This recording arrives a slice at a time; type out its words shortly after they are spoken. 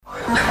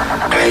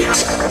8,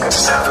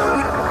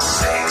 7,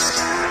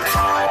 6,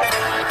 5,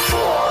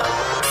 4,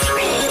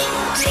 3,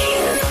 2,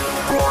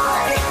 1.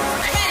 Are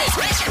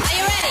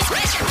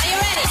you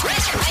ready?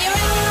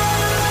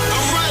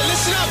 Alright,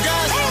 listen up,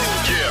 guys.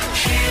 Yeah.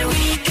 Here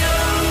we go.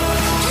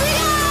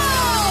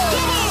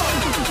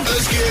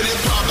 Let's get it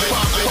poppin'.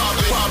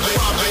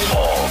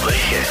 All the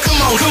hits.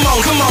 Come on.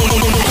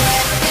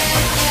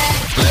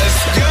 Let's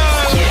go.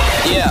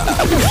 Yeah.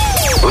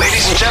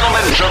 Ladies and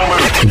gentlemen.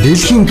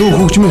 Дэлхийн дуу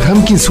хөгжмийн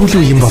хамгийн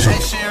сүүлийн юм болов.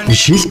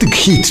 Шилдэг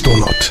хит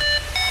дуунууд.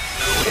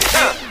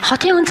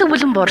 Хотын өнцөг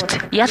бүлэн борд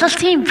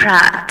Yalaltiin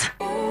Pride.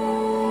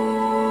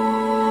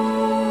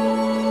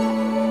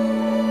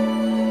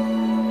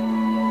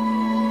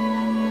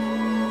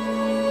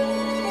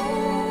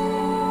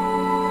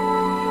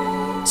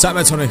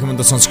 Самэцоны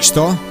хүмүүст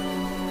сонсогчдоо.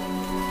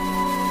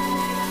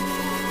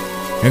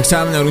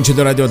 Экзамен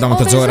өргөнчлөө радио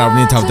ламта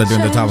 105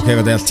 дэлгэн тав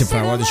хэрэг Yalaltiin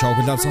Pride шоу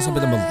клуб сонсон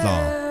бэлэн боллоо.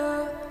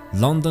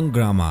 London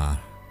Grammar.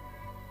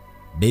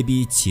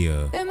 Baby it's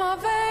you. In my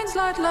veins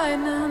like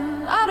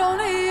lightning, I don't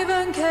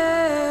even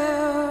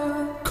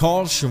care.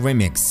 Kölsch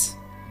Remix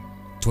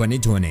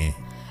 2020.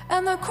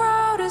 And the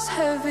crowd is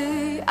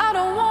heavy, I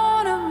don't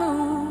wanna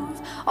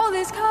move. All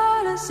these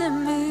colors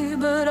in me,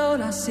 but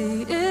all I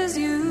see is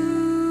you.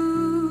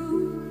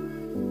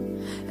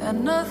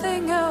 And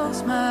nothing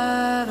else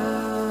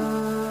matters.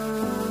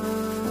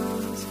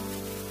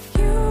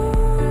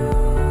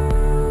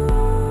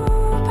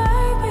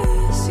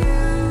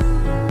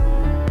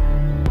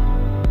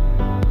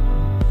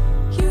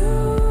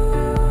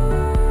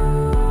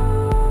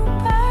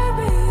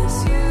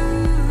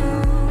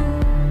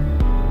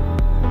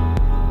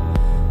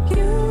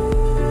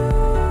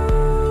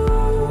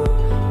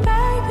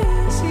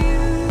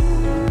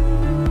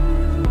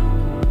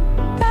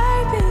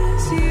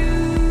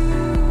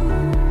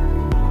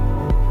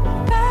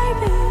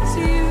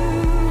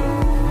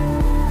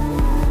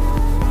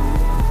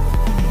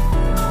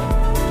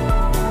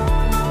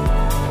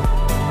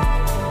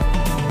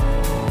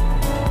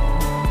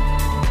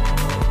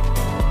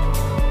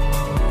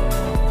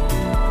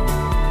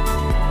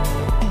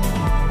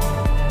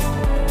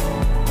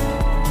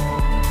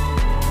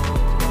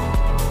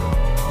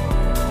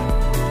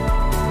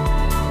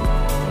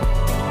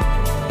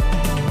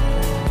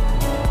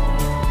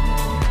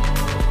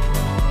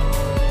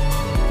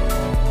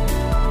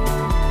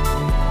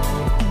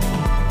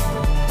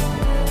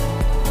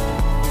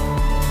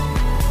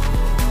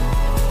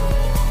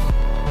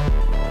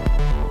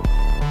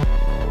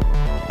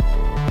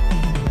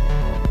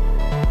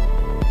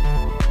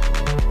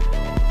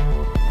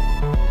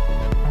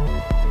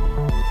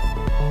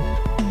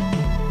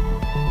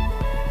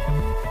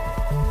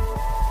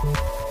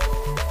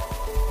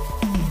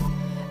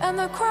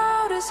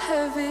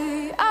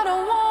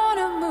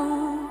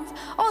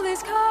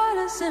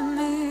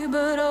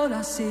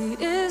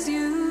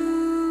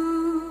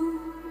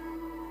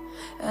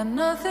 And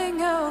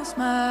nothing else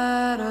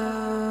matters.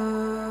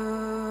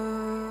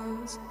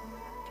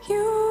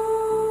 You,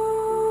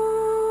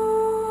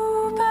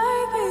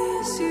 baby,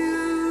 it's you.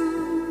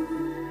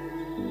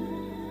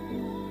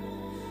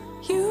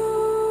 You,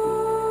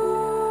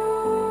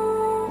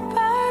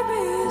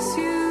 baby, it's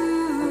you.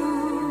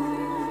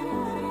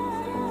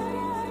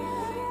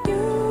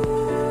 You,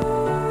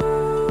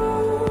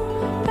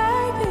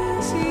 baby,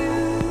 it's you.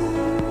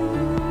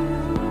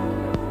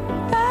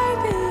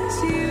 Baby,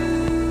 it's you.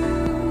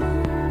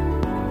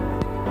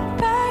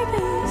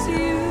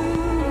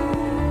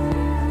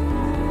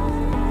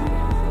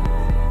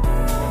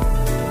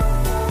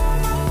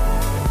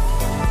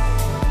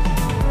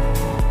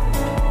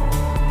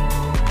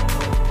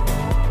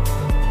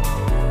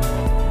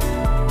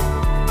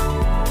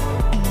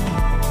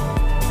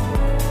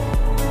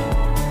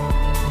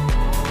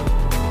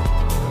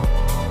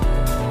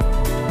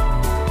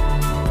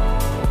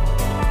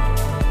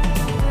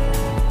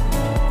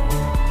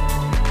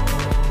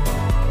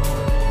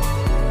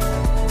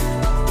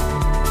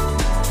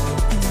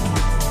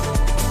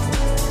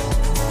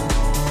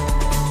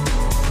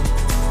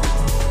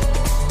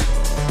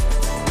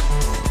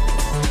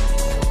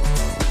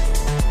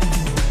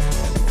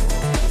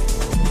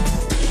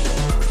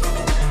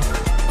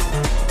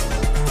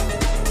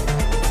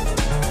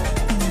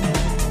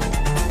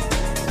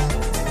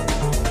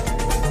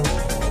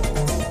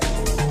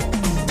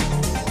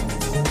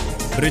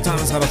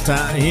 Британс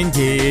харалтаа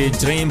Hindi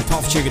Dream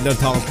Pop чиглэлээр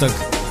тоглодог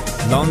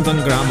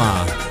London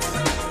Grammar.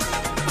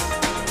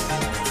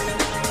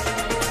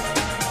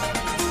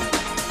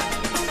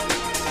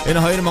 Энэ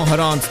 2020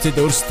 онд тэд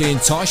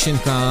өөрсдийн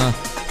цоошинх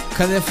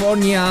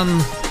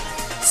Californian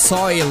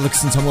Soil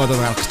гэсэн цомгоод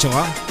гаргаж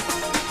байгаа.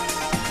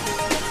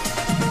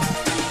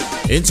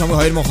 Энэ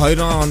цомог 2020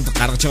 онд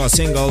гаргаж байгаа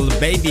single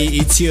Baby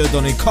It's You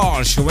дууны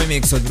Kölsch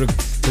Remix өдрөг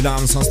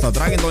Dumont сонслоо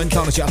Dragon Loin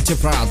Town Yalaltiin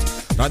Pride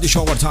Radio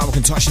Show-оор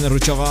таавахын цаашнаар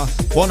үрж байгаа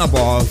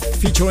Bonobo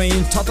featuring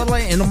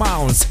Totally in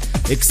Mouse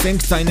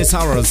Extinct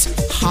Dinosaurs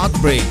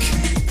Heartbreak.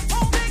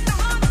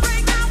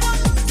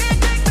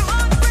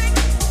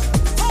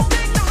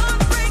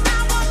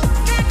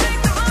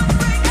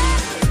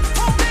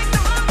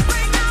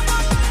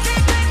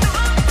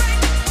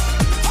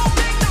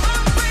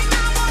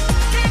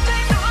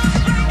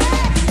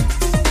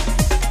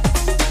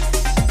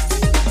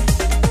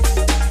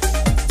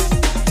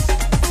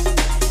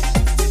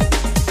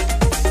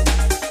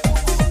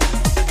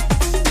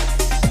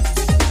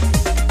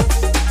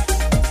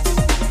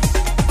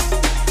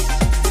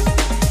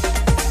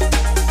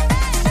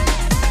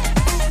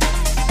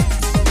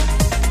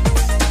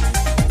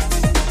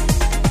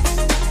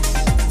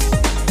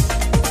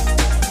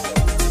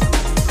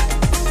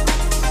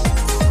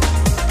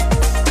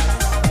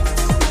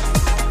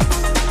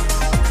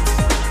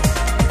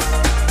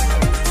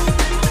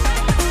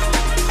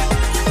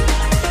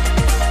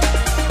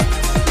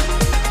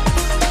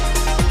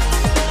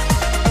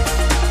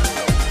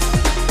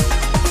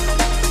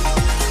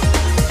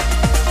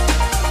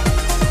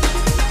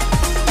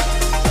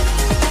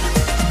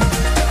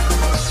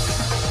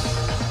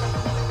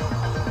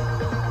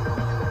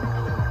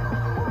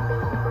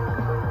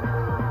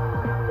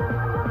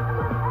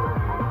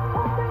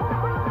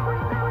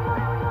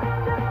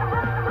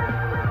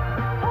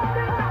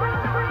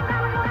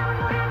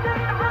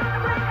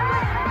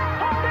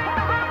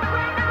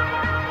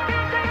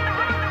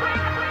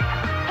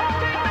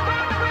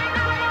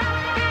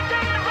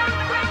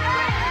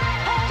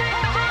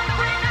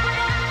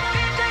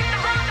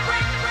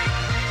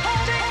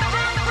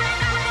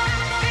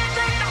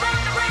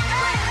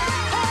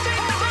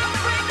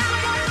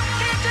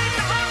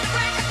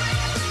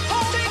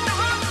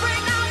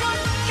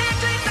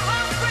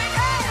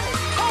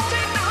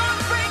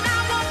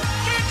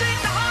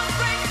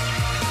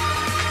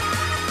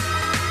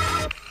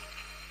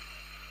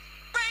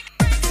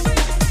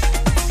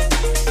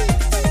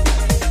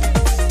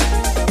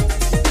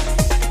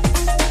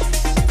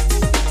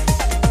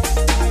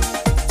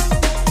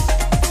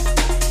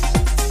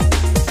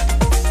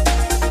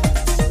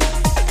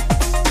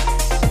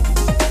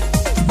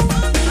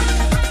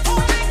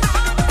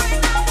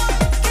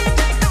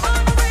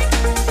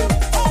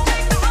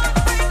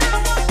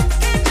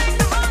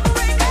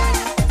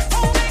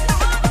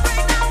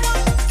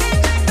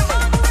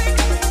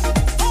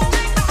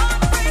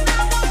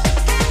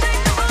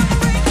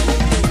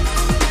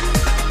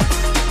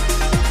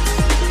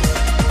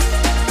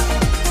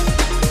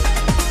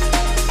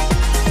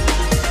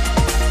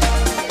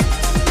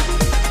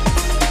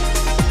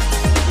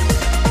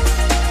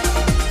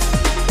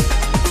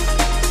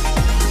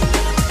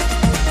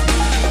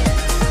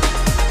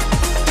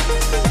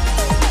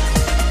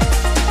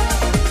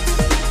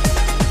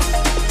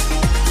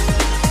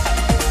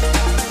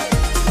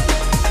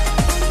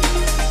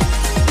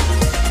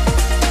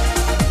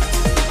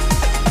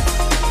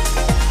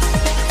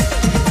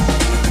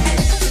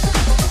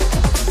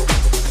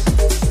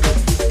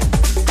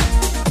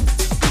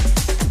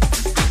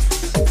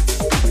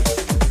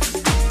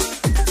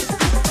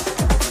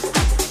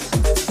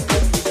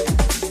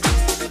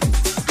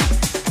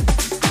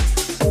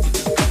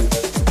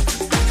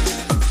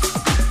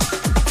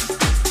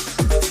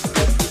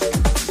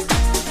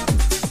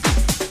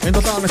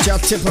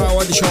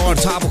 Yalalt show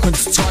та бүхэнд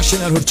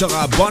цаашнаар хүрч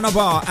байгаа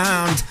Bonobo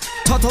and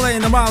Totally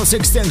Normal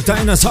Extinct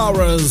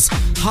Dinosaurs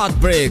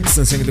Heartbreak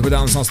single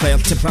хүлээм сонстой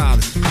Yalalt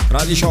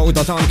радио шоу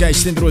дотоод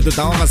гайчдын дөрөвд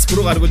даваагаас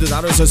бүрүү гаргуудад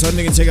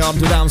 19-21 цагийн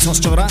хооронд хүлээм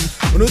сонсож байгаа.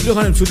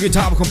 Өнөөдрийн хөтөлбөрийн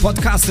та бүхэн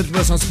подкаст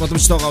дээр сонсох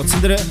боломжтой байгаа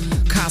утсан дээр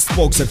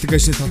Castbox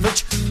application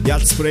татаж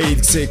Yalalt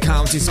гэсэн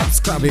county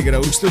subscribe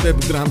хийгээрэй. Үргэлжлүүлээ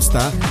бүгд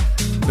хамтдаа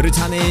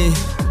Британий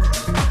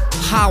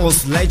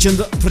House Legend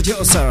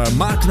Producer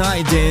Mark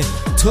Knight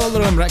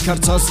Tolerant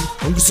Records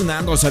өнгөрсөн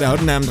 8 дугаар сарын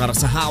 28-нд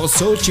гаргасан House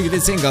Soul чиглэл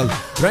single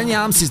Rene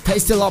Amesz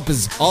Tasty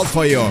Lopez All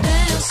For You.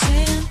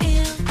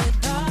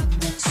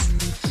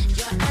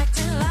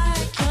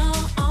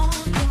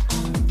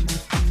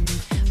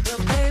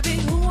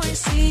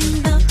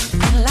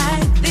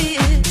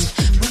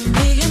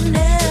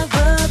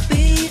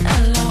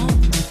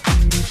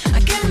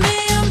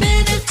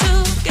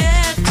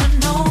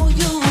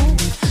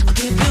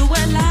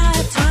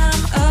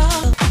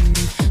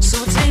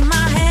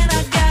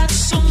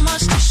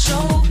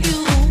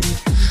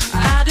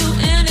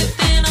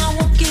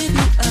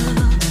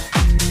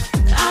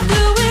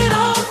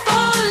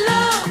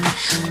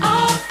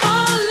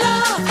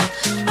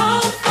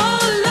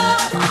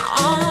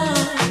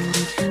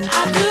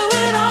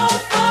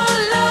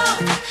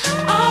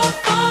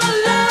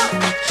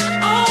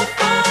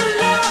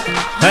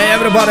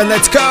 Everybody,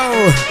 let's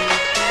go!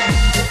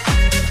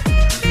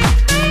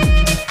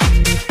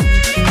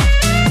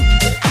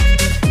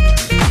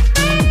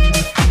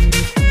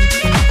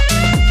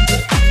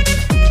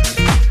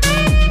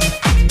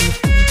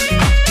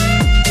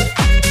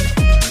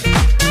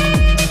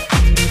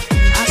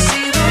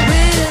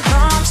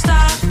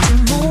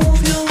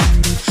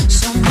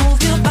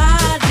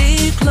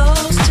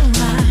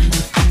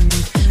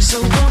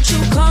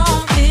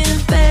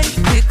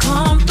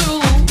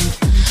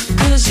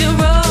 You're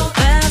all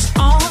that's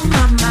on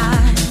my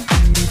mind.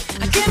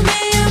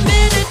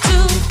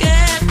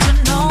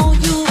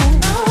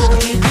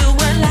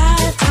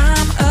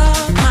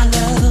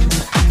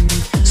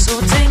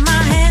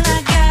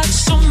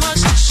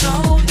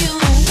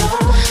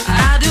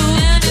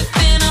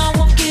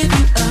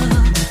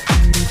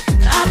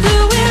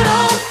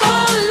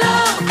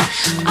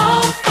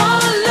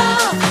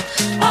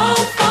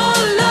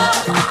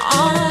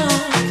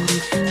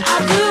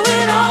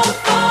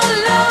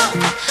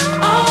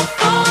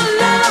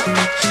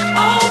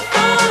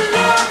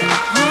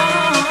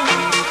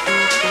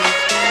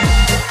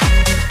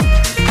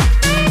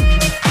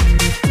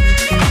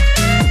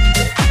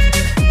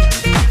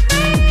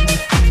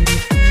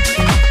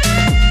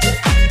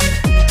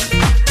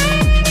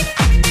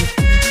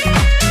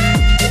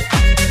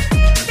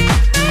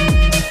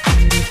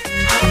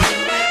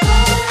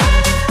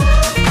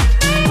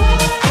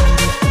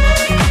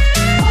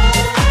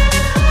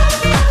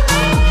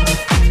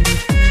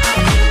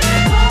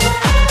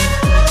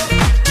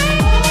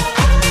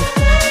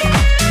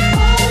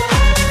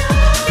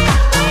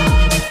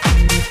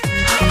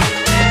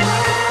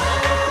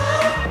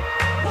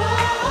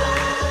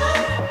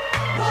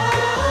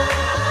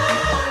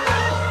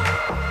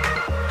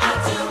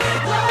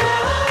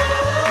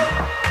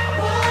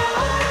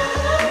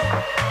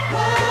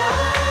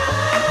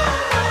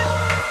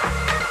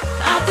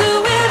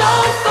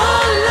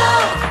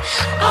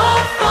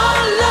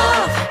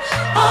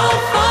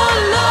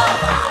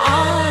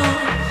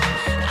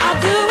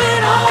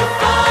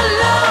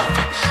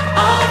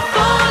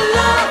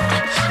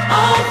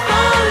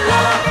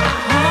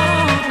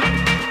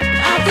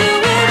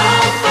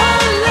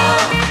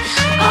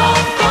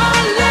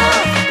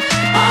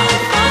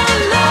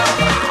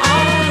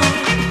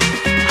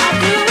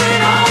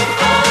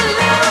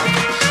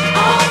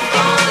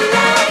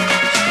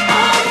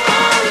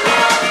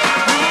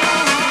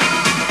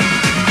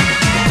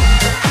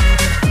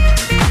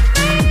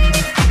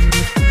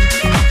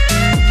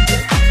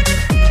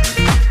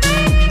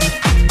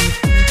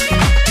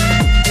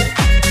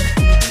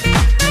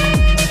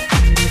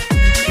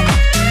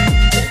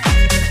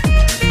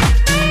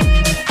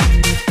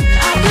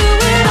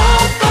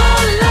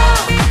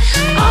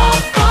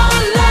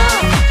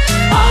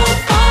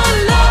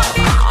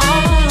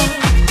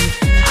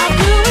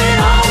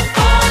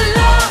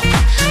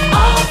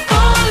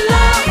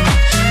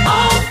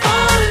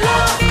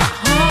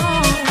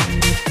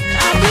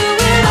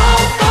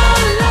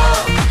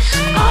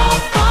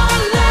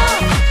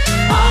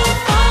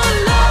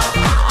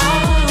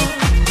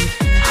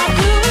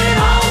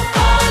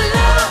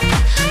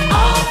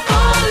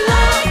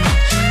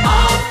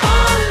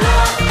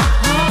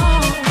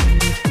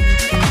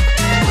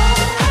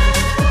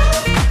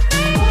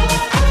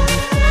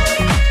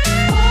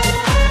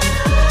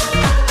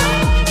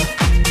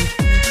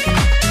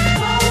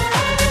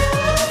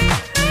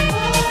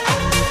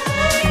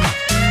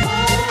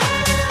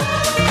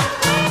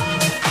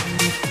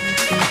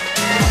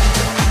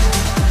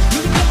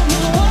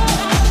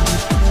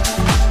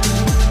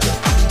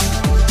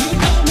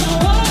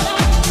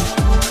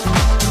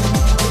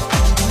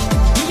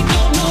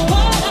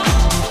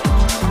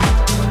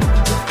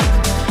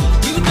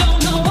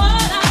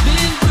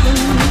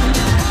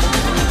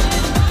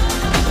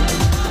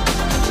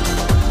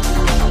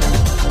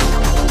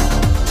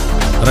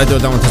 Radio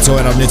Dumont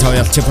цаавар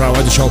Yalalt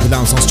Pride show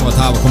down сонсч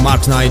байгаа та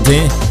Mark Night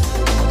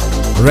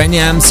Rene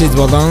Amesz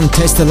болон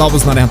Test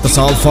Lopez нарын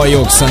хамтсаа For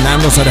You гэсэн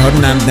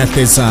 8-28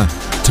 нэлтээс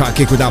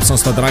track-ийг удаа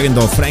сонсоод Dragon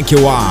Do Franky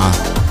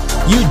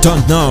You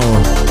Don't Know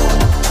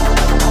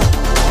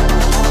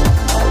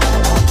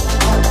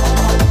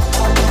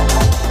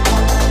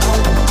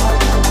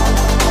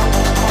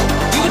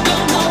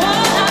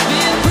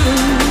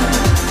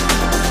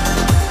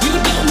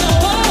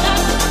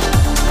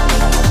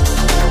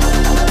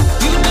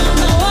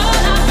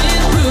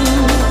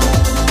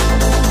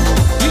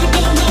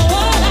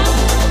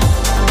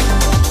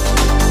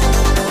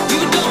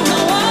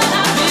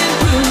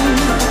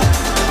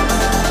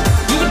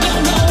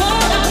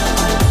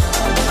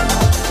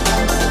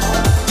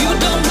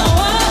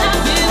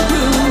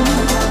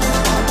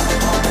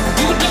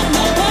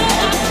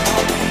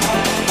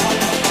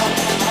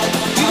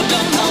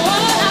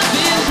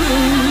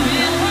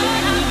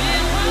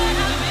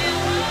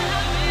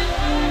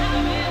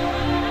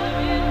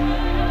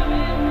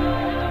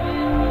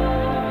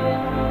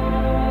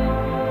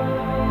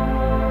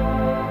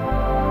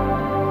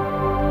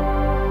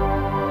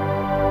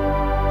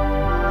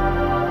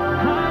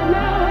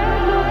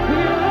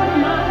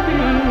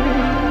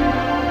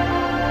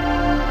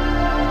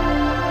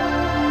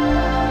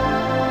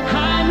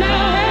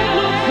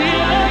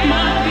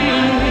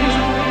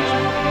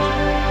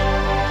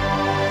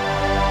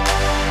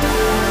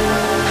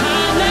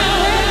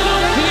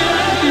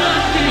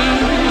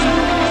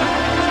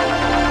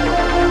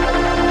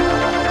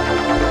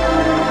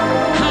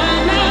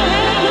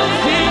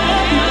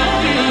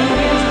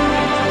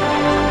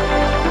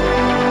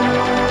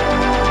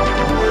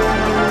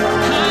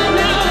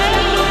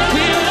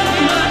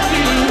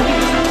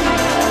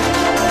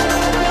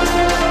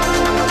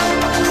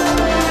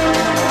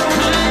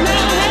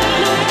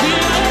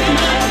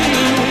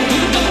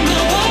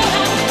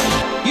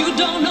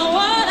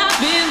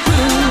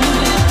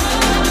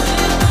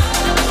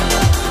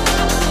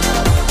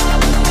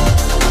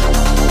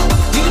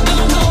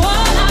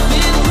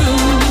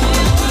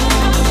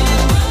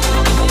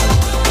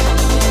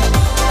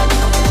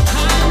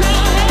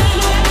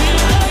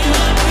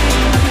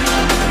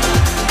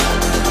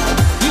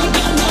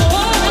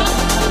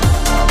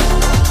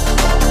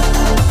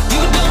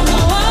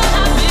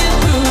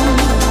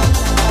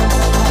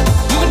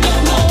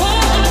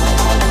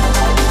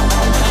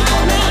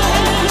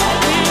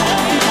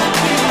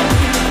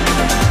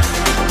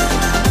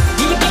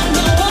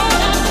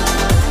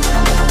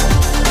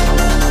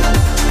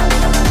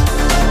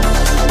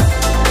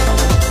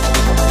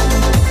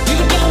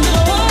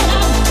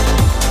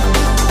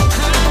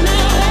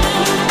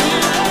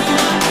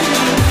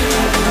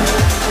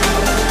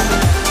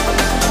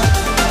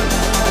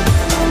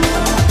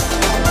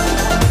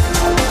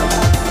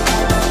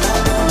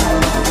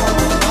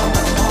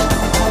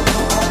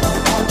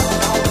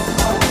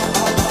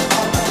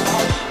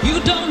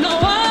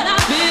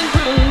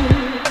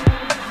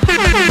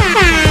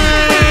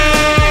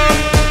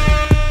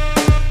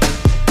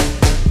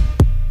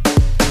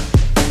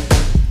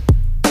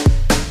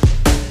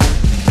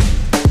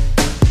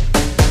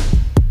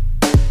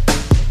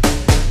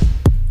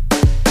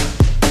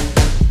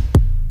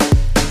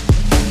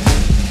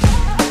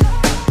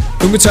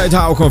Ungezeit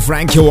auch von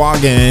Franky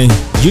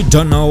You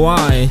Don't Know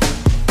Why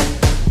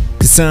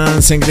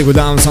гэсэн single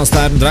удаан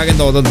сонслоор Dragon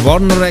Do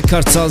Warner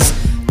Records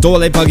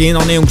Lipa-гийн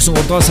оны өнгөрсөн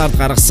 3 сард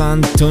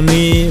гаргасан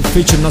Tony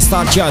feature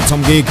Nostalgia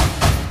цомгийг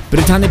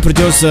Британий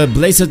producer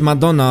Blessed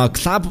Madonna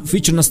Club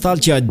feature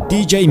Nostalgia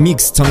DJ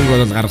Mix цомгийг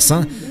бол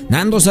гаргасан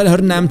 8 дуусар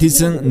 28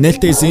 хийсэн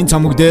нээлтээс энэ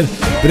цомог дээр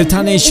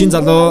Британий шин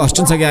залуу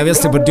орчин цагийн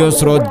авиасны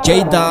продюсер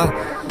Jada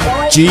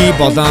G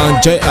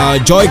болон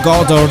Joy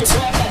Goddard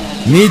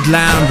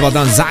Midland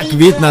болон Zach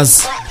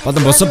Witness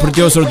болон босоо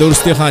продюсер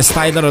өөрсдийнхөө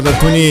стайлаар одоо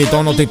түүний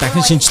доонуудыг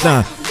дахин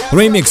шинжилэн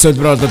remix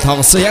хэлбэрээр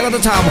тоглосон. Яг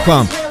одоо та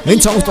бүхэн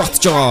энэ цомогт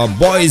багтж байгаа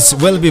Boys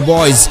Will Be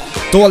Boys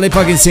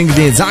Lipa-гийн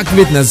single Zach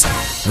Witness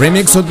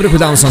remix хэлбэрийг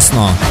удаан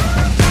сонсноо.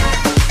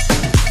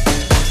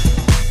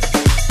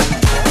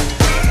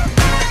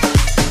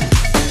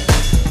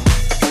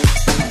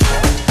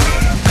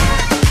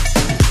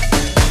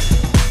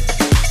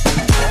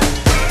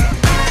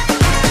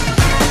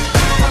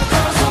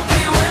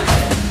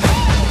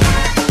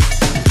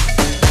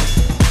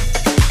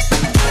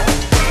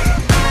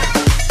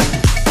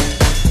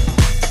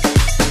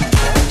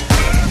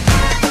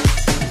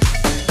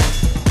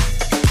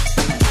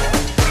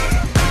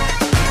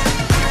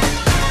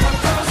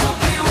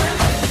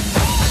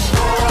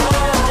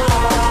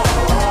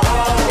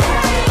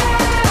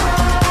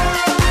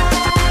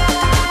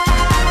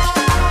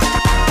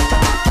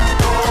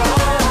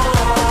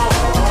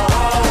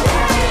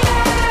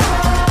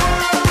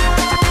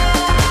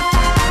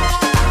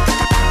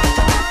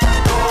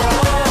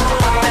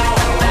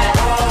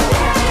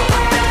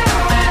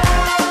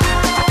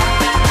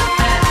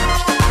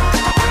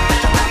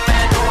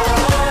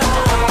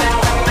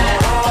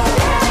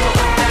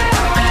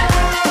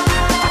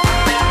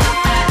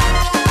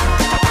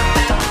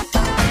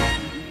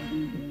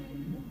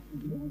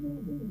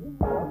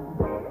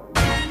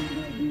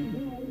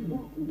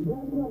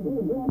 Girls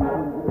will be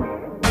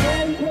women.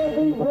 Boys will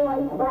be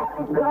boys,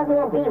 but girls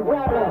will be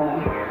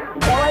women.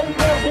 Boys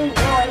will be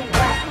boys,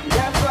 but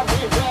girls will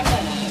be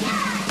women.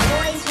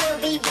 Boys will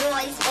be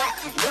boys, but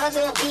girls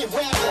will be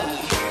women.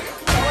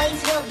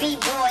 Boys will be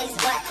boys,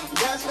 but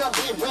girls will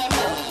be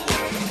women.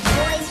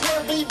 Boys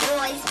will be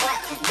boys, but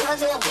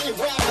girls will be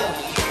women.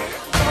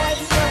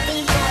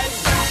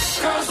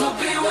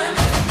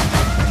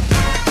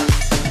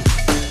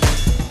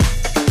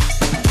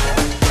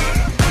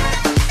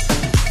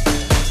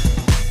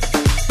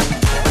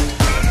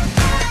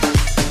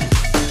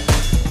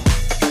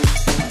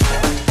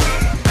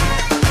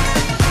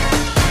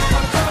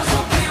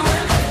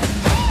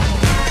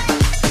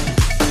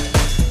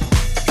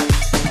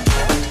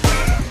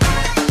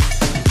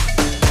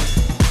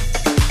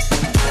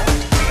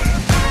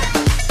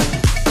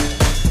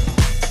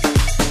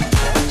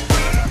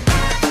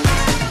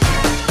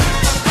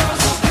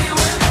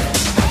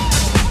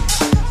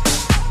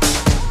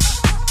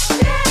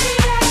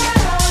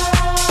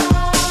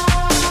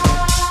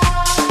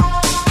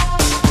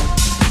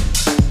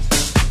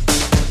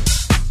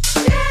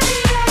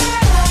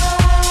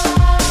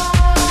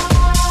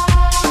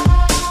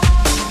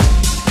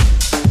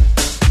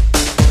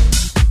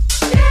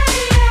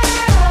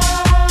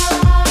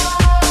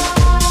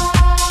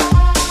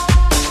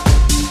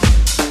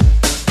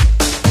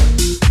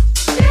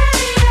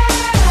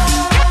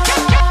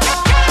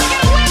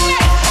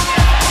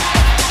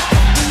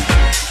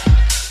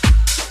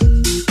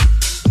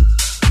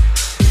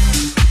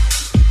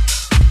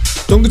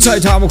 Цай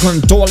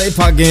таамхан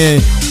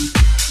Lipa-гийн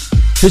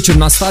feature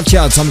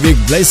Nostalgia цомгийг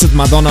Blessed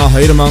Madonna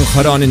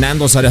 2020 оны 8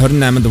 дугаар сарын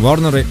 28-нд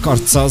Warner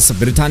Records-аас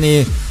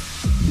Британий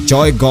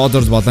Joy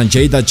Goddard болон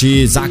Jada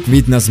G, Zach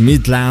Witness,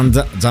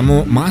 Midland,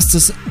 заму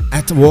Masters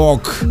at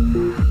Work,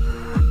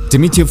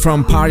 Dimitri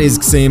from Paris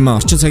гэсэн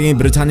орчин цагийн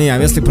Британий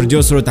авьяаслаг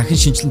продюсерууд дахин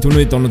шинжилэн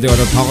түүний дуунуудыг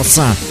ороод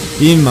тоглосон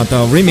ийм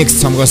одоо remix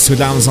цомгоос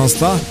сүлээн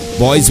сонслоо.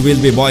 Boys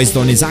Will Be Boys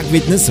дууны Zach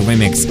Witness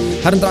remix.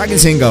 Харин дараагийн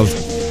single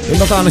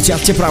энэ тооноч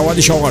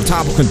Алтиправади шоугаар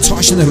та бүхэн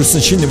цаашны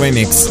хүрсэн шинэ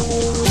remix.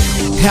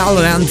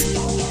 Heldens,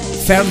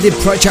 Farley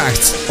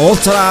Project,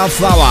 Ultra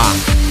Flava,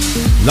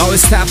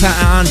 Steppa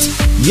and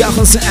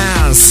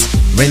Johan's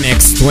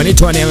remix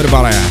 2020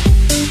 everybody.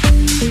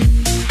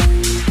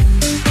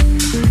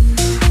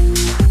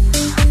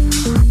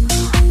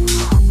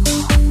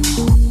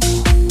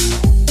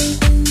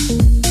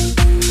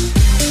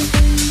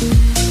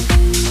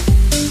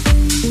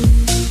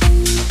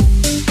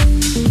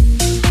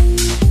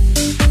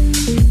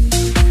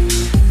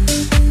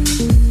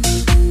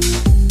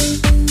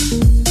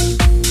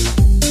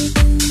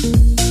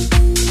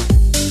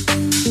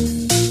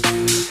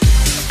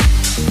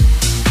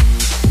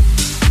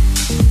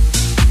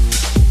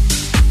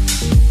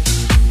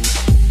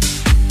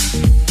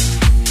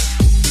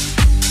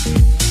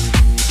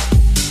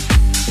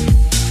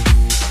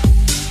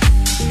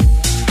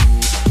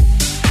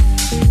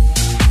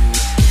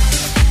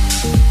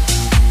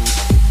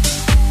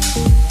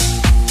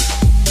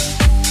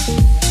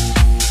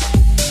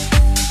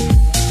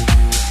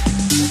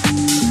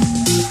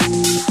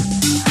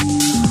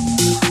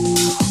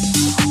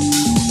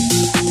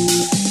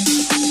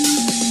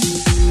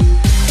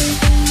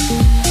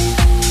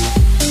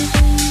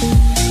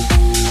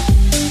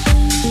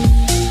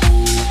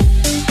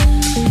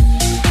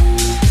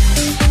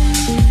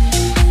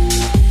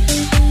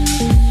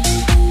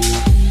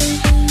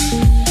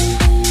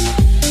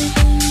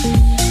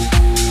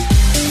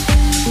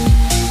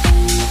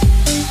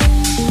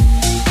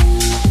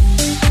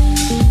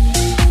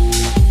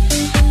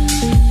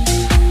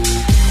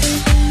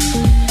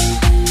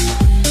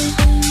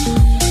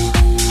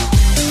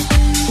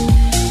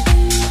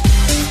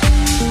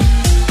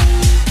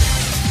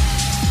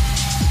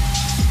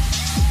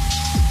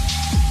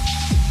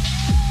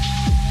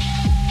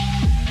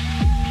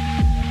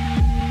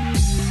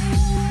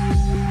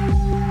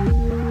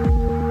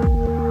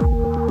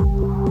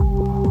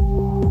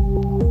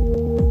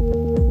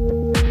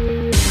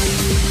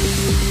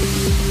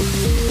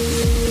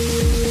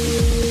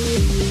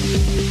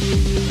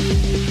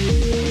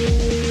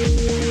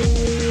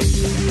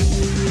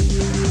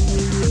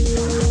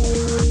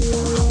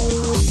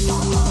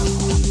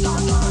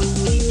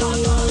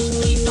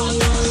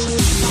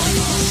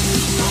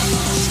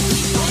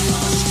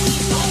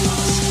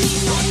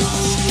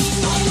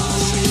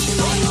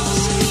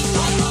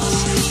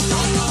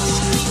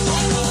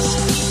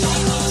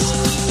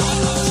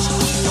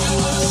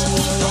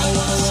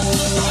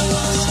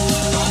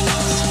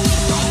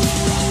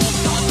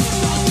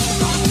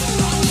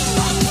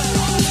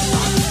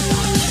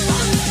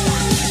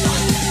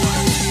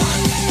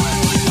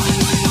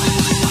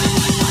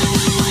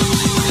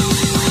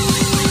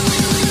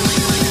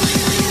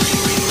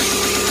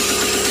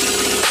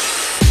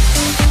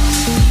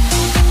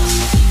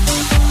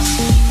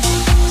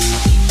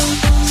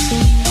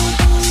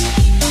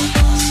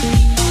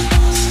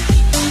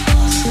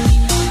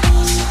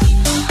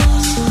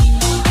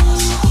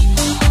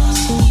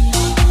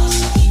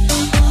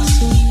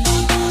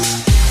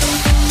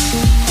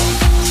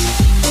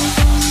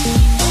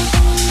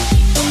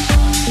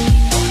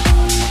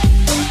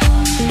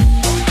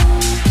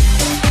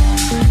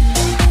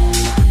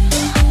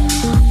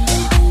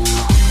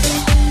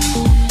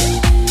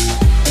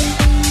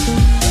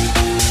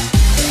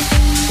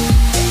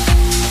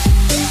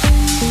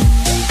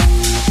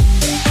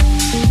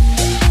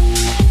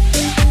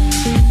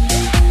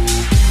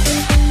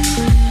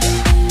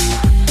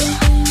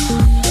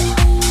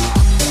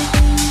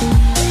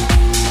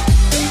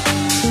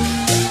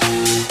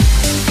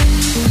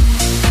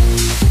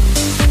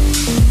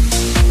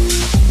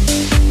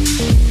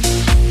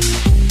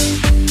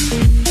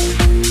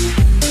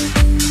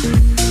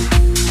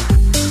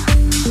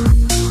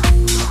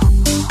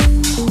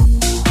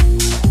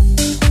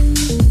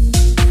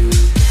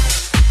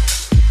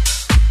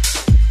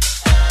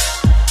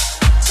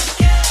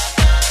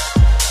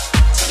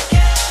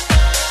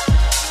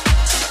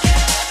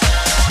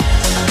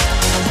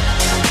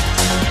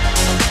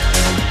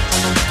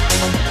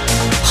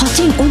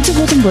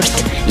 өдрийн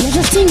бүрт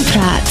Yalaltiin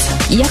Prad.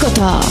 Яг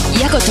одоо.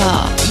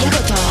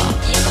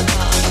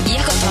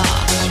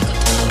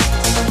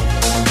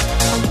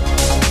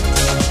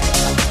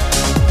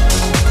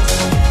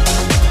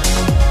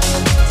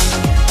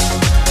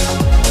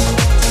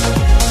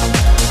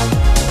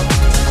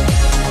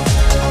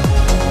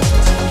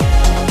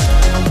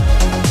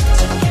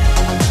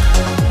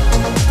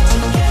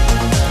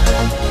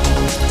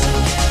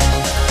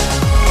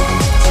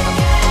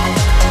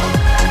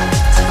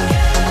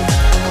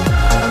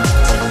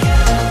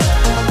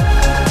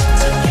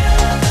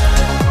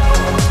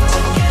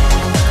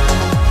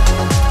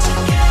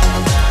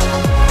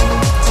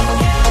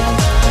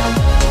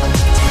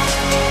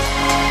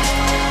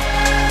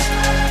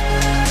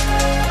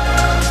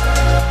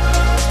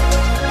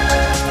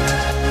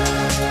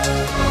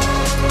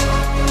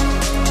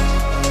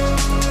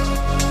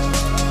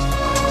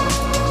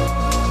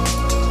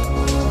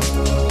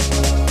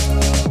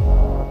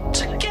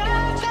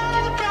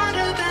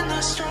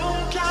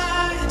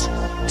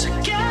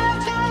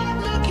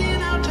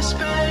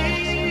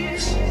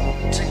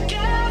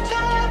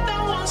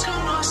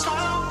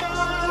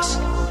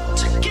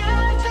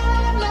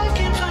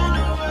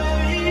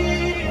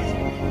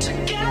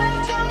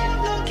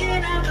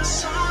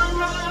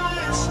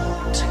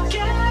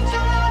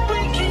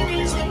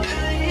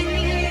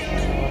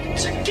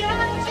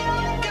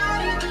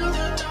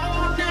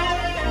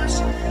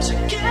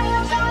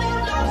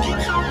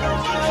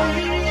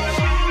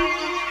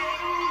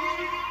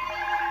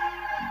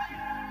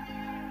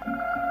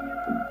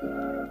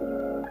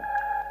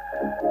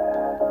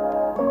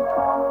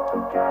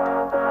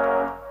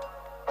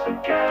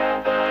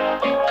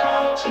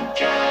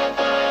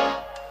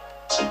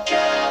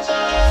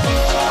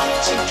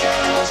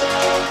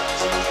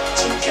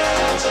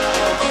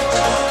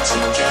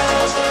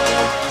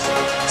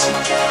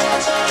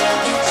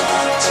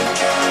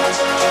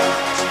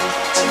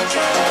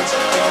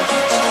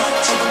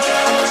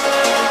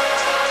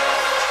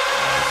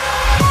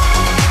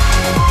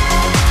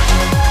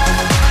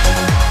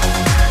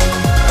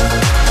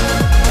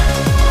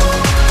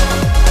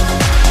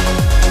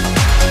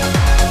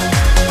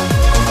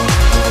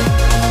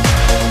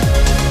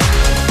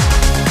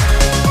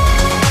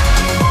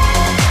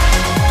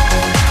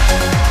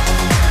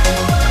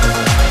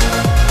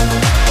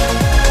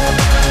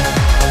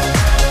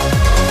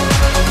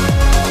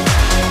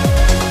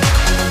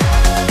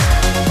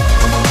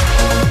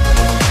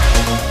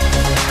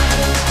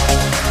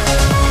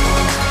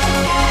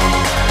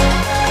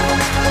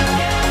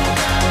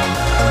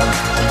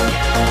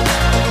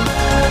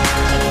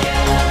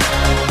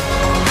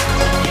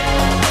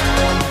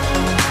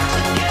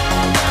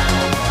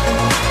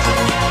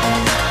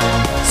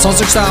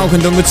 Сонсогчдаа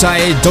хүндөнгөж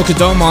сая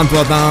Dumont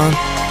болон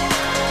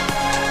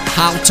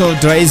How to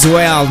Dress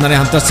Well нарын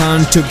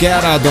хамтарсан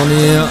Together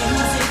доны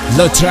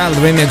Luttrell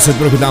remix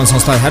бүрэн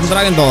сонслоо. Харин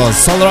дараагийн дуу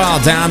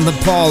Solardo and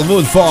Paul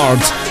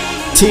Woolford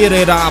Tear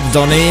It Up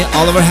доны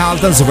Oliver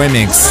Heldens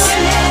remix.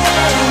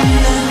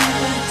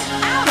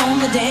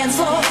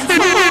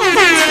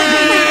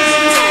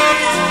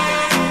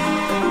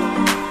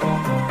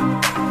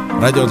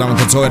 Radio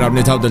Dumont цоор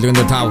авны тав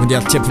дэлгэнд тав хүнд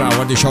ялчээ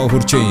правди шоу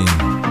хүрчин.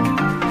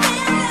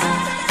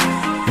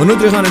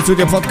 Өнөөдрийн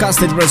ханацуудын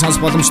подкаст хэлбэрээс сонс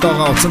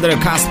боломжтойгоо утсан дээр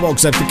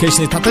Castbox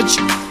application-ыг татаж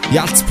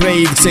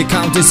Yalaltiin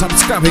account-ыг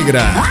subscribe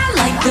хийгээрэй. I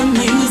like the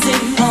music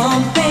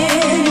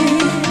pumping.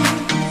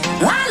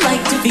 I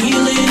like to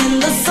feel it in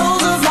the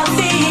soles of my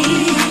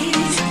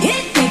feet.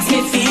 It makes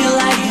me feel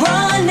like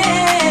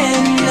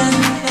running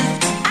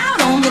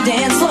out on the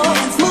dance floor,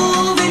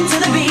 moving to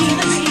the beat.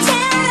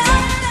 Tear it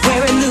up,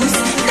 wear it loose,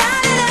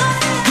 light it up,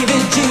 give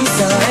it juice,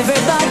 so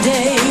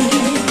everybody.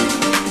 Love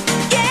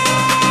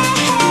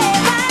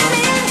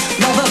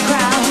a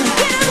crowd,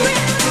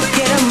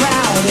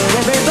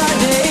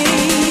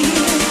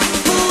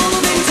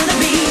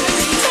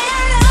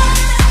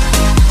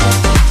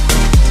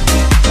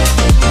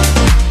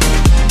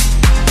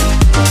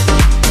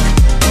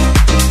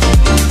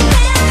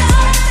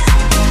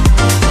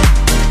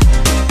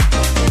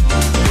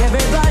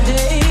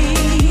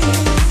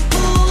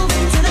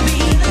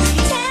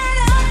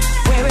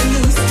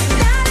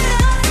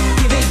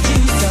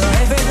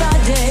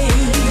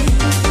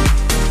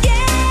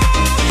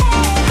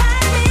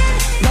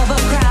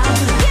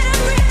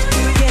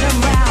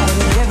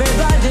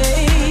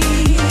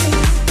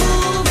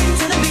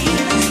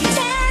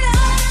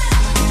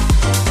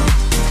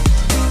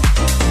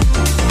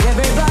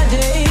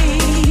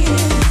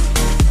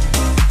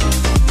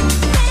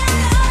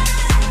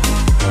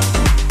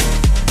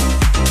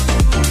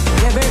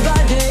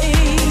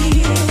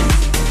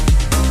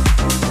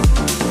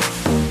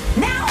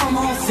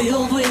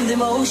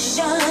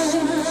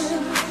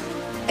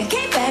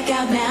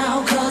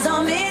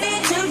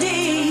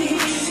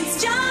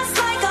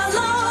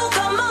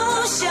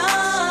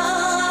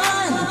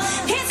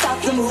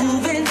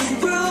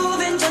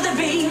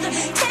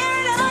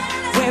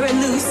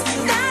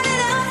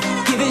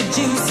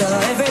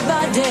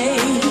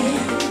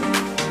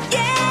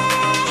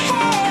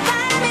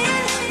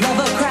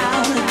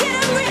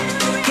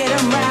 get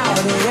 'em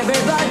round,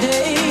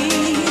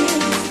 everybody.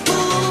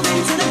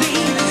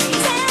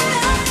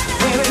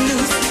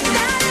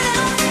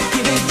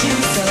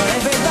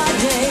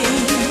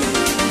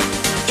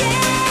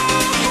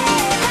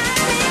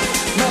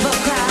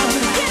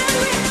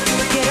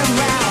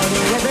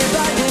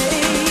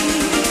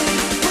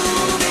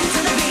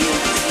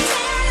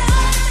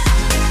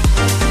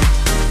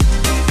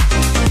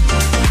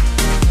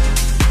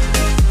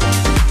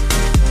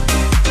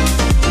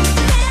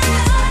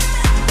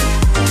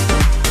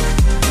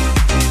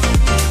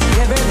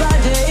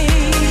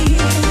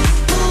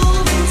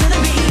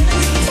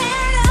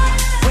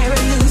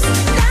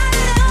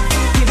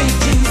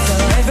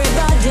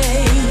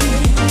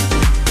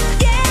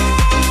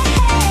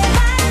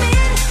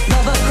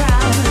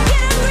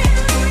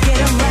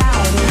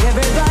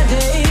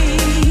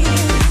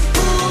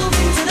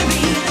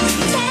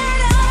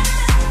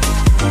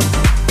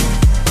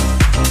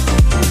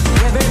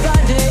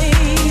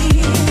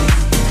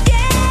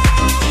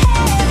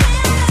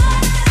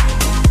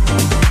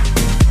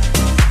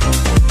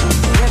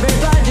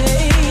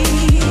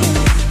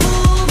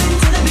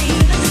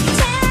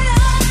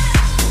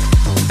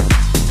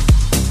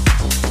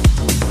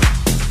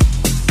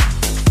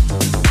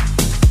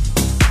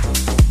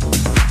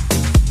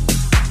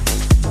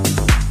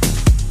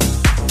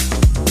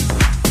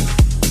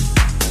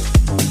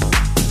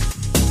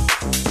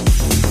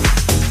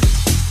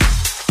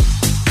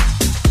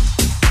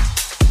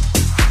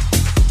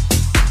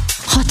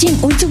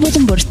 Өнцөг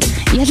болон бүрт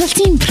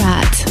Yalaltiin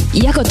Prad.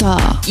 Яг одоо.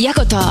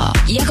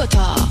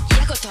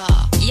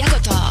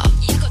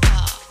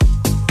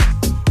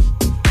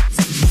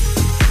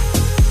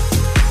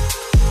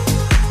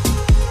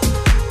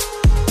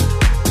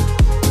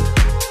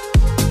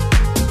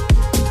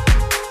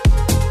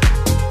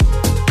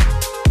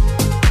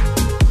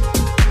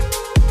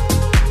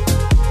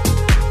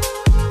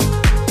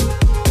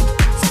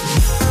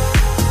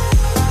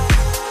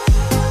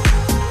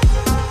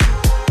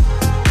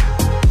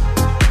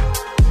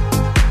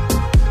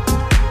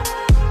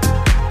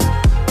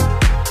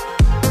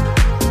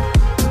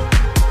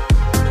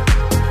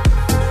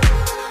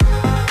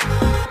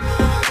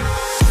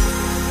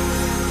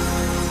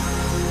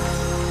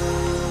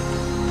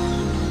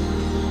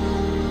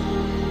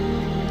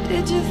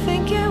 Did you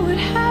think it would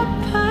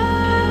happen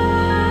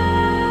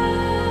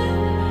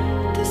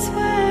this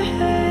way?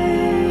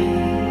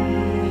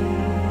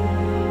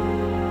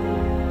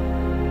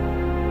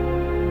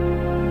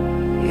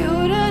 You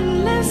didn't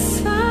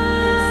listen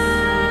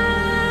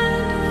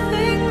to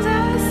things I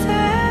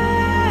said.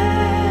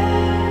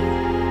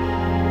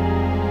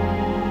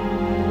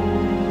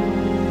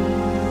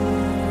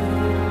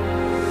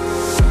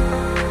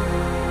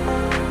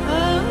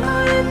 I'm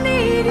gonna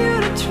need you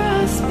to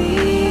trust me.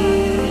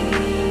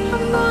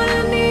 I'm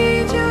gonna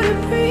need you to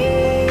breathe.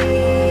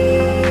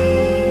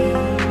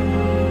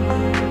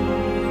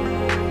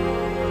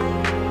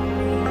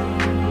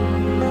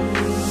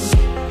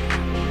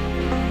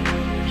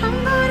 I'm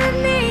gonna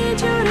need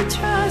you to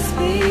trust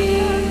me.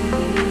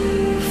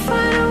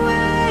 Find a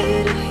way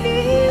to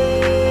heal.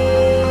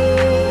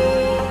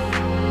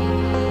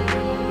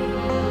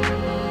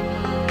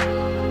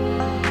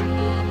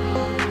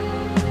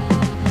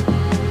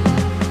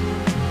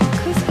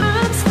 'Cause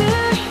I'm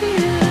still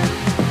here.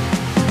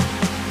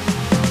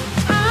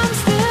 I'm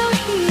still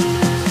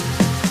here.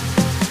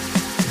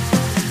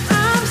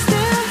 I'm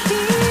still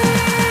here.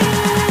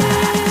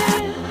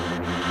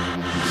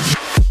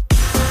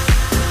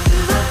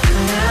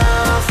 Nothing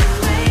else is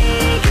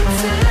making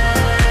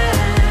sense.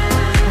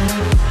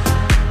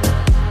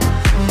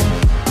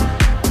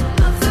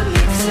 Nothing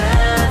makes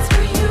sense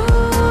for you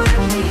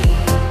and me.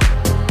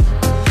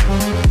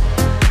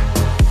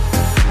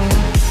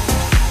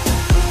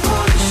 I'm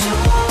gonna show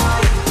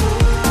you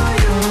who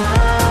you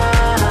are.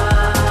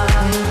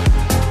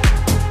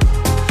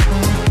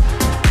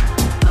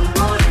 I'm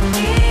gonna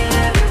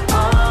give you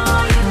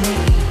all you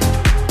need.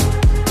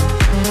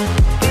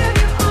 Give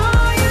you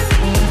all you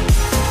need.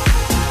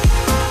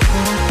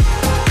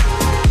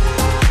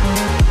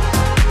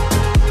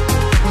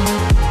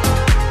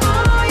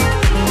 All you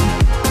need.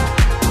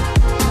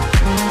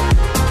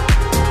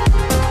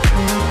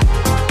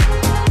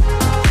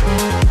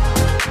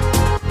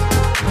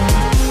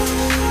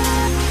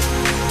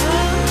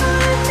 I'm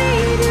gonna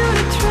need you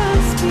to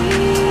trust me.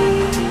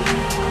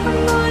 I'm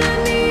gonna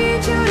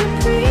need you to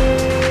breathe.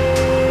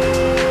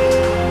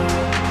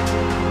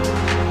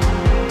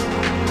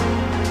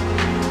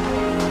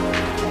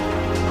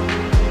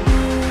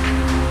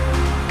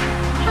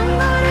 I'm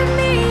gonna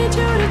need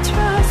you to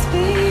trust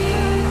me.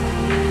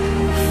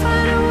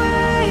 Find a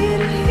way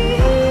to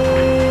heal.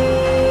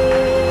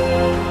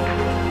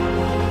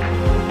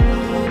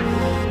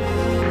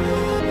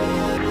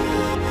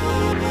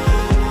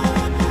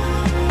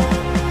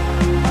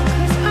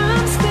 'Cause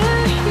I'm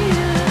still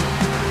here.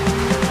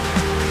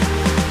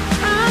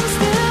 I'm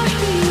still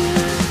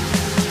here.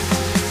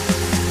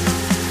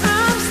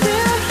 I'm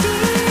still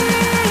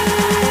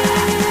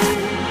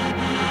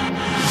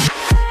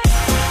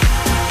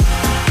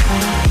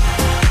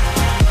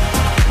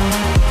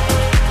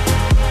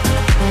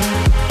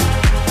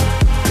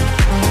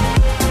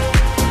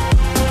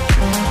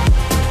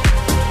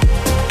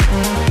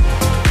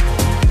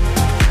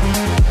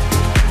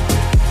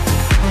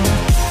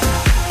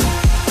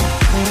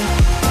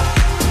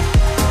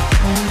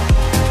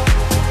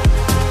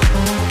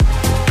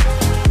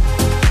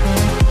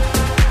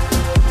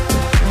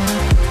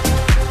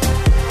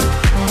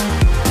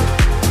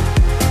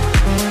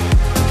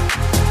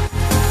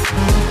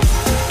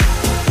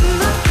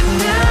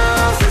Nothing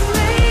else is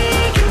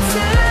making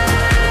sense.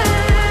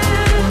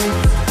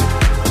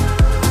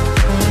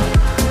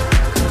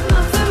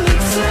 Nothing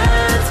makes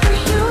sense for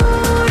you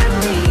and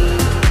me.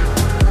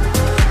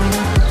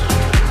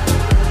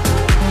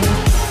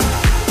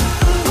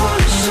 I'm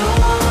gonna show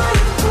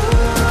you who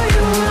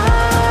you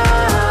are.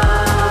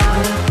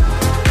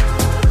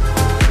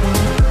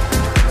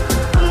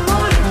 I'm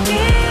gonna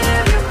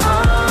give you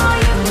all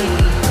you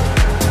need.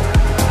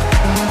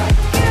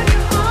 Give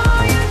you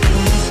all you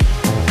need.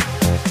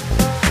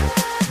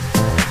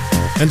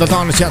 And the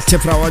Dinosaurs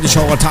Yalaltiin Prad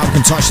show top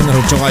concession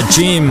with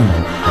Jim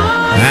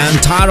and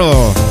Taro.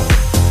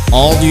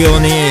 All you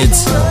need.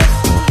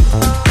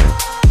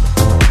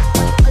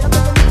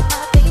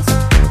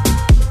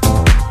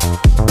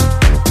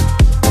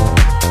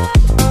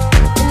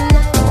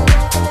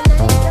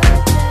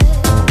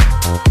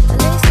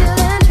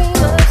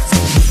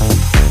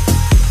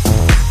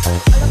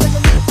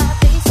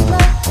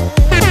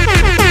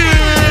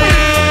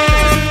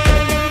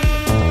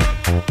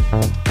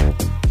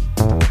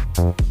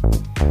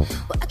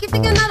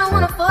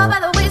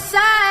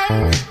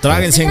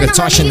 Dragon single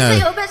Toshiner,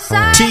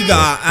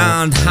 Tiga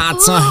and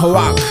Hudson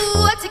Mohawke,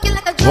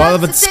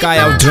 Velvet Sky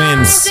of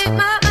Dreams,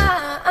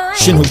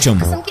 Shin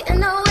Hukchum.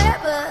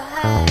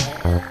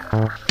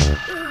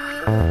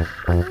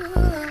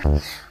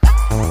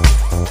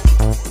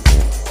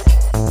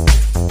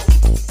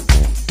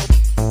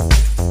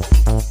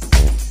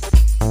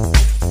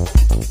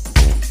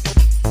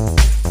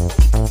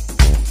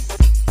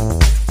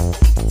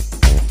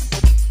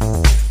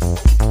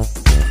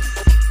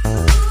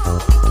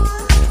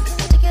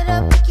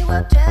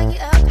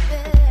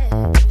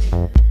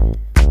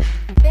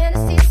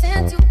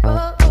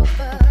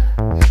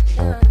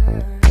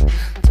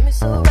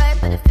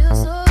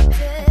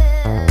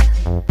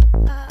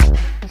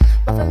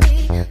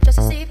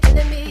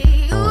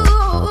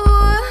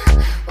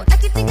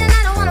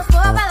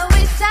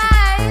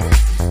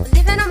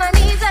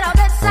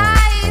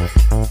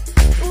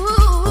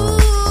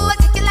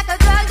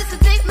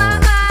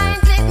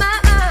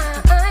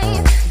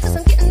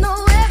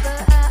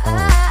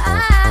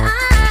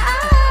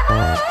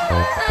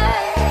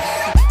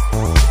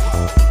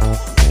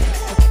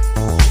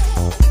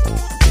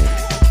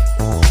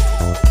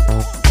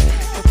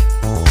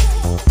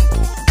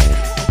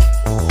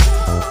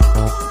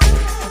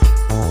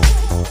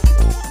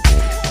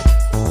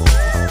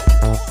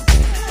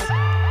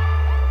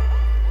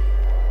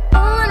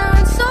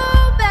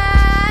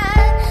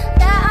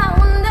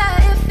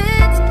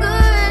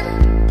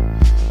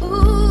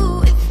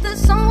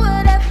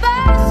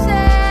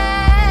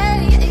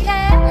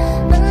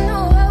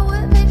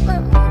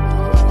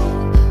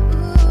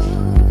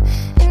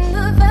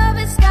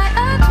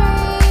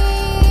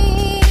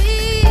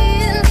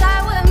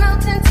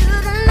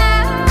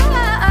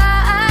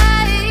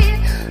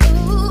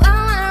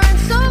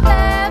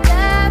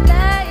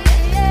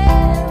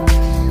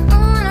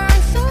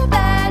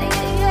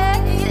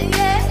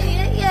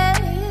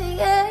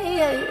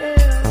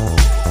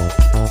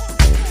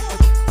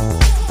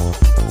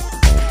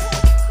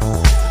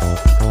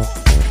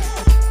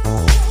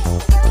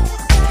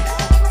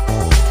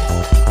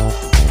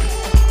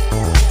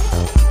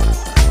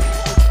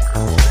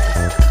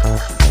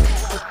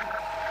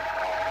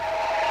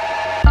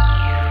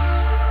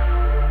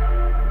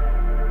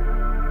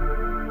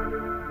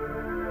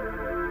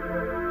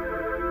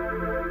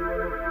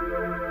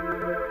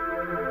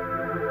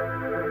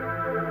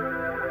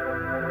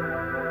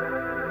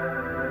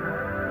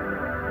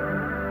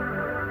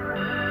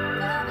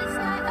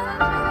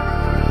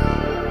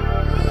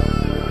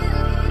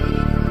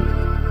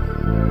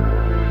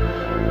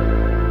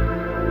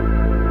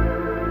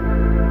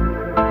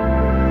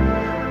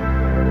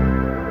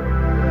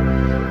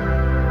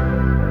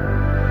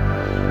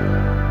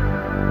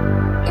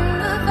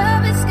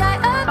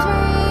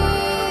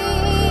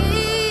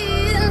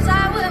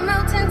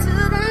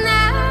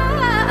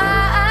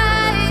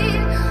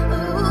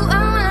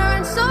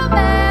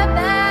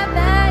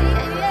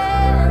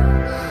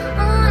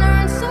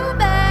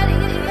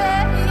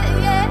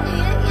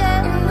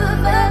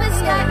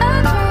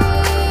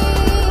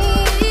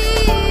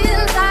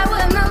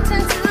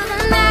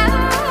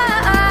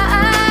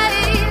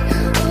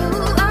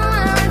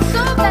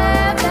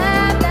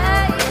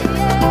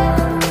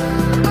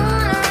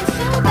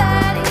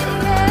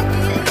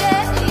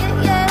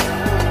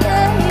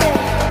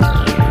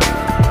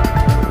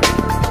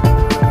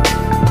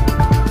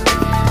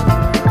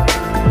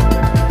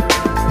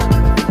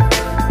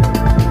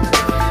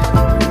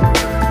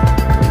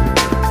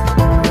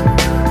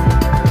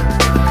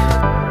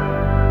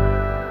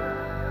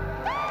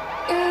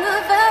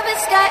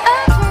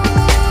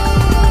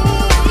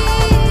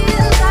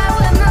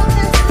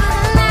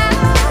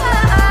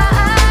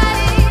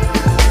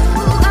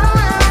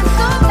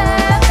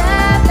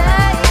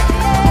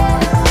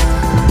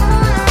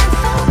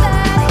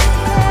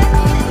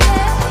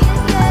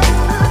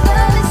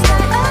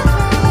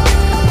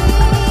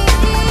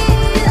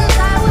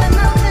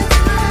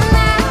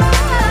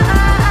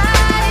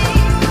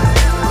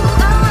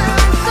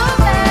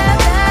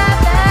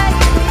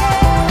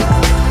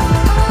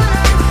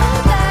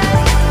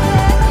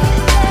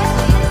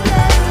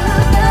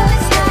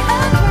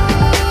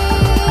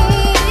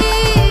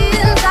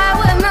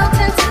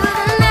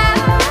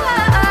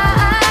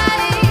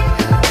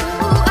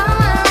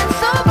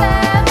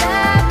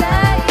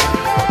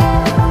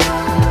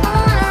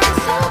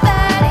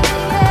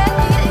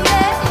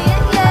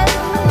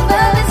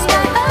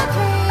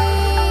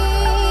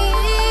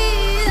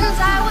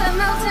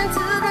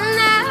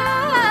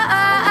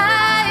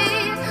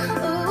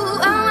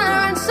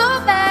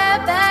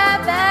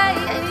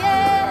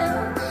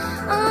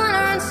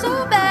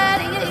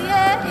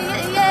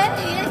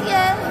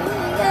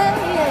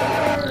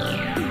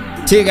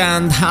 Tiga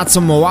and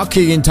Hudson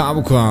Mohawke-ийн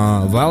тавх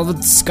Velvet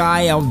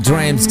Sky of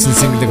Dreams гэсэн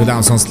single-ийг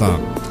удаан сонслоо.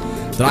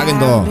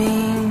 Дараагийн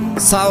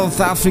South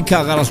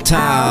Africa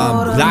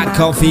гаралтай Black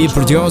Coffee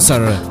producer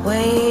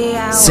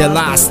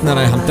Celeste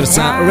нарыг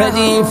хамтарсан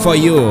Ready for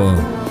You.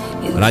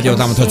 Радио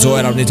Дамт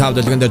зөөр авны тав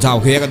дэлгэнд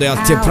тавх яг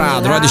Yalalt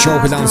Prad радио шоу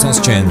удаан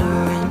сонсч байна.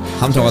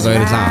 Хамтараа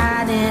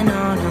баярлалаа.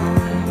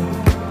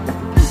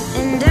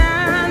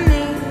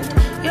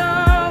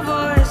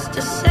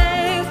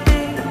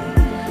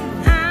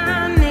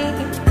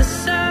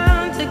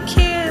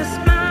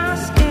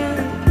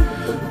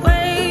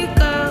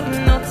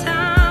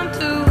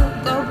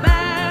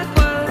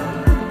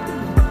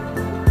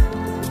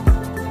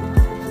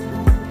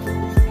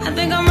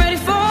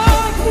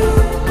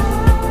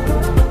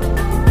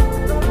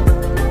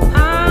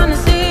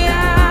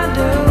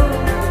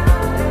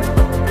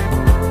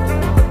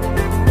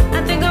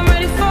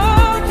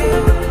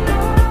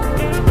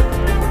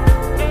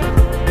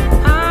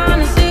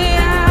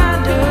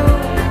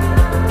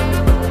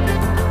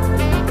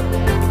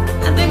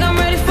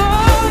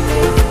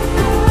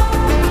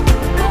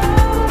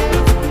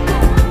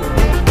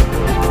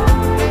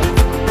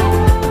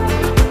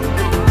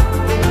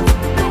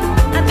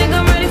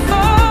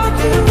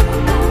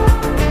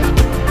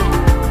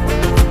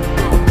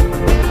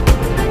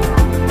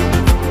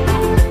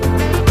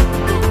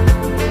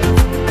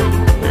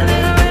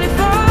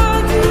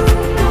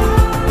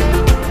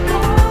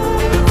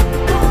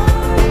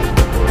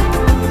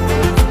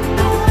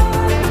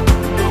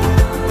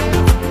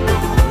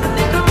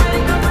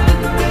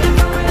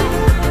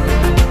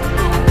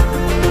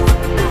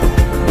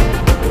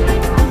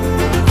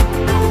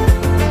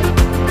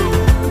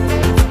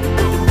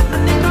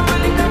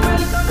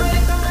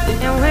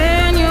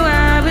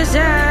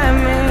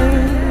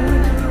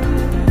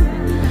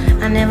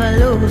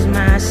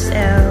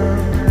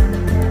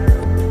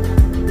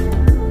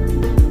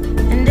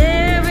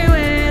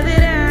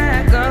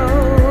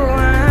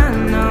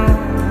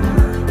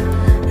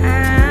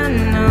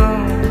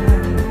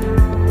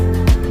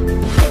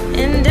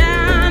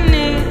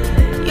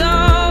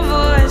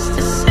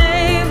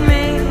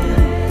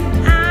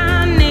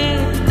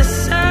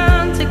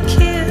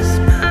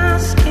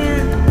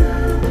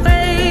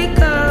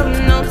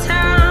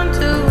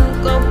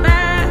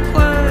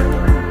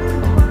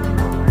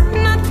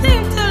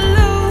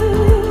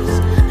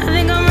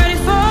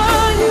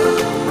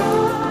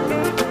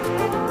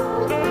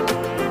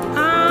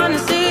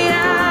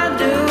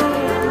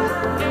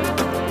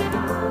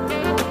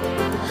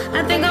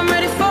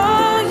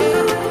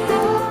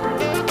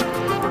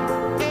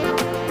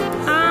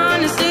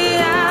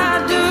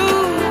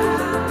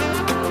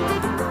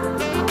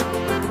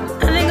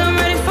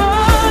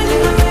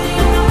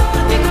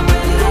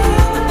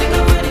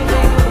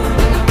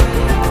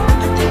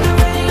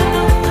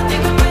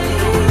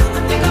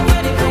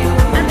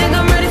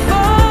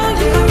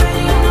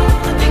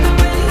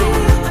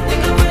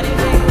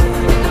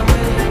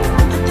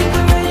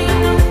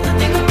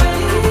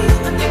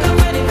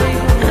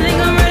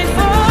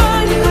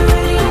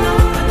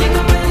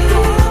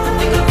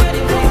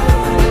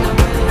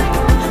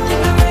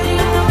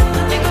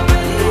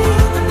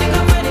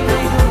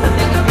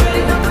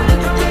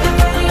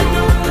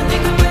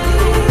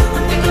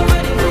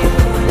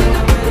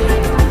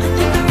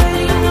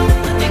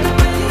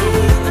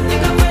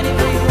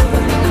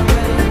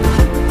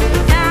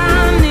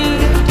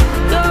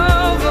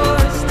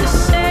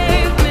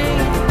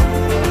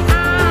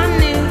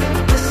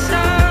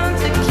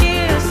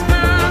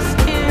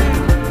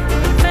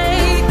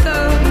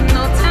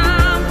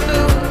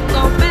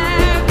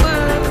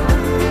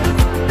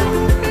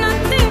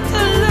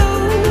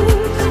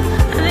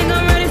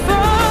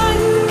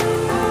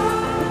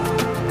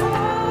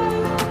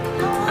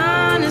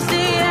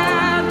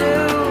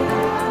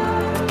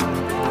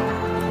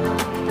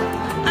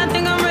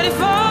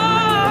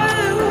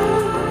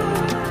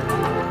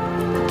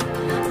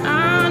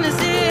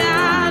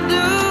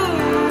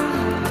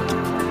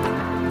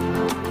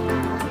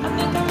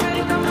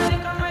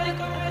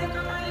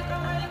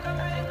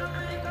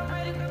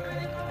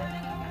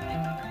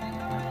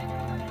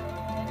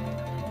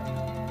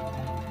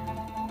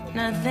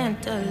 Nothing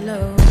to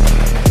lose.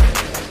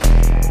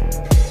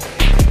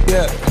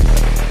 Yeah.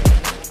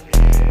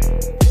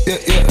 Yeah,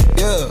 yeah,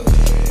 yeah.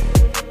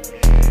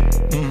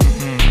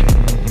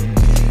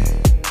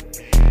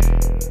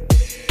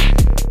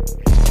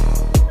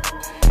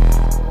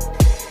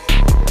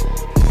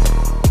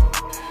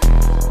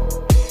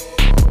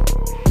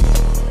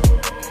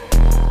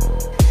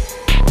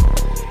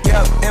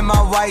 In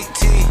my white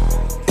tee,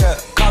 yeah.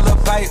 Call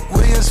up Pipe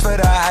Williams for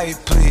the hype,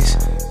 please.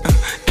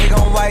 They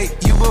gon' wipe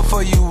you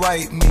before you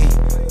wipe me.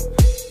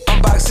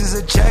 Unboxes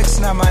of checks,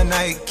 not my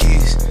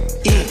Nikes.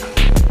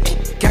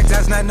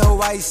 Cacti's not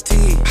no iced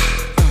tea.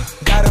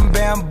 Got them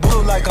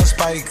bamboo like I'm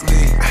Spike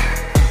Lee.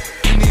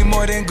 You need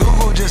more than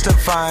Google just to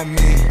find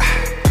me.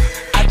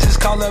 I just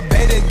call a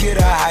beta, get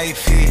a high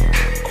fee.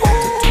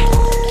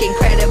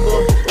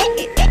 Incredible,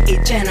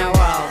 general.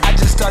 I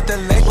just start the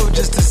label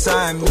just to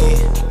sign me.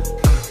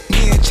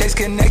 Me and Chase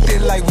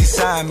connected like we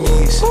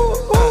Siamese.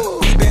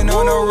 We been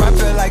on a run,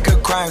 feel like a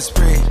crime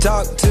spree.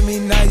 Talk to me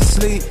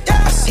nicely.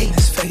 I seen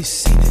his face,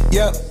 seen it.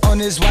 Yup, on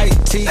his white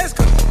tee. Let's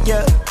go.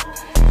 Yeah,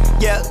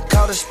 yeah.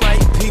 Call the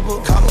Sprite people.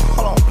 Call him,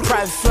 hold on.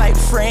 Private flight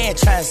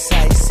franchise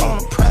sites.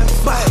 On a private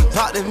flight.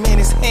 Popped him in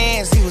his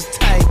hands, he was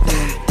tight.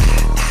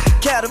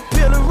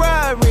 Caterpillar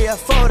robbery, I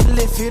fought to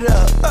lift it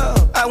up.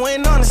 I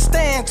went on the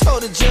stand,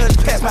 told the judge,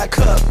 pass my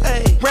cup.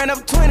 Ay. Ran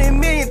up 20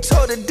 million,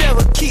 told the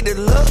devil, keep the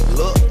look.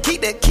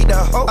 Keep the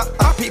hope.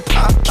 RP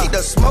pop, keep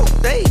the smoke.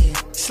 They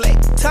slick.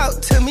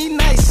 Talk to me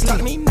nicely.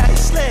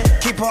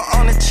 Keep her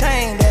on the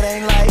chain, that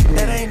ain't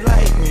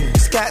like me.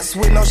 Scots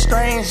with no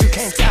strings, you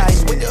can't tie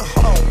me.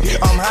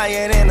 I'm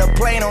higher than a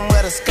plane on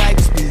where the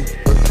Skypes be.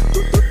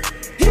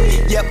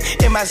 Yep,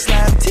 in my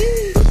slime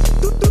tee.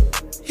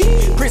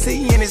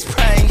 Prissy in his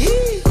prime,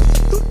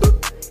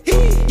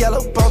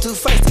 yellow bone too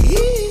feisty,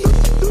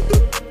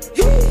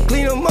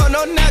 clean them up,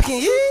 no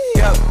knocking,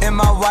 Yep, in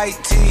my white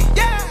tee,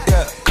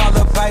 yeah. Call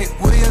up Pipe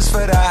Williams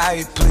for the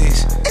hype,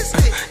 please.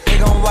 They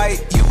gon' wipe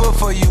you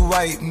before you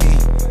wipe me.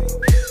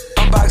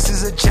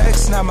 Unboxes of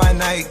checks, not my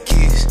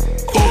Nikes.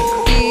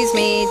 Excuse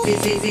me,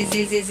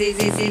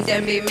 dizzy,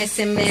 don't be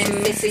missing me.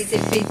 Missy,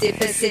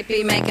 dippy,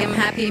 sippy, make him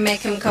happy,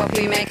 make him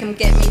copy, make him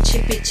get me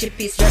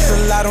chippy. That's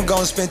a lot I'm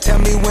gon' spend. Tell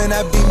me when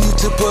I beam you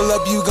to pull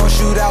up, you gon'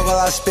 shoot out while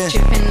I spin.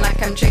 Tripping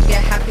like I'm trigger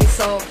happy,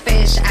 soul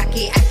fish.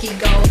 Aki,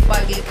 gold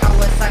buggy,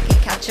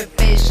 Kawasaki, catch a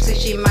fish.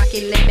 Sushi,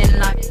 maki, living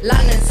like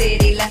London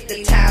City, left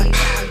the town.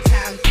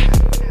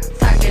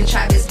 Tugging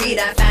Travis be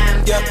that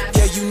fam. Yeah,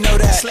 you know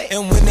that.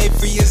 And when they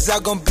free us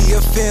out, gon' be a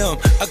film,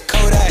 a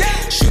Kodak.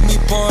 Shoot me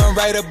pouring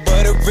right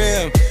above the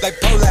rim, like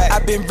Polak.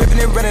 I've been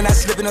ripping and running, I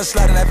slipping on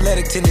sliding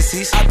athletic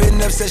tendencies. I've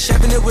been upset,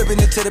 chefing and whipping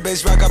it to the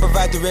base rock. I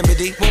provide the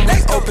remedy. When we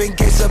open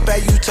gates up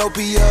at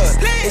Utopia,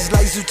 it's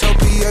like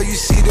Zootopia. You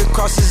see the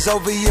crosses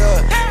over ya.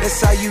 That's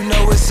how you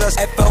know it's us.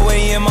 At 4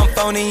 a.m. I'm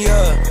phoning ya.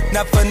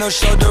 Not for no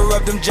shoulder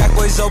up, them jack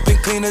boys open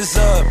cleaners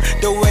up.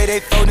 The way they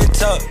fold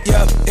it up,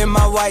 yeah. In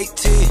my white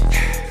tee,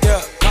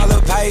 yeah. Call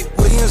up Hype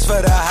Williams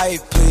for the hype,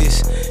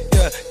 please.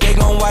 Yeah, they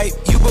gon' wipe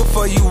you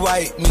before you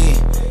wipe me.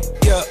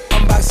 Yeah,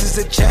 unboxes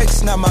of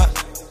checks, not my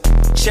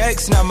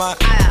checks, not my.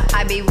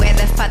 I be where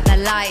the fuck the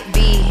light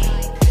be.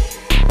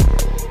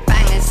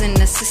 Bangers in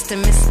the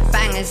system, it's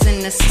bangers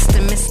in the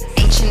system, it's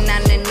ancient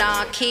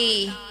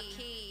anarchy.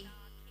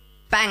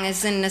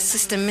 Bangers in the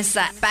system, it's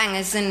like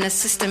bangers in the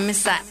system,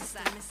 it's like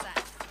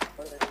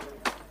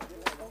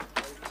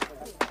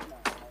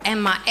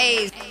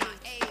M.I.A.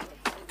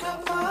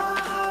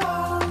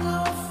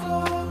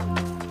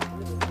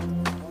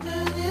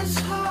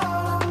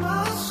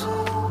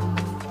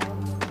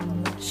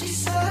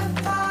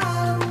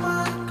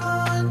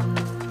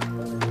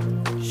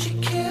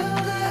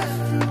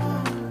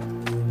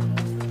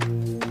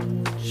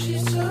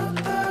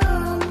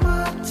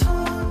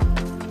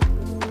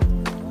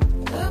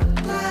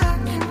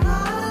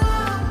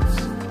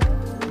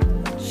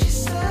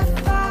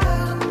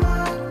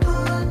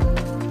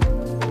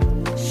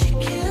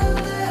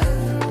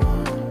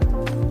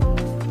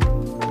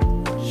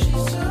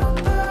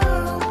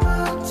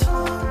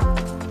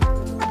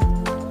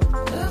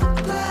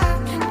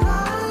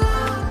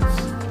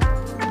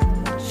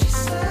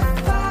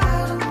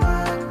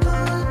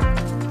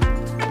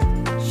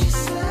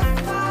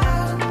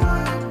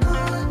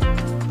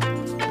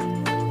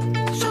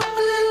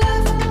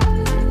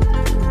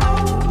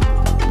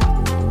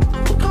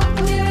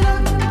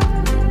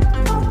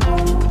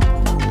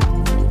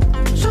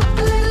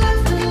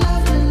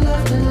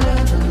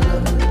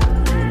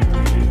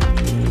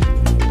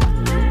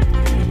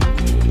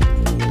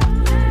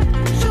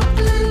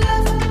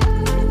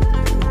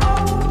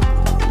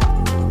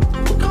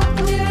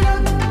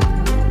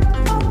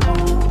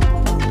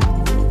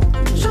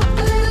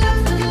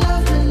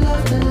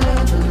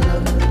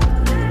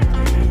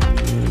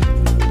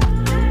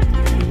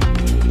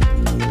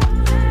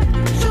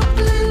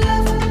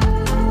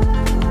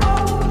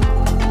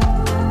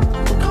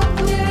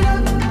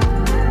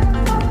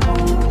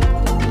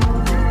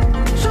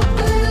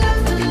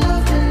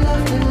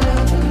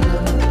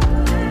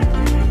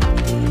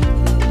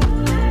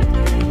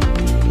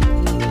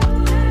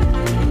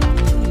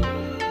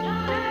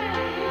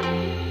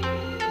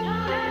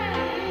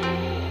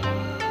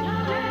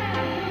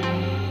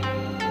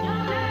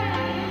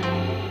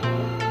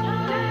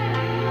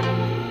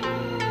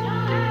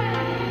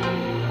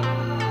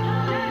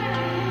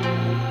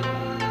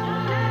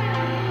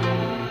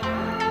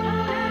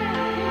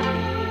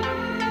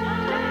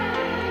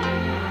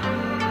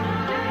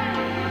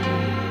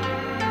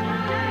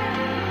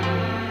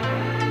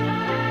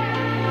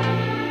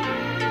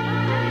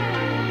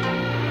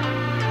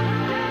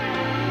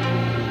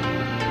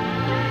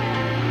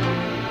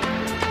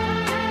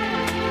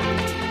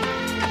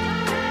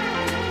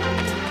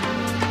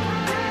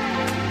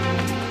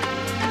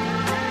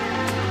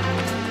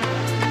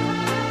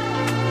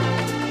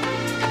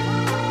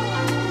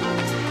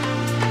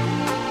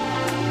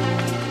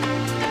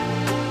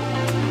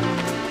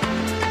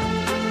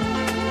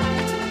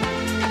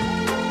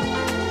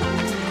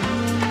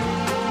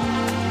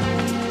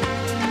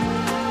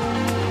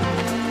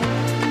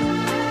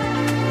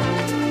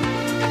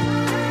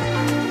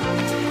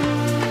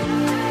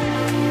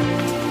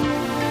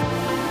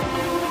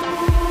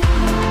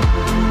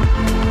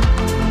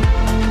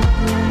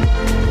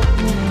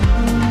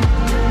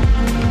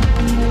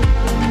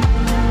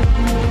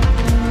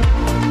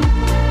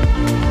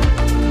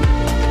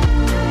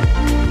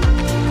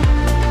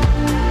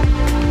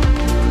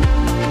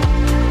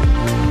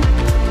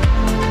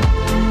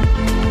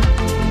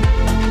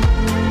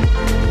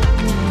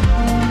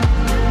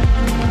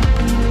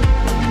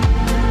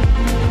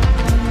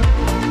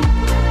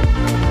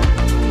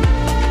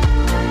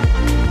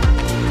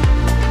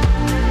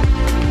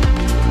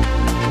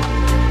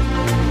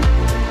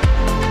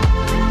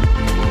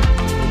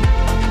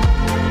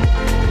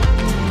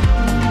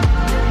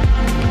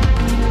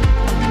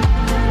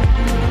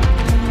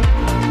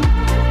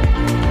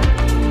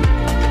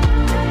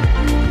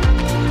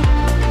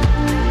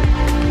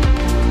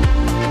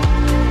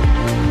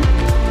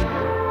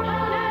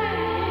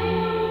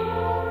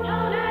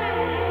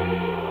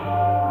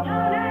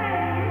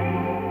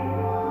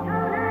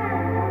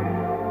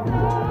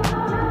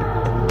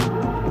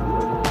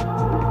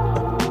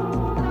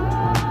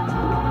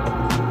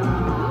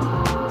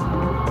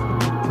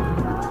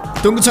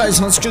 Дөнгөж цай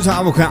сонсч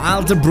байгаа бүхэн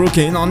Elderbrook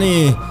энэ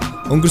оны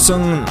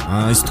өнгөрсөн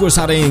 9-р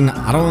сарын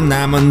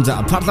 18-нд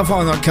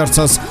Parlophone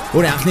Records-ос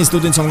өөрийн анхны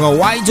студийн цомгоо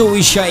Why Do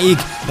We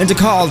Shake and the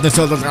Call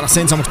дэвтэлд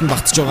гаргасан цомогт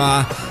багтж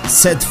байгаа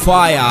Set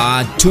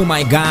Fire to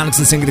My Gun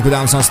гэсэн single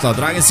хүлээм сонслоо.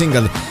 Dragon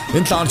single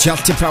энэ лонч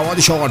Yalaltiin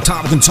Pravadi Show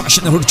Top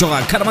Consumption хүрч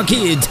байгаа Karma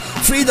Kid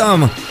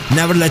Freedom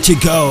Never Let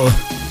You Go.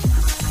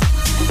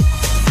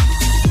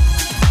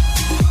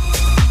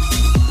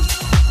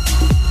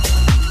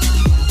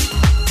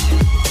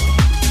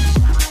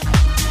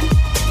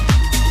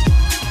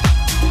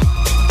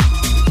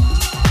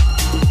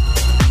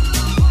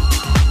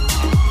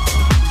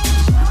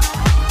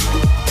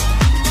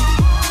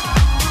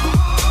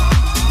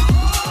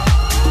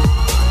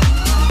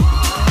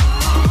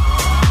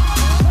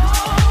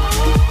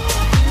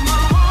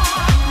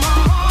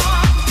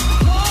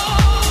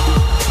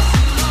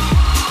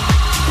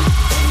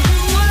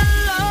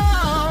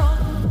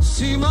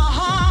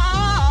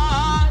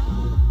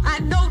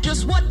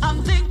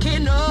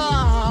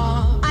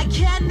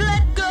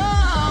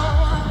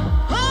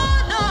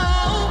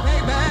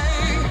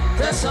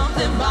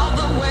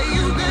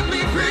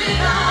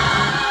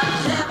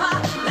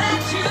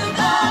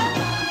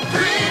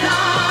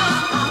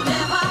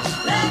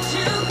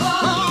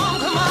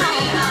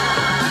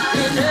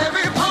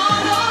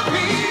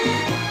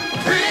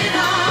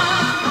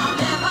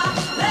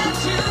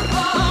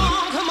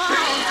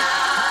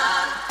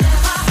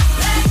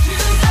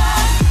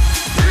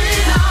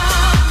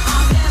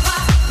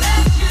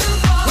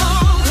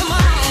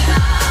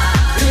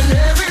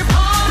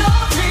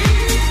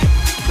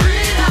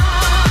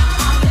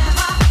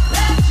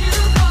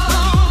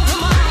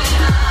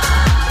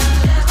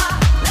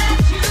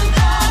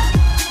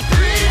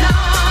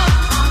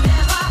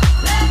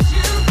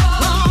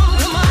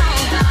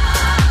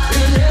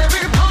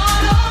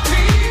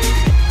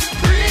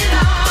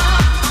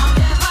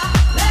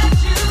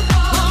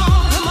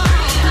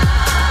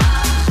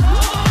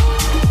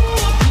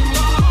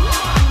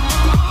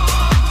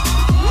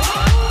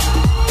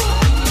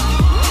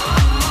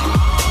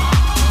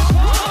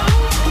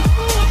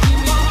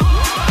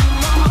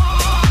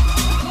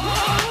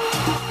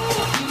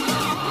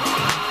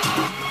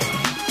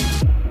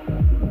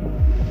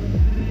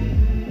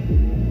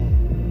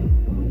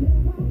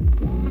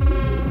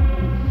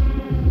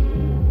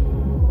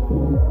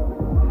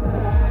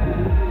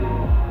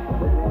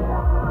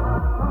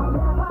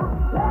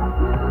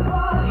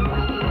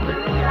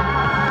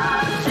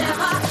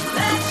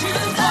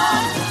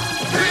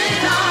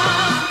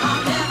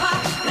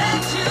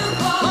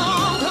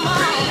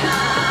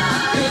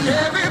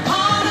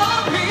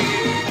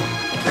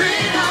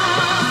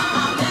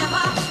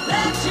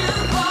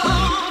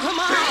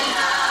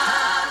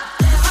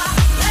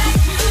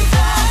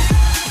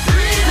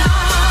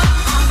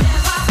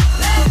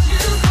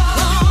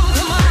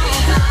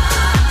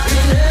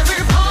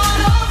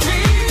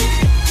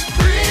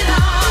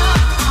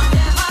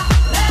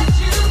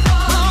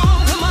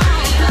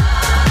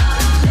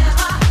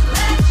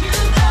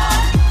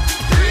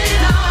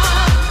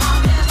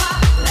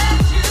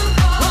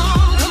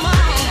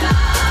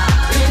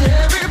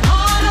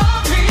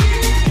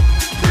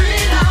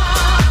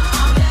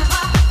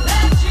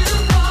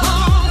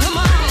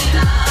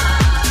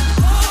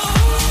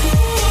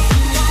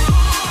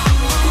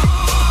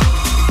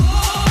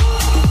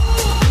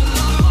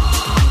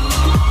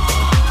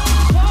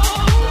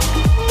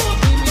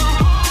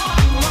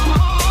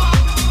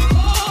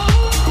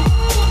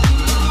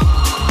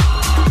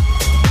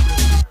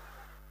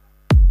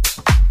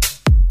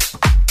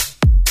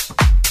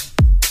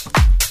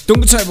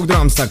 Дөнгөж цай бүгд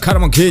хамтдаа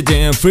Karma Kid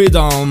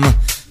Freedom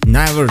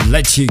Never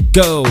Let You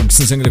Go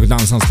гэсэн single-ийг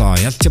сонслоо.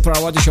 Yalaltiin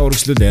Pravadi Show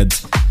үргэлжлүүлээд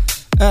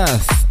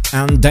Earth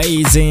and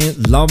Daisy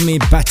Love Me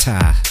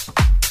Better.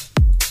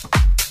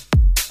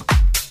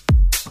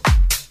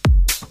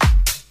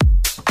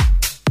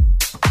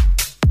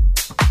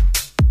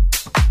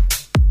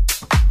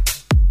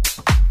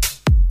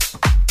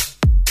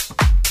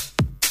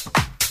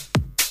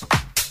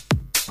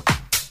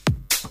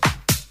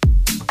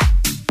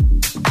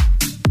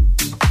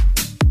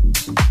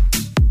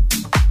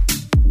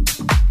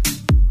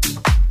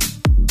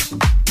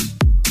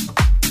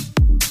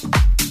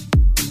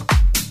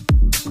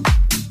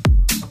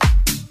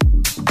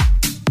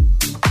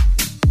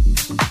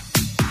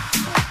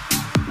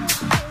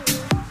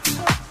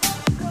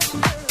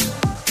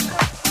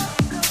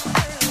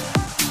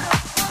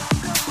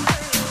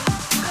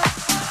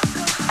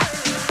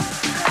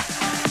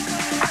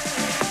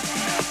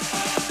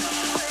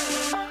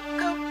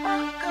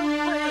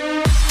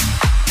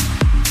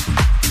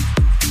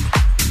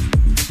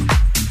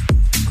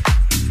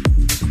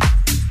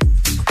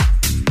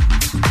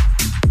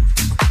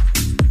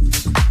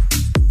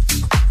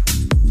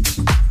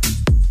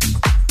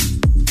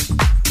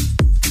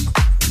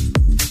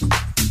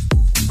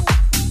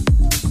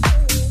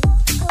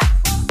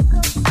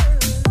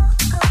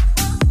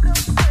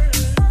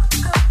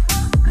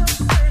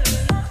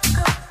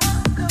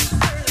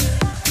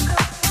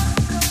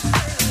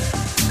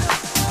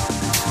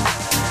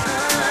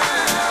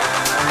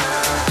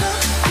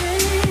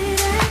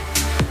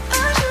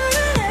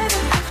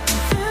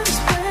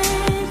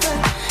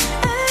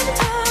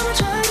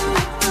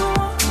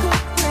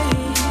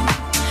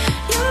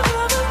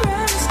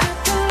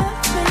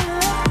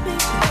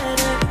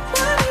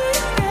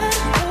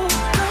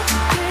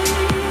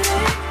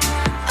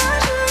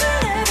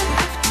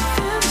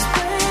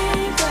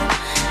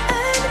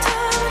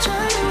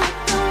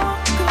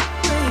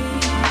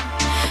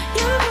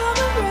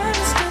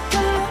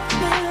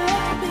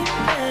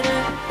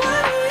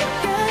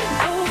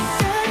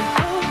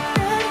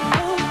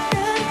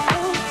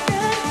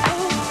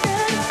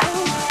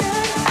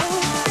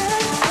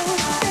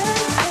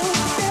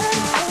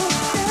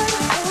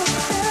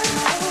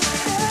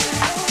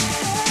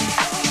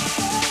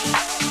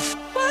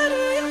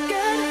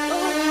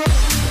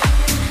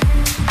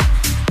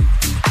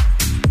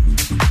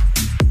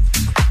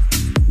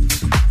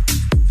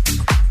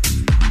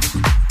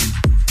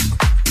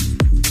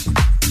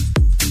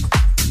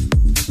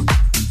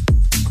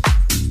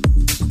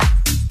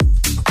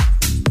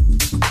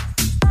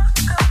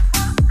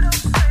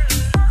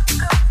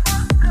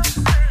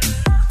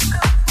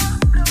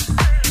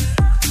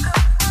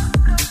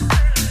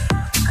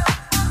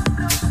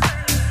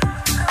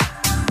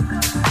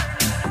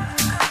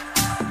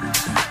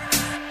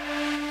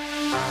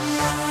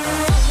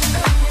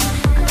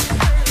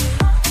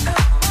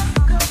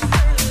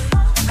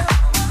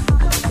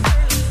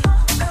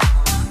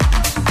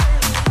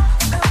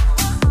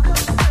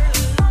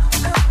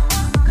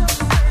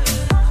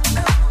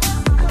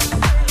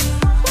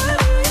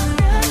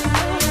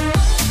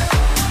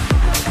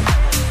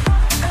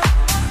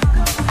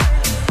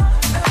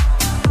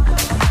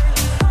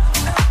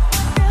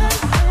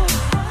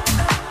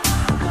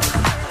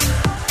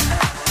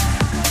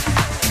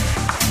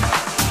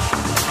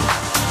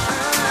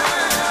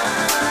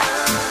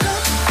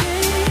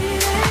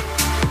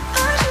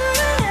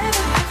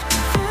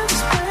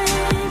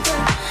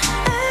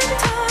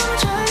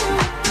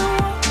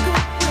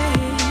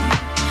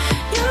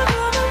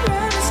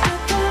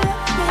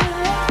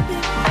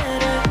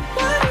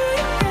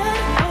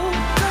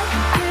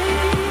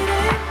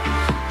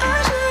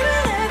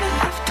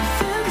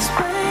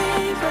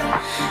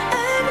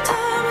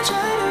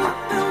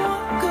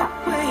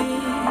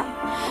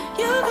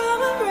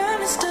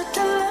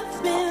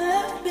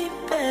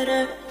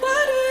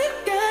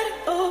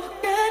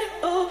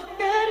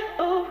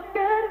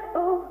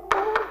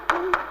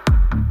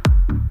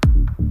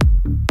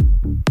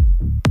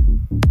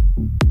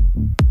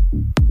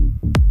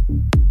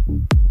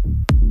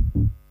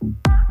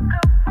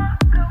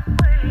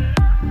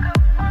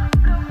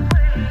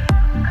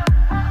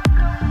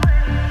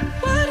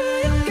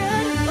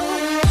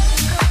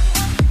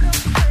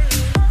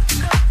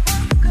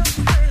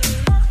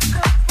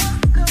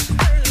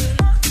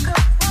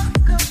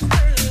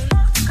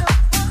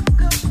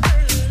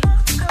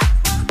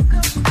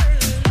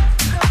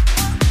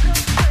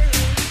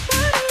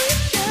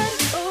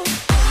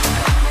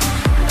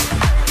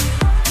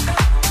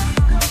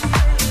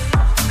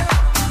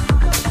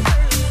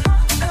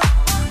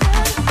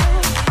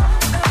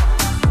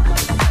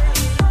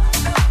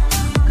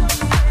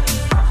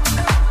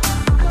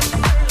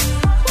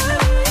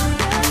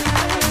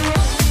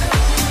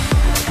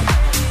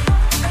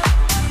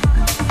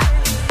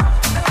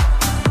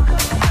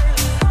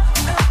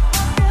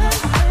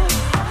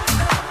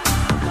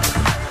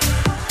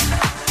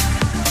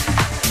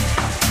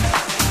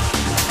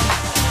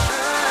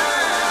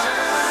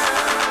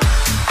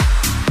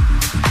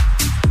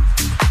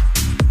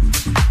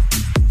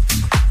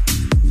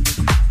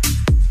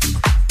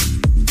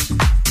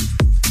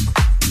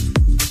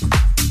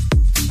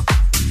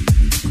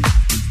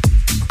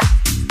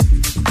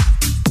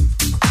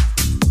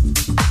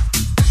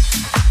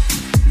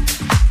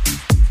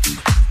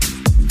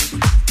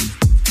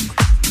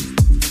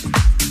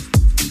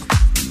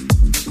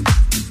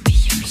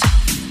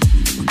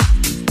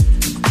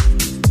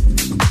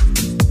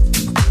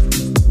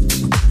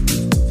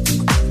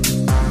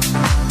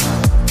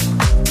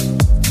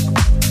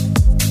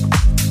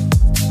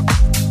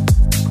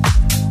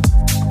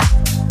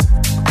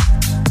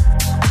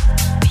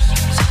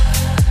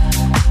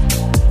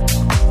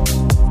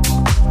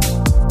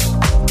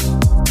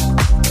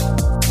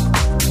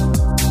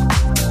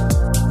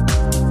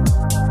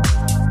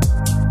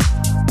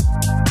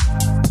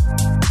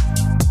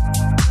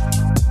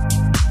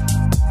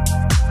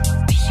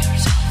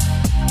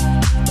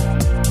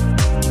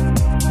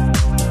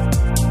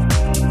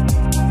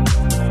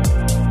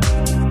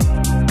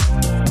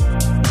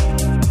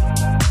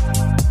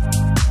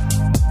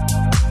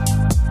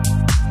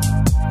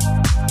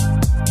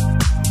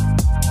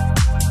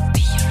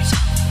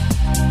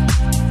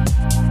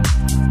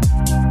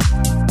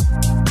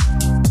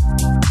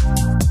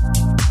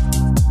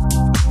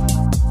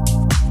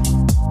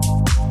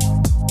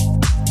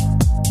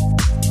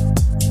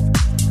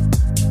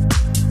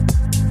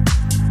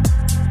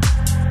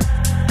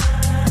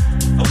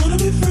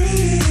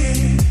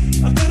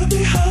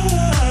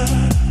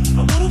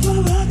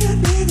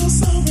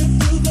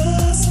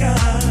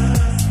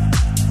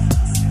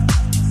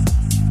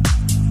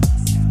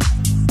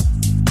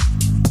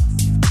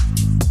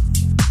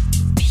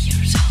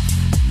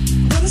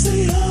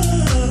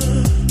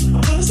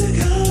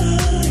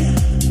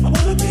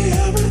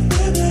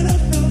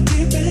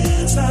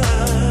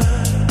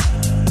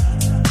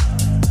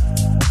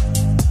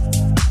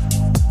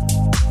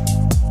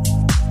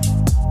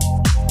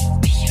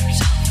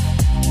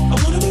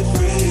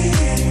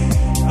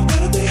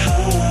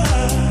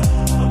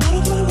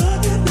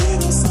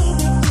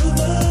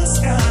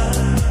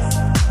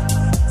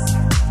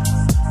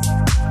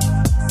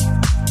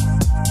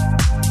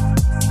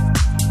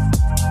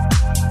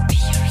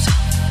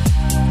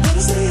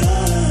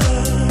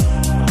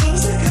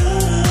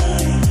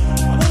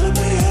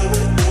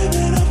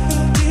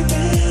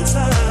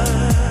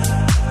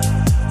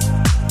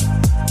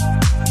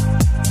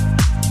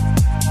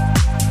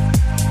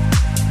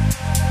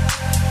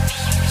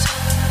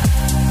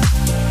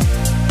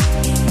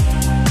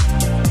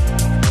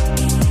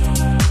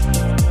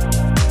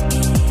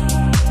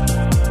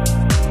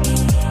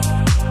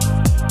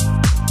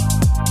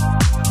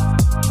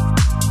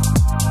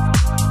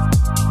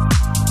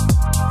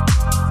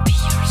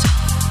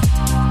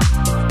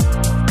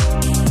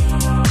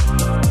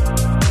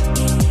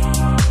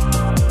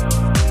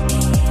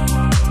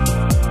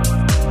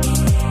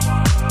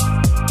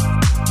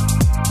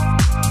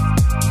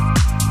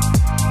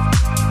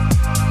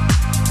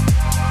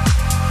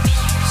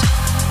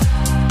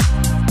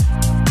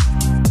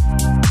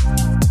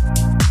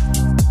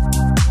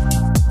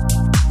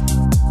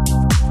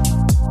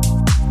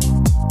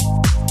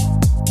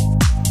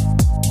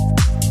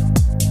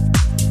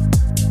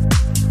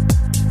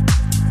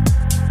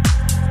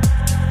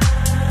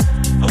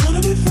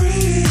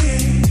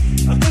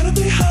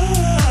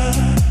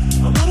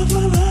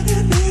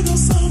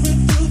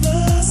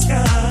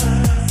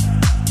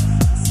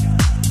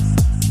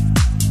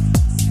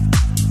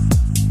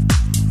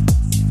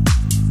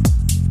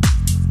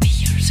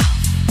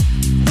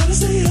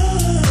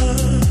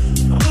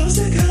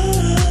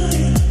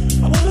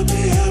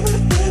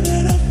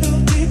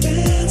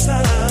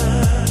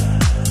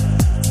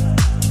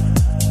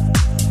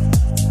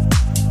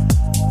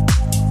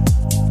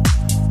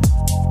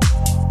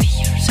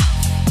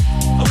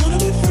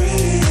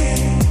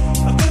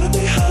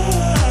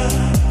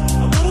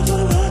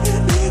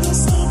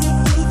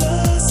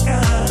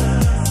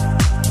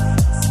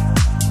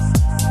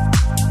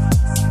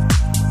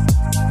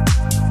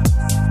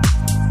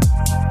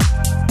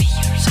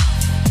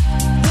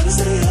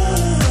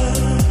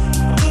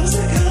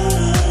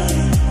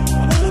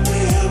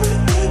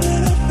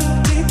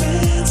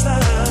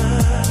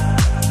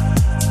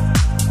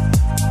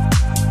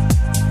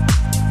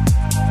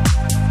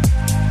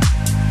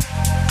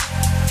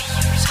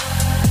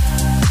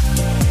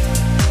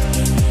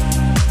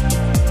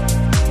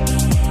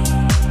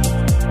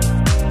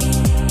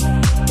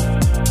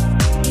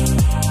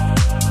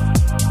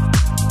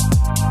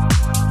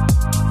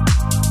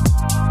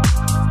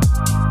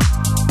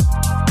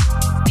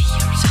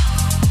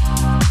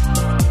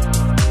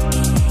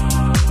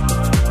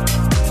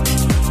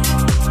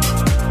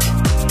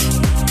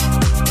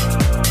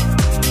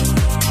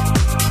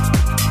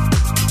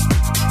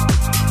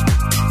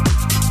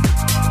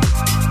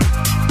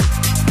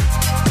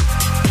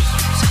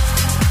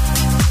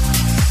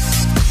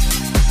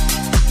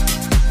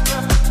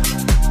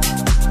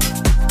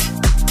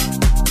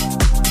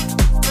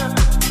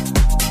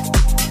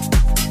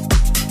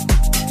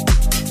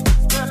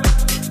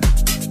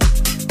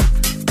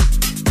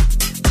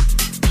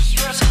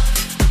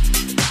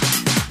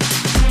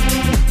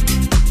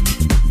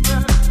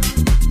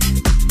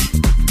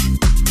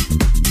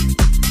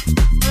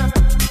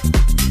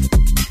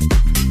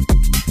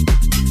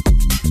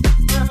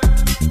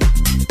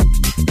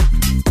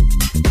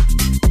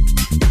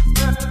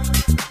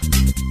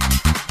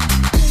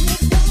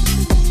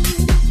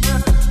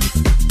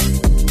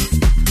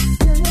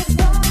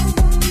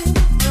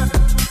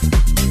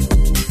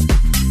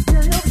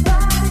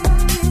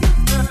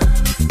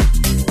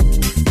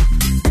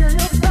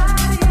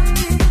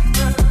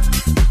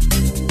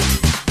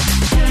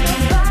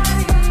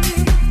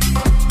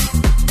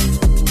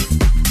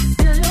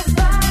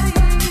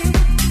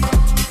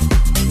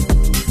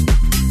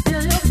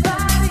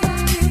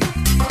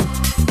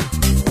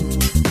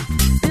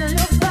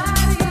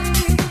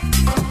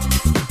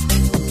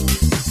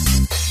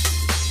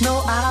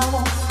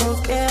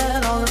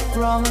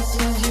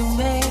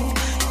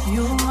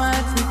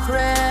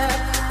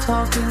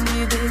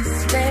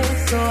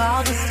 so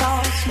I'll just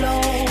talk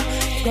slow.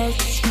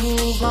 Let's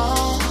move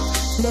on,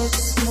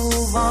 let's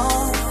move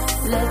on,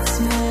 let's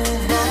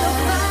move on.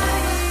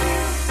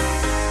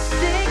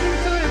 Taking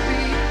to the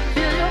beat,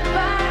 feel your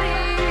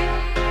body.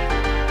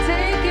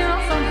 Taking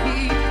off some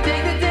heat,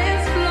 take the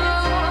dance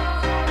floor.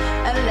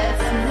 And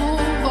let's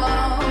move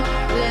on,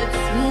 let's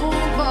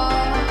move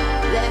on,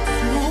 let's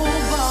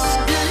move on.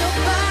 Feel your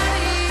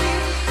body.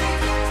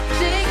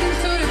 Taking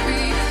to the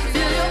beat,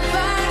 feel your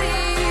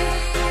body.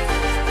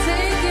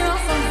 Taking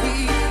off some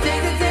heat,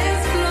 take the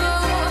dance floor.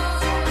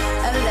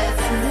 And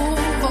let's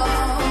move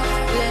on,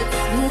 let's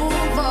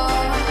move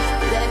on,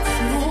 let's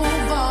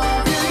move on.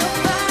 Feel your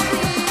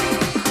body,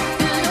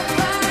 feel your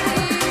body, feel your body,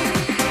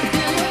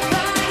 feel your body, feel your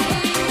body,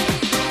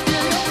 feel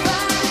your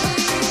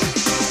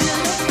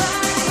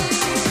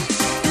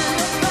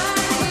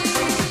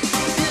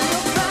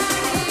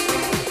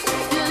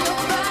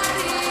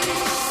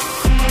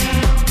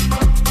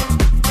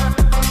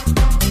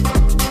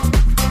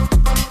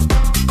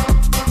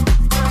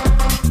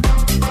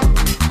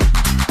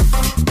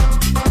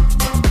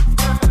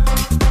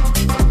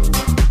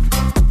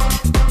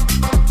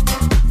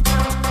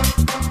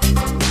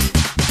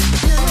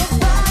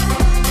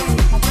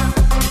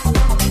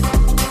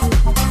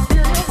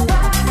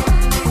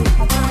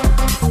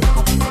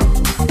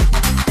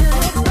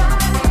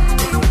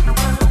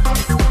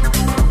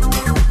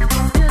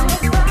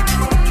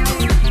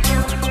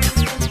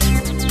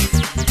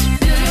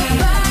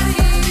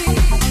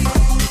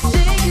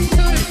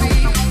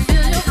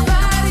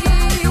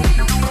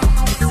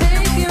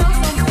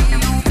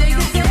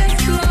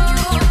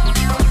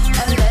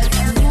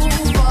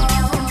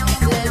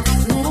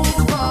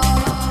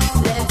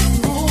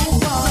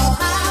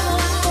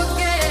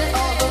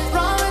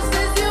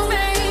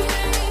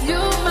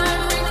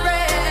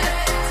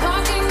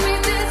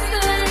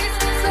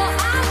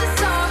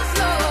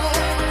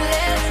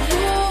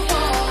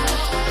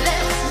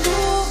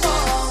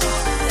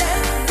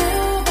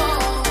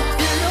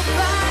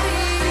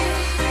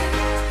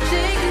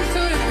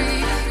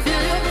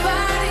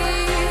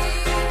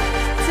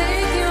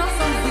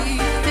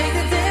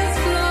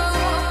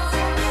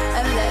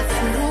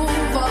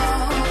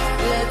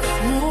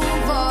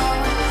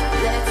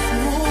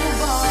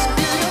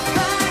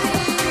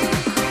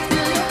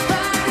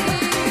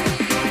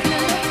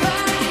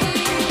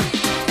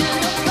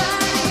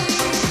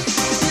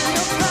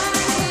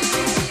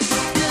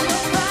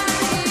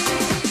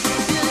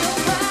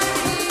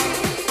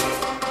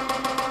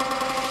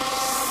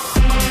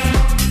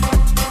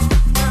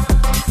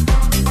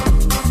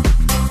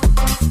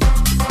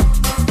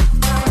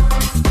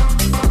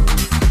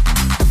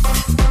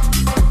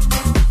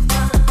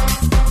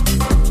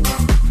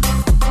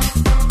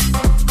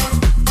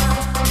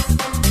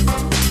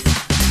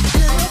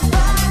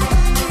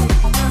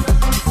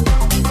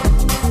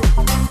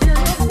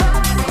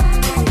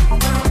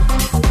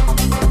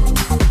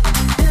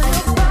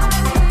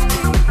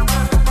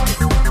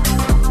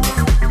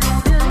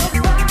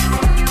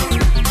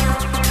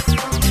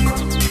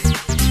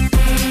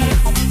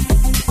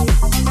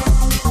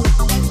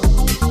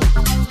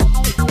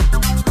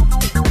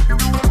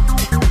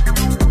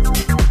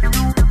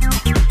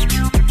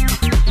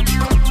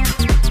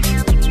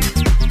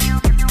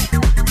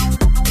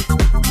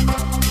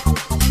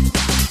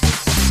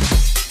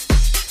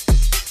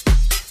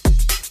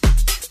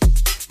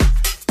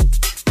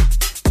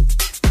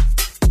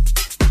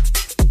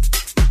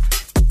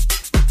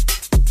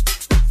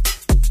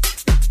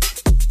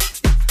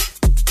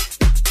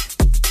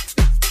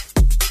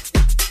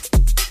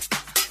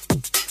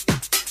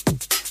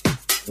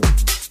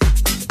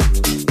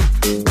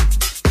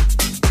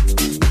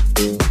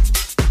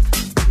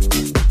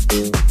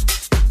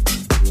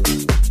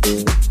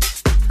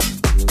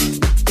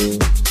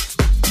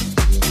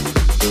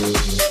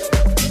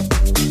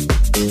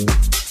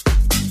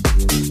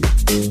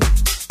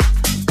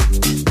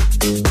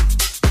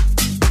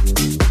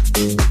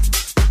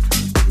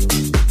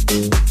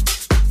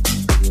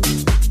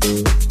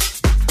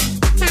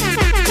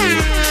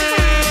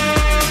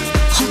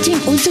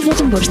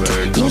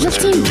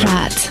Yalaltiin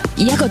Pratt.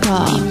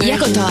 Yakota.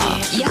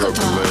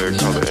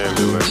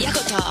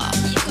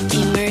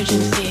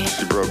 Emergency.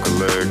 She broke a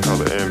leg, call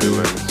the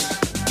ambulance.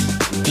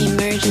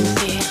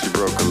 Emergency. She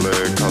broke a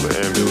leg, call the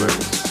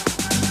ambulance.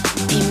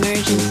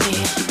 Emergency.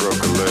 She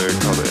broke a leg,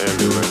 call the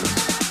ambulance.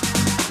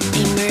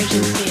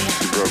 Emergency.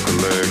 She broke a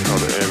leg, call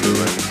the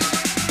ambulance.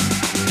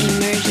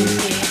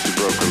 Emergency. She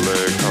broke a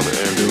leg, call the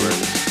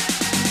ambulance.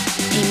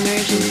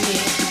 Emergency.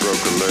 She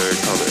broke a leg,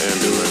 call the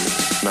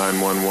ambulance.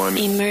 911.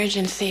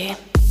 Emergency.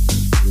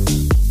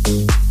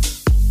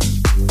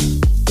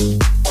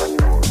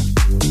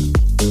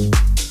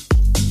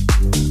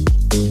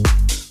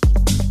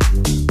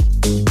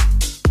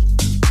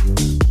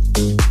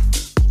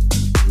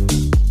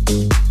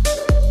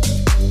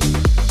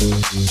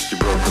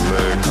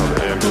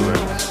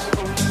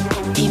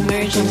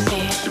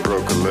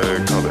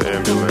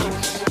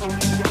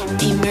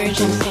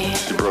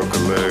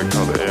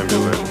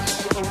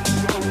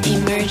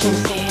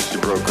 Emergency. She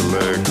broke a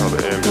leg, call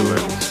the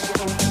ambulance.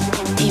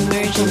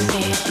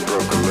 Emergency. She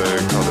broke a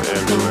leg,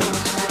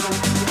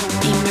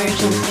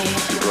 Emergency.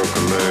 She broke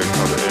a leg,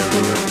 call the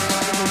ambulance.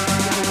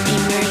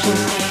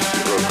 Emergency. She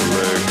broke a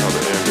leg, call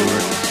the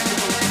ambulance.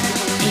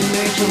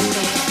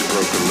 Emergency. She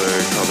broke a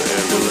leg, call the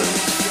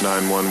ambulance.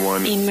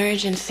 911.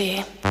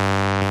 Emergency.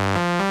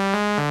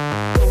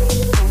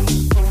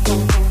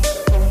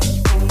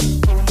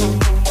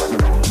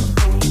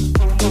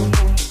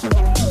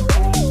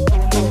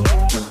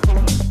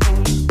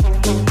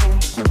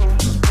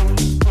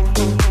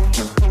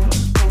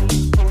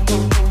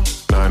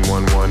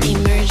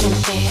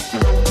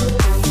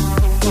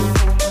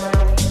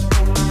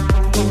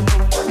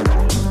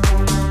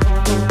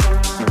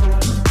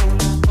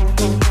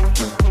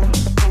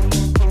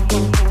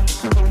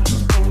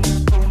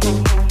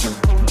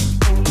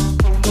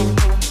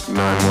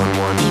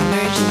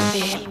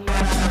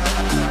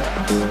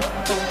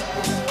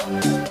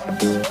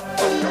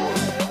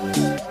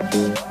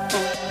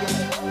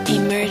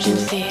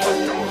 Emergency.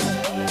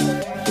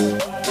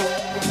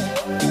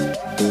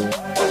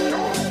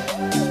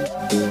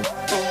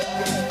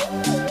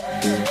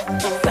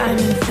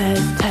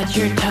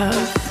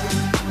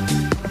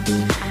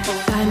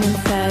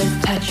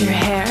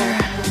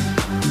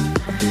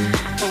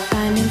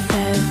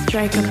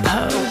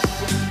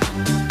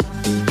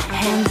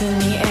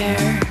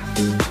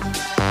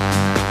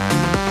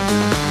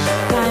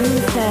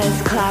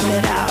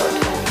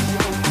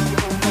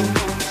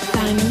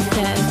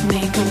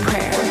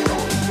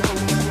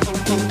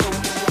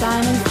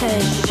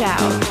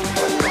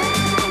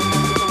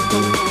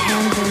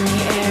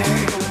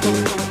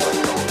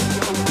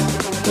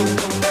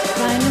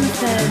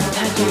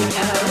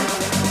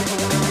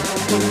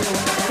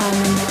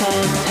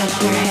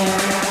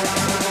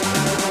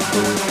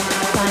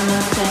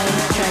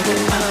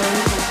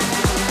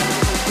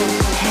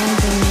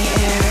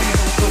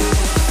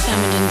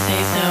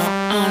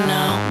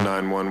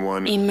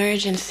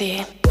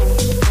 Emergency.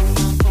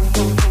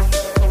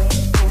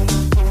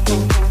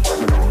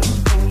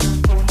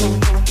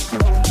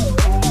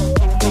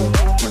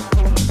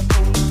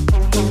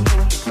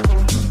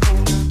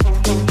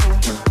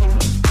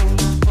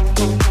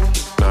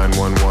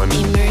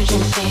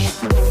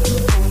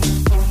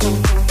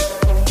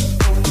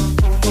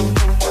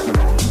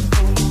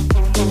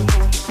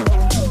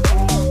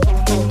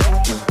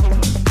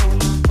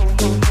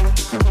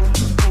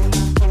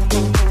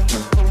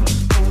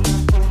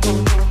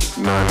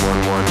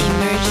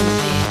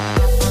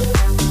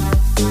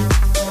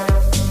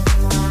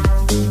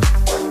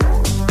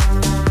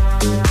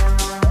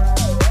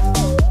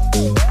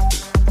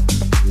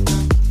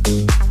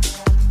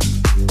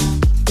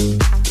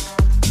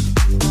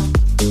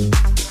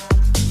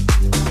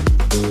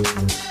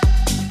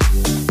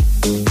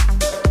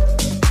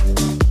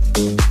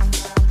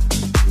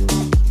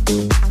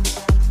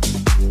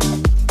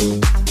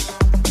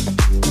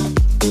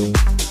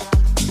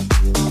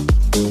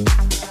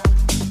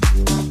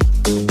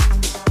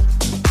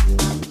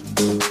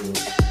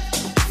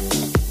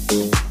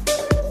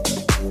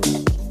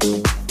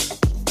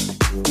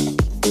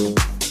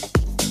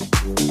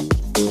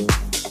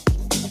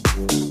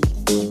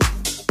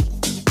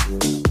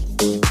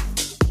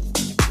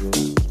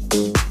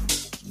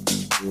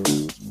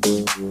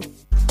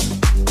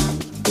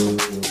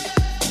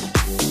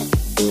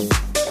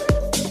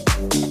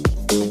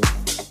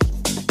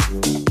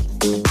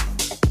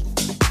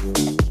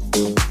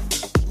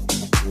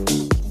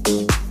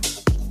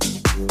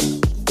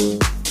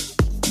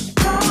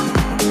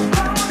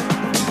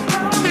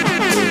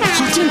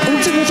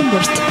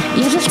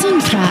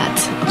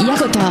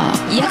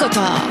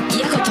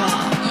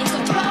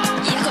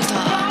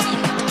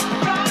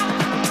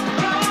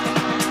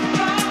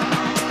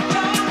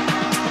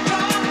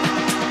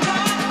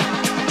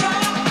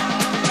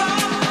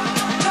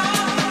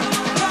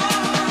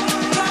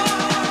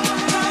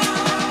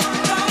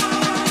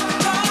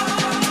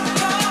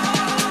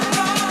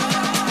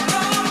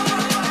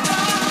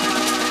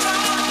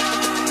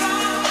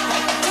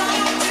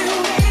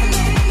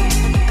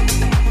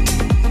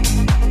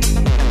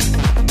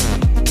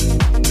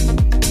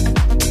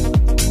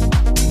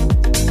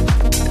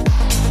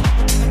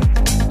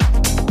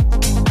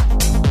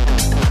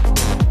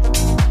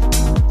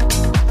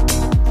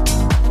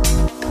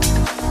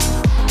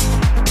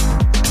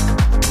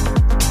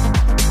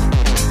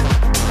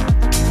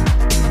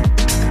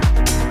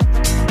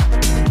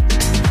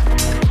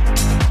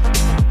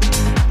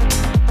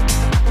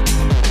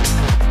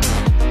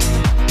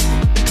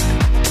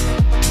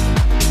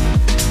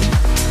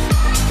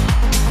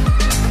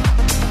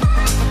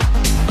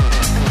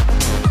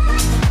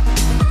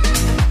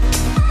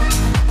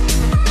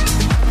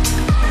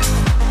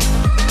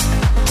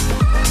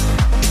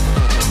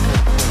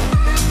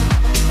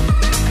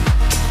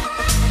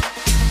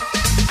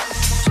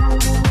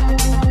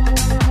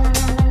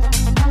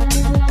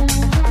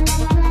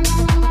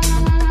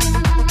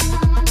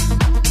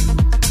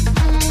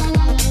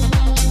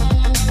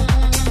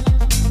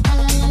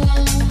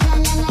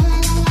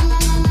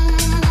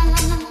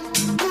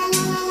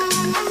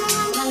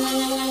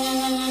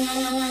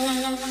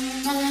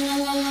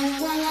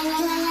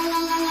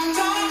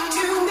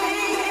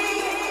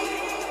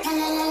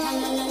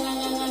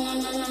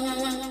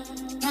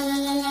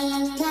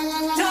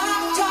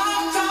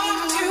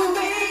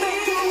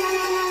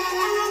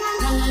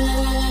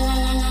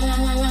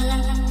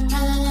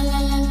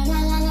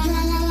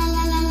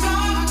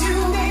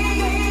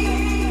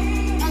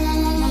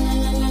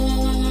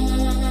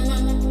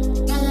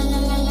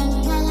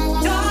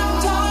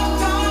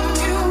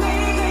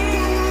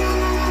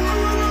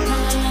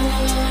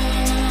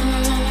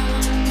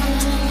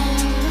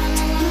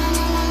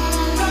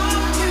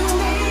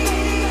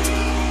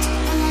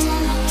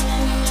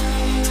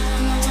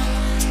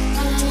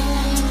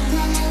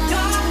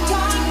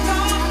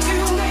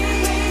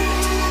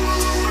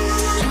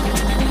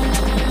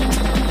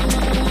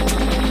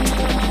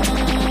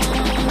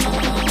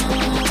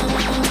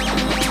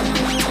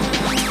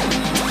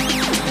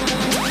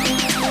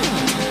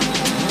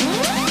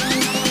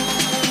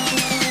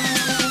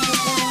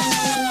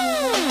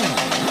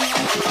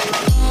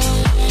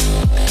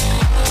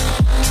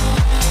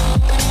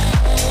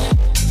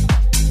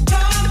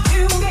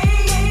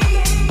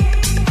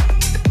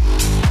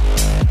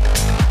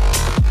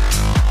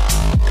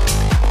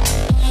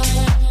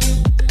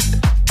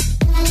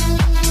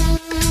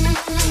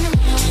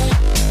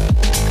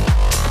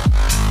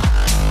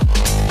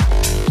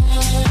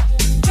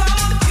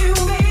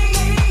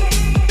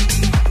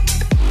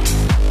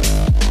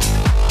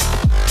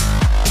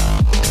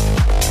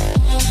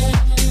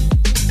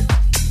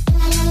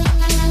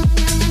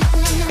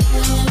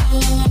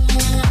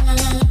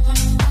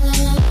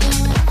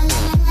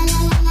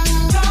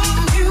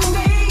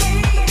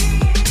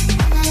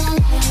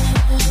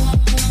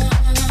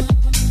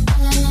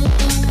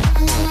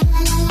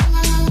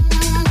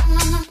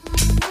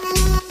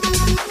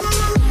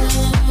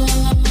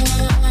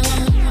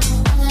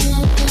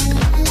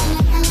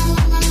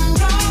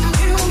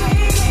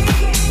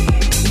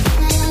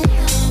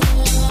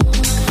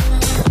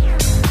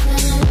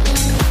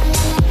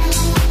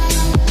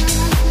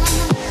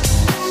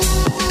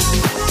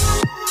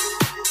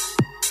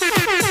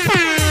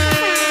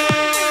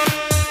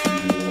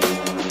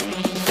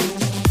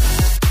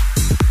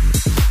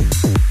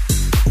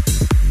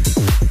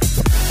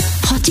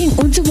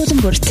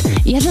 булан бүрт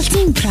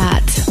Yalaltiin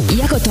Prad.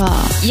 Яг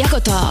одоо.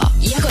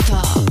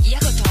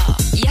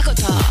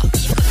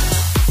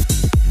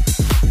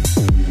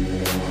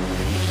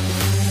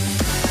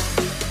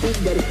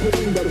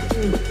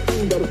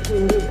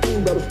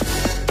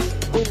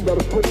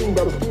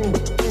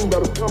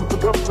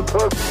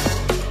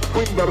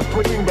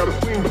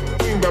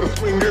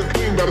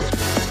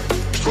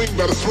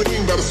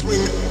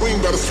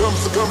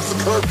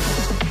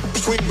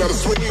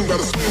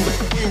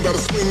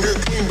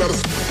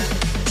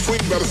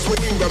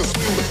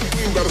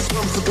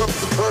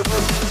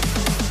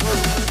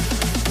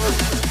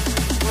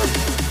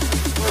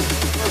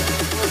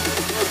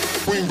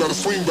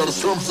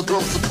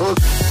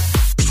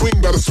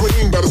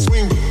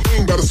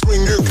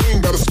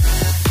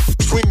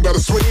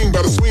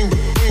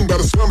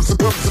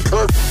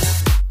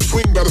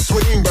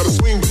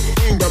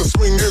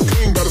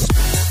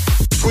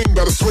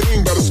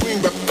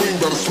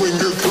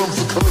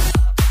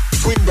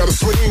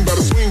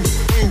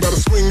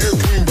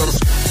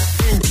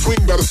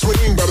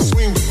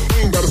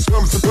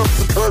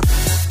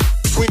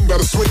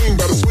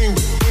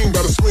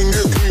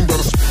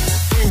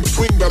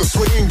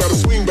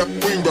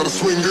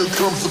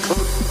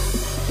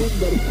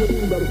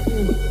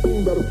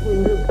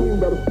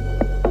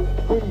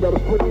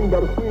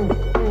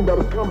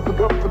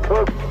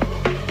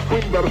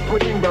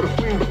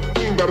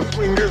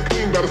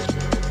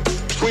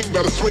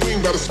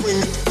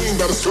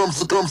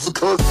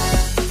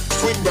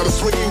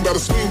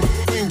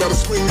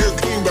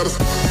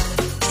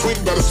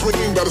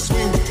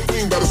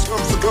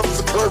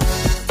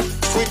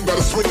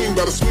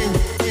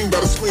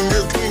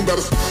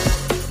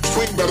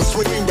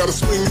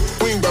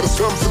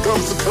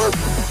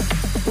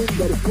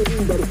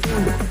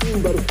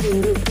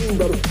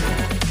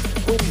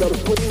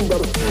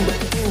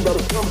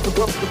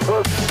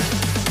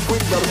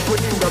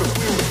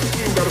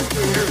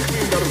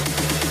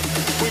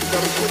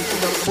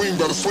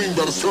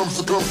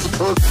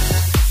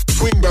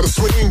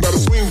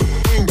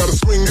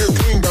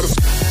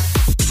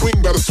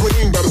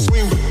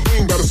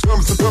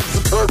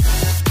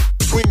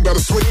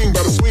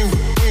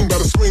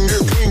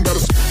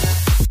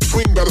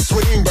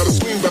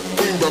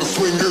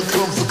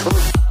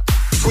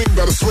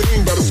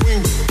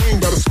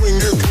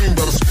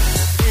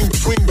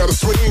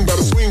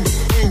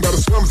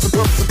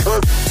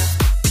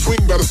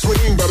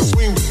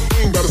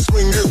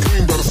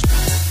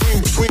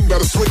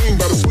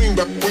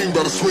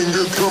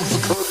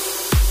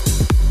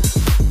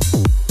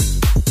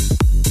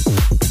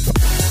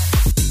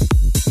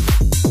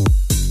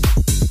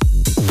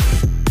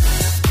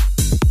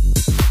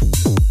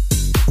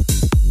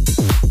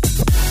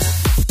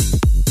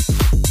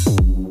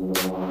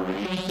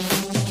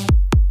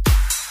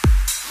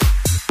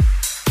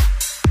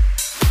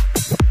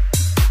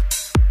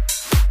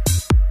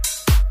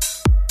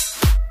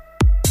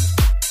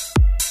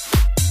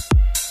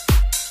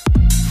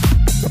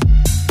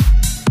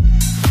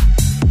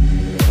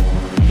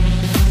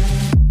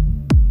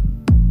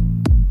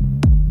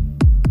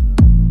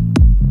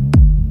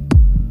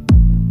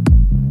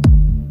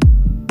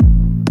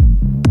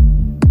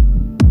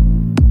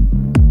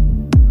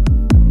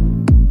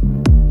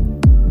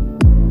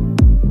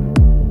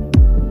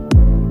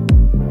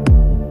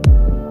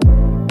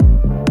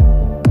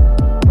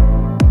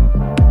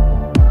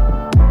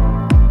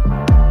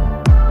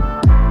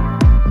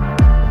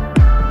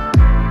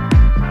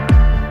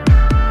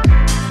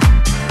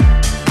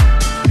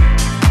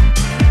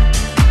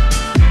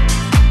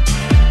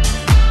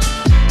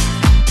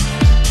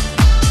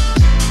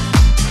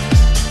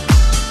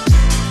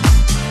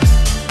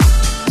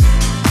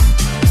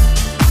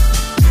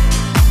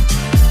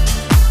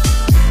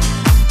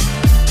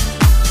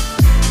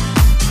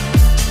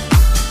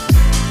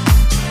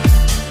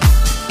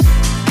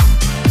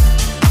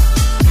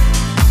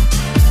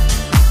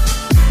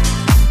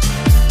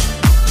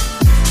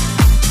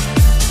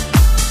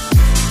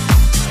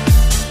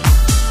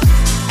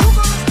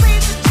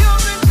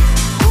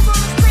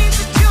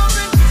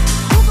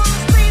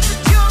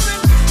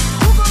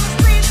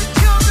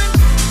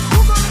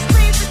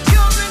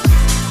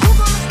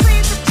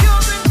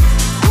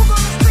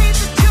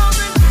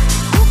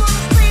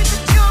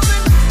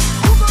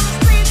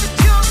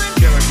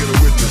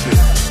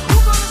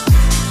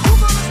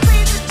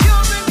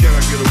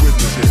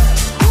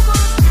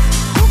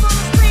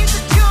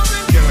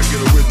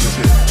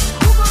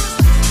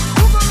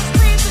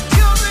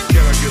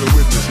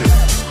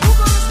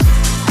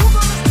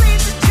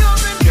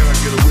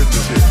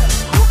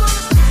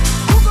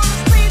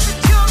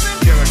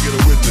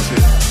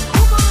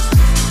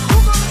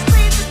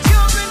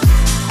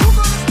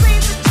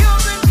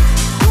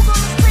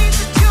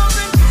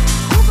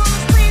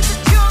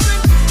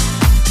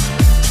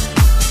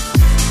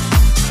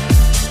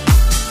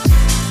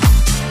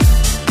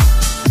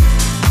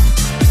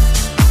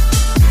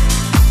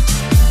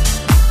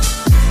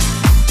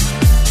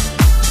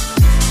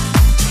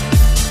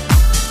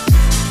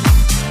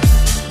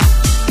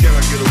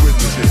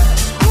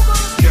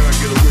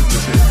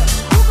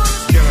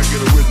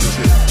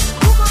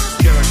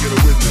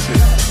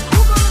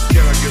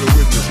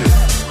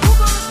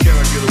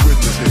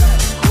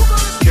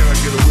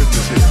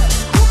 here?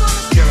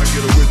 Can I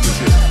get a witness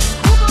here?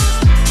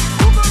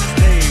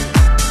 Save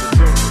the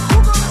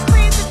children.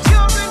 Save the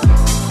children.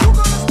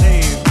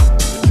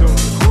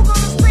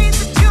 Save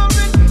the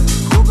children.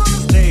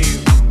 Save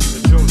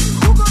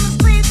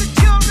the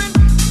children.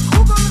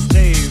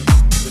 Save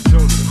the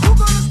children.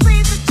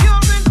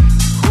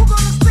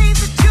 Save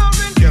the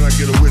children. Can I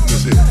get a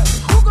witness here?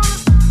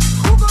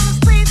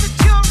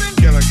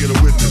 Can I get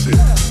a witness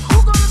here?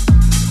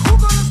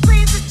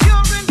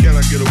 Can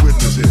I get a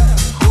witness here?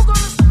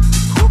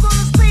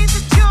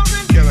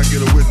 Can I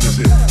get a witness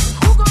here?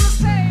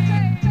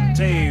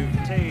 Save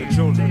the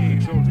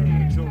children.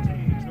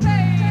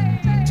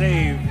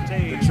 Save the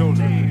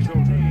children.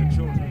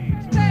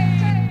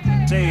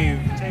 Save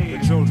the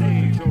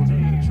children.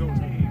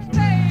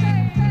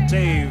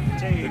 Save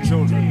the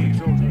children.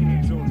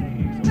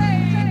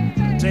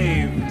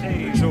 Save the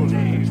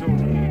children.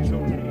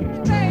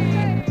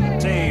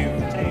 Save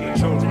the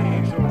children.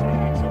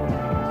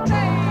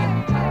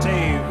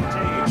 Save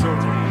the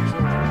children.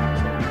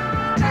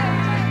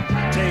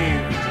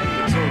 Save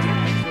the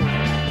children.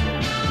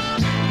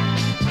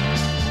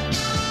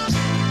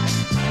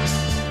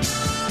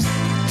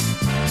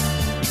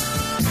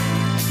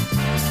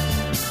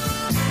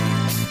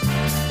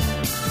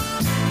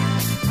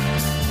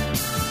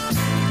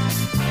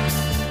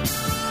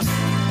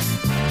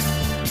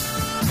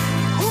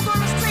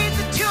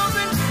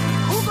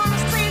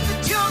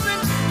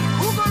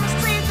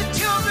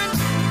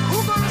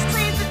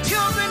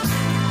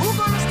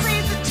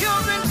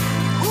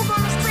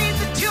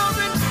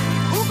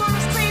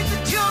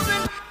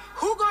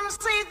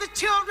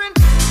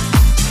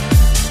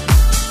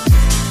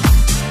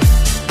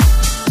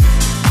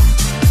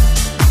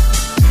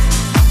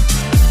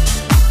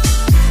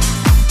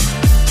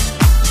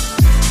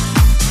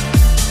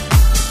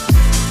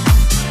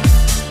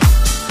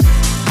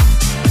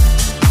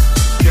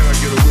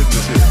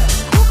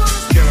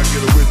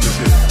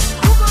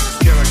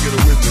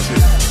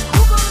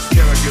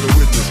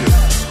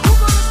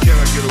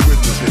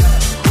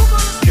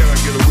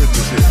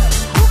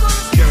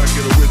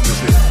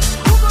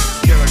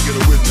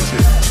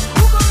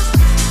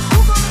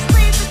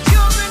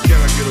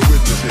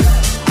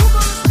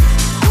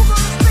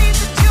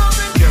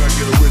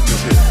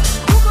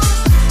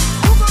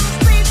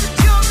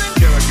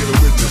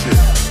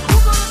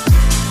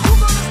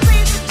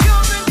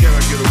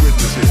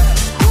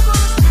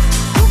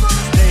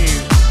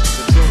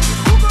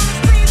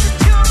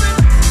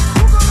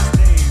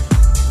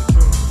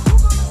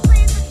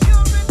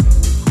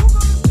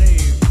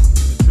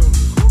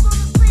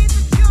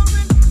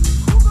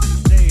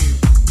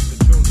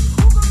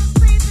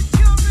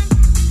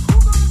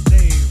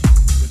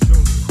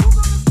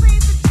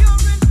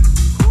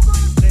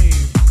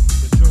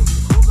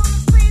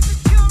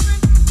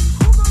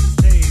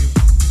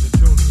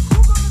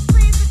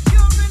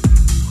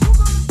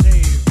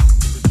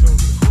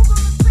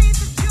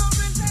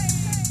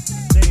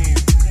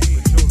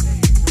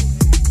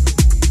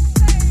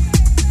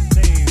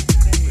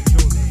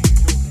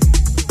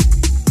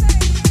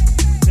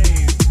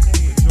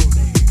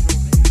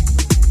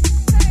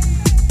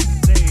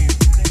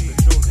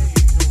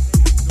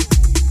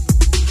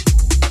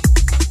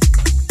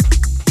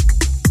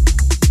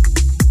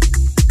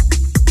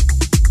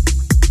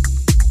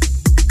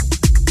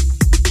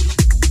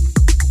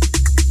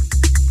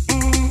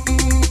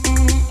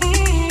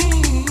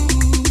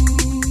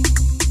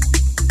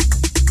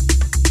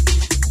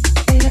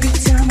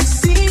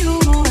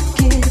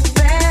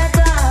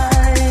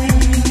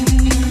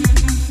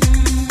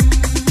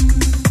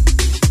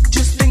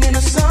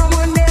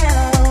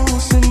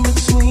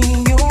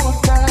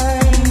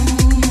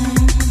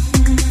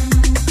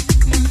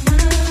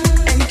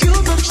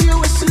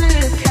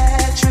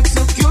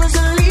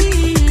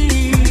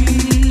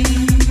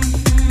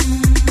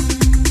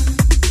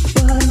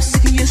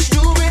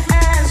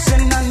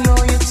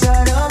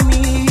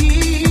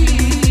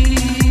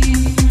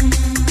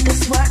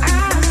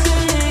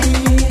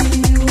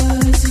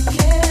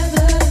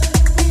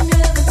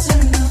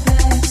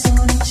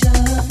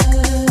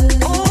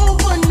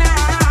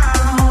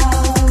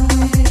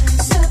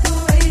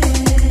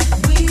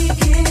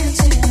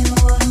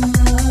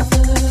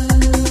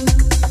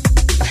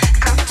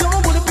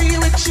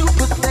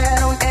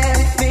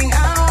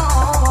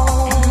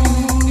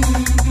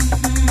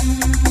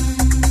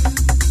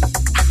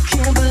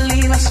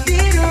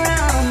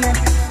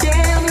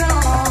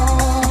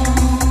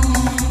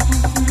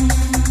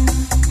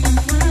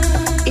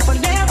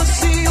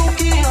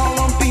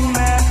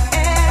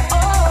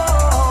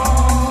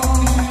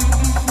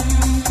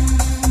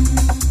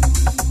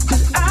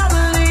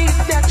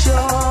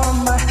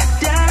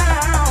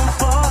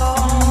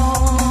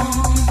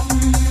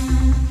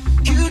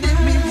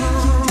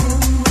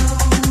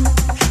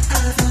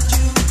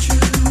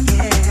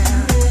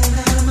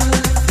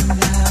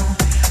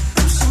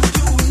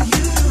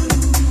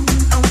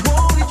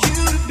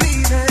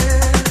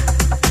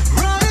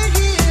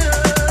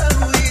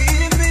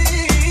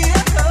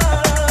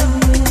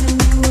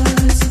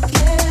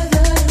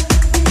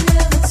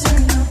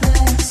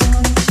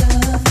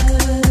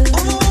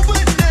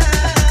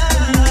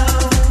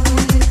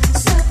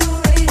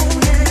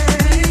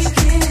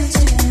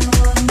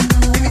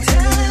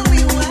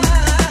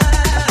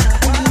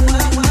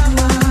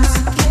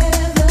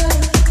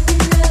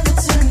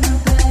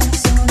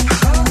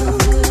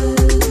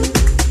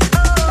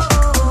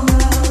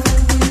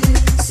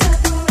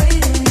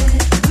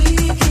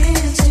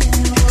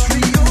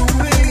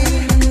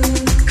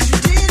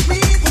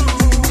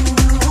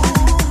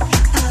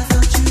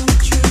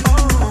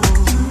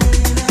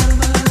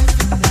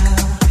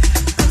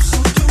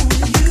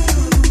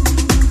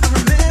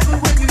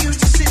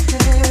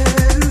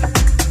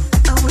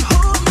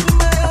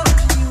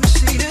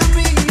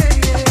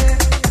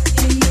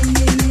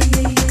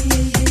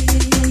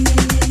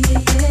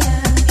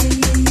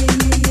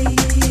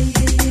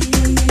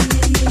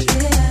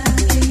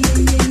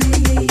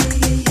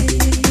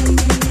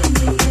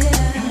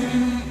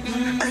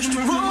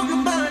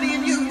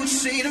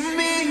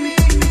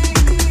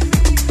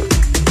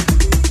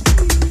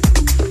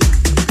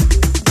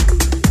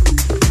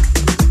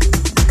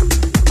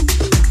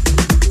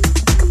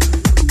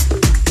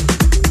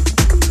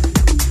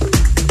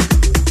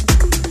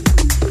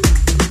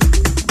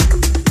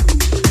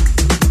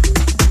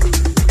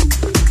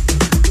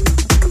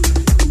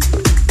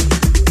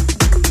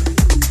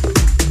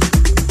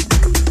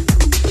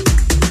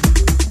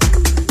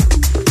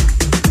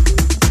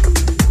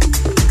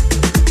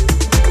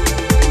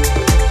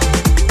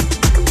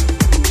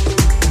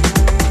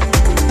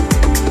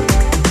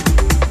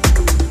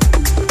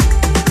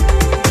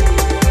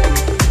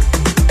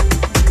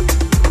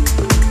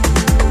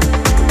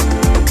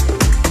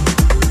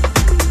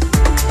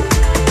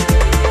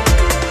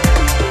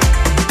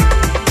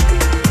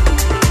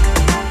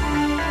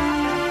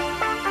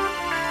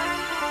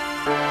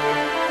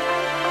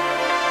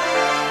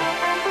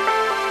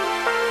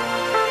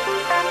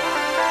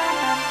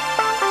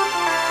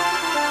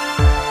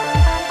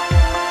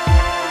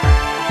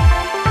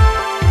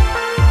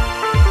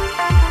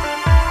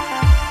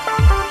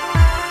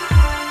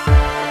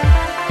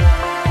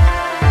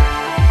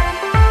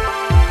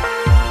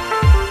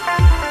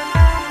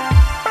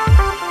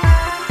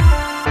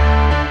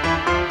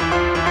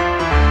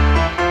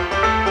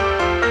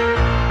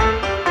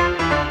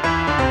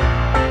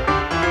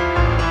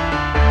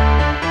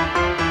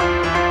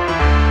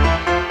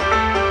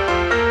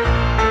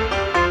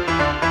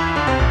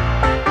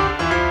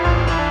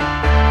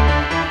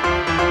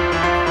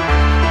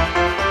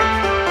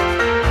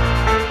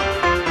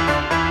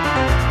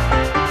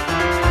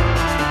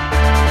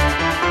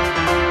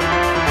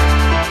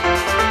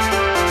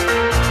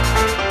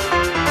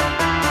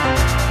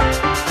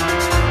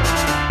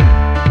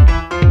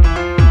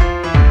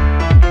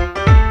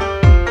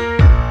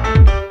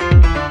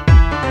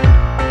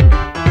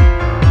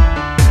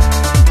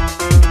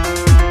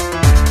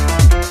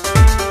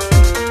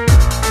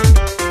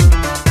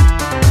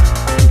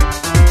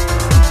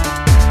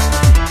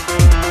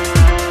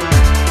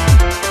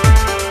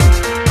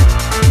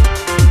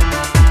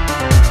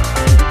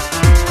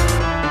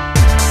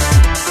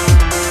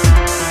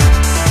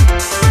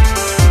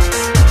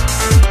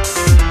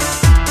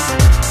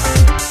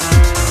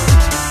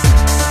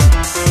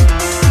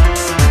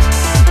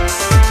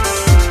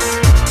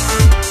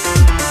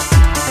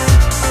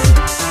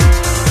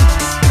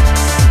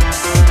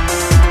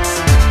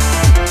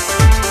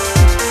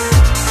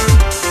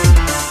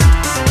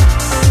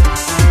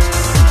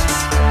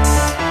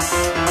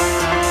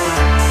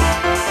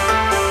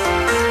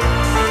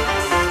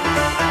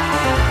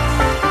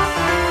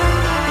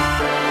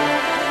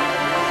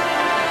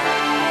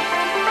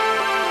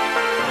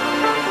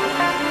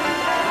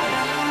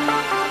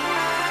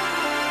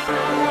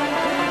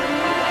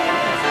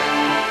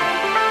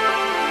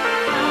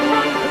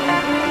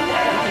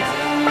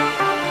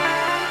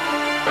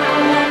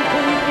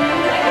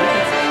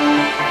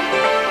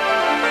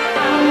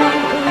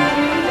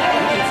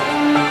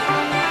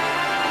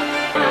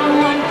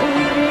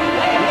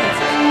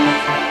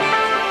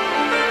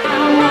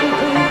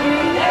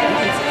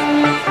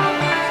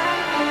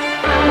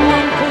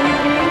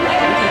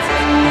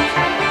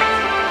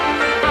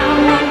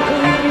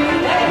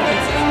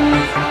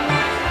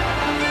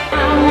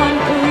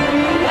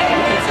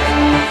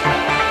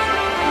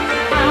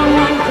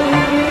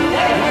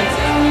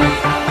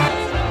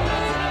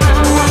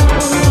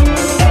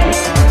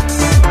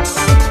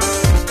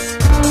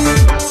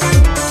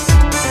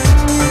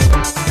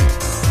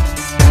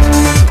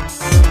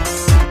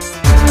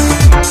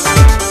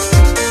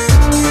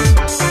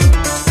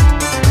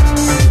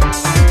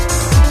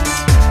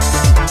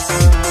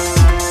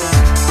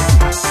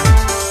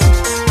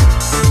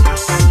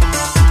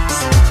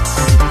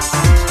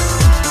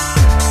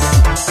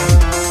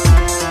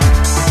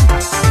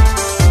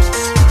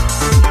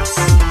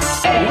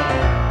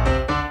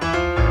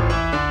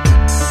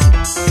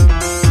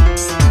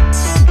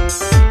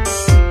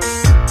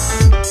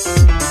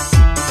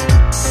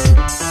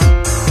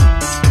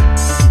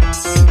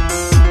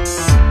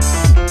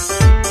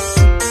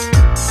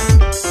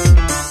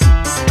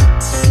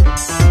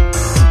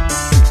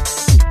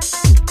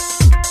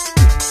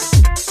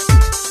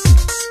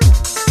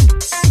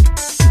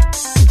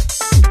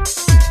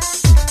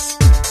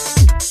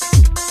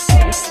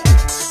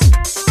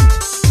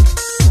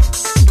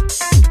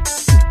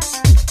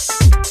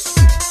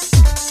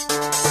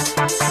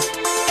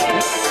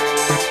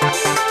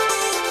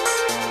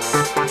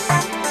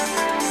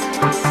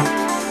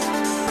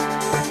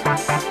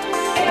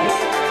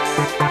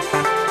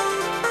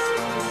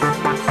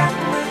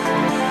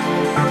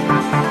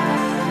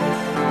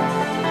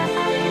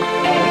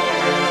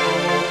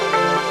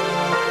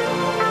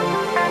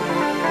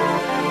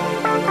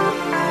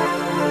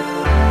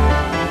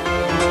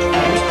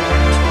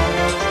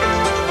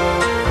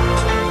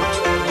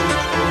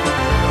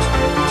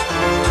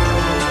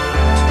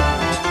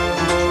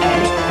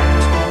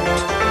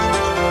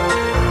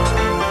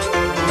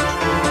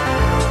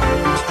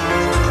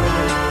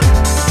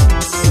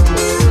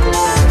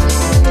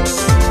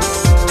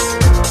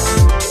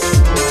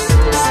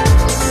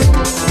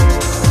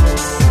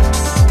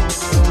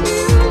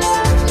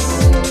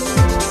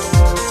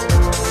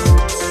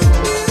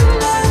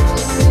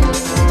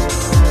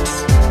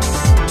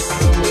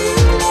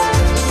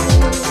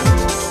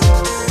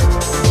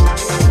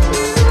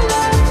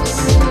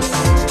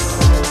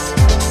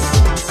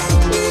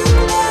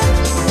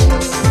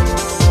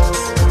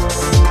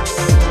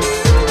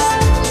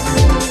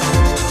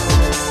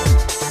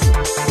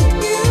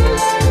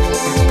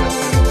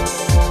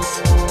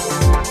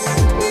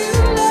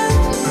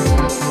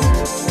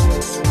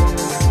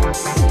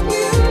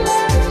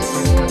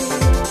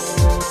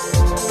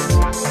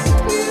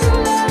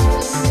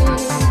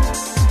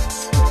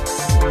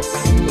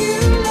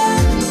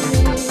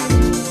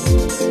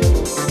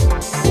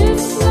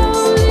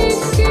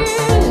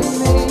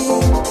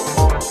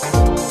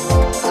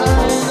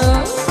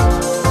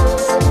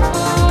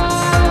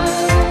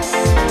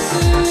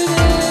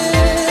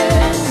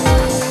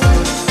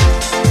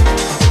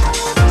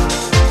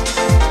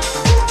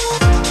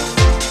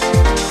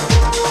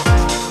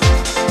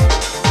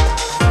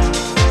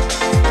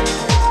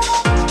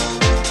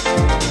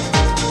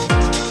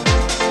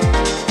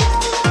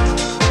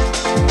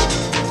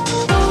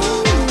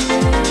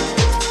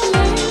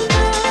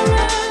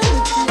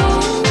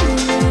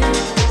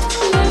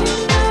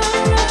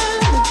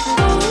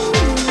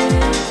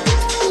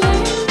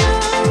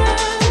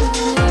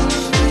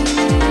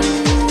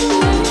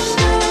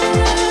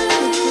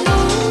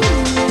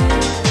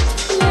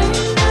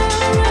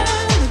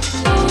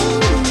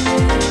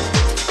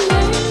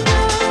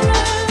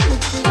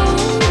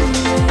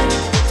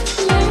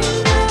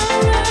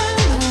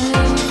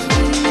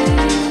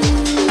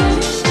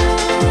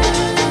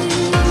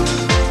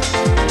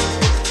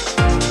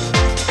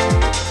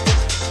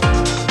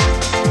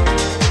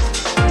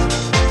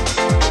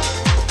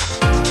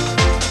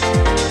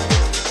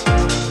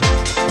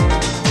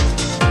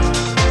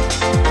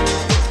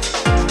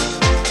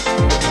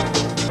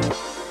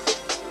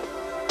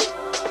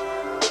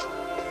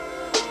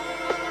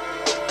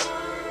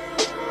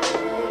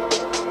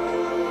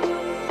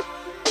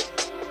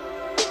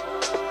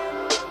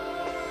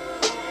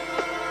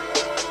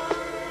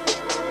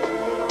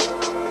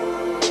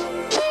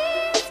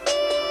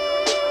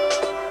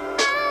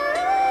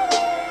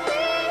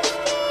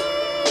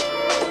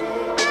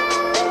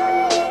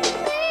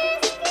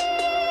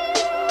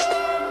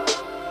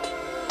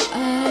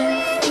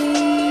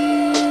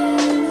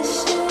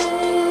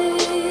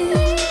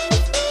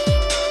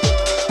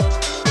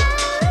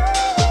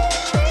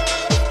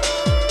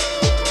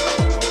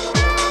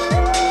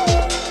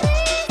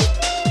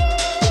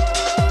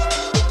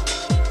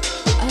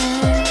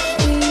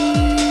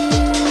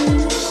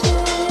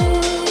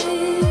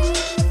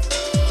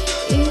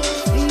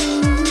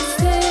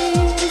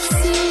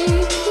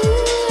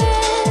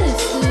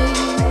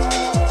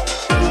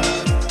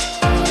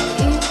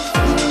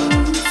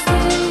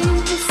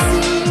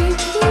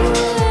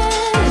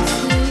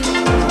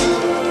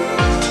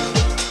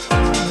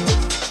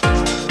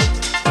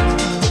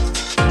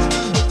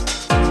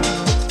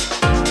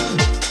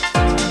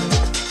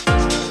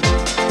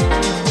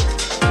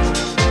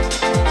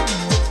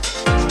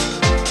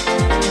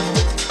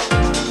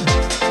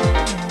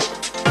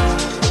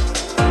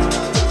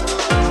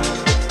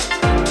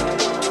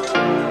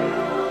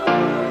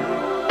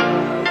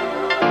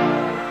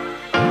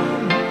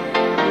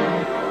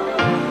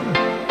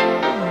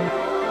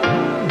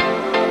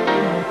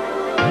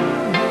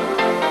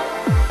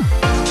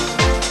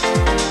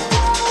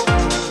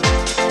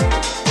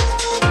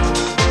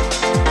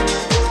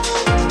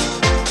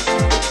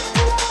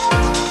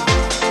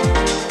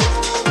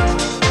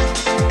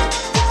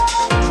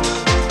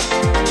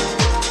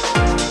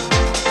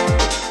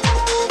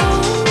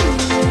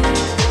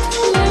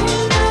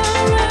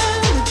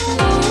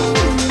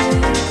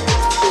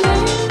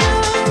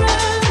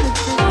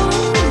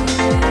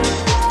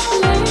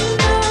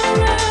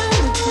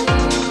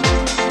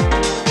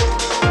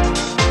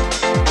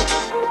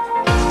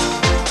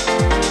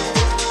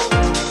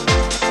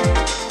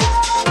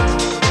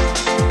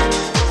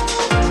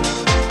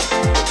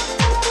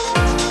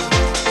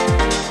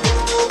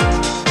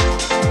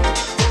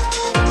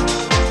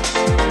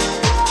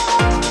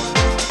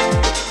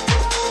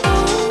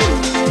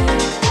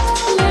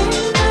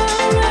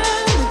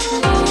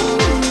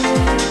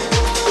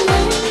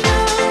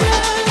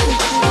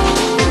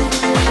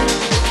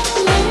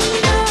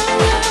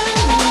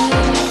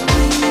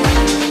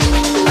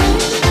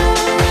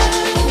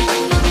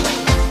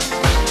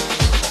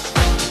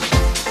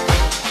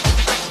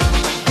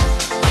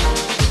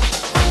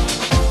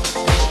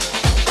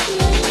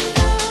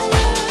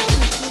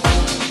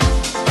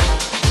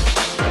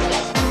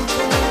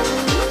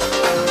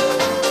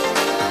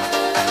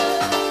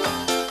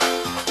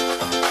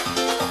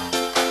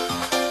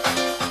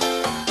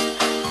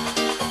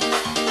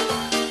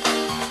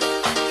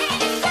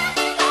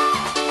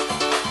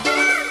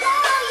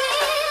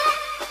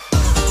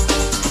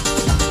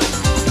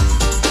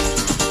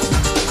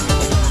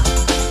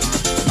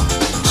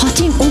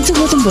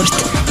 болон бүрт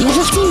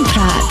Yalaltiin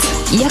Prad.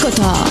 Яг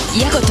одоо.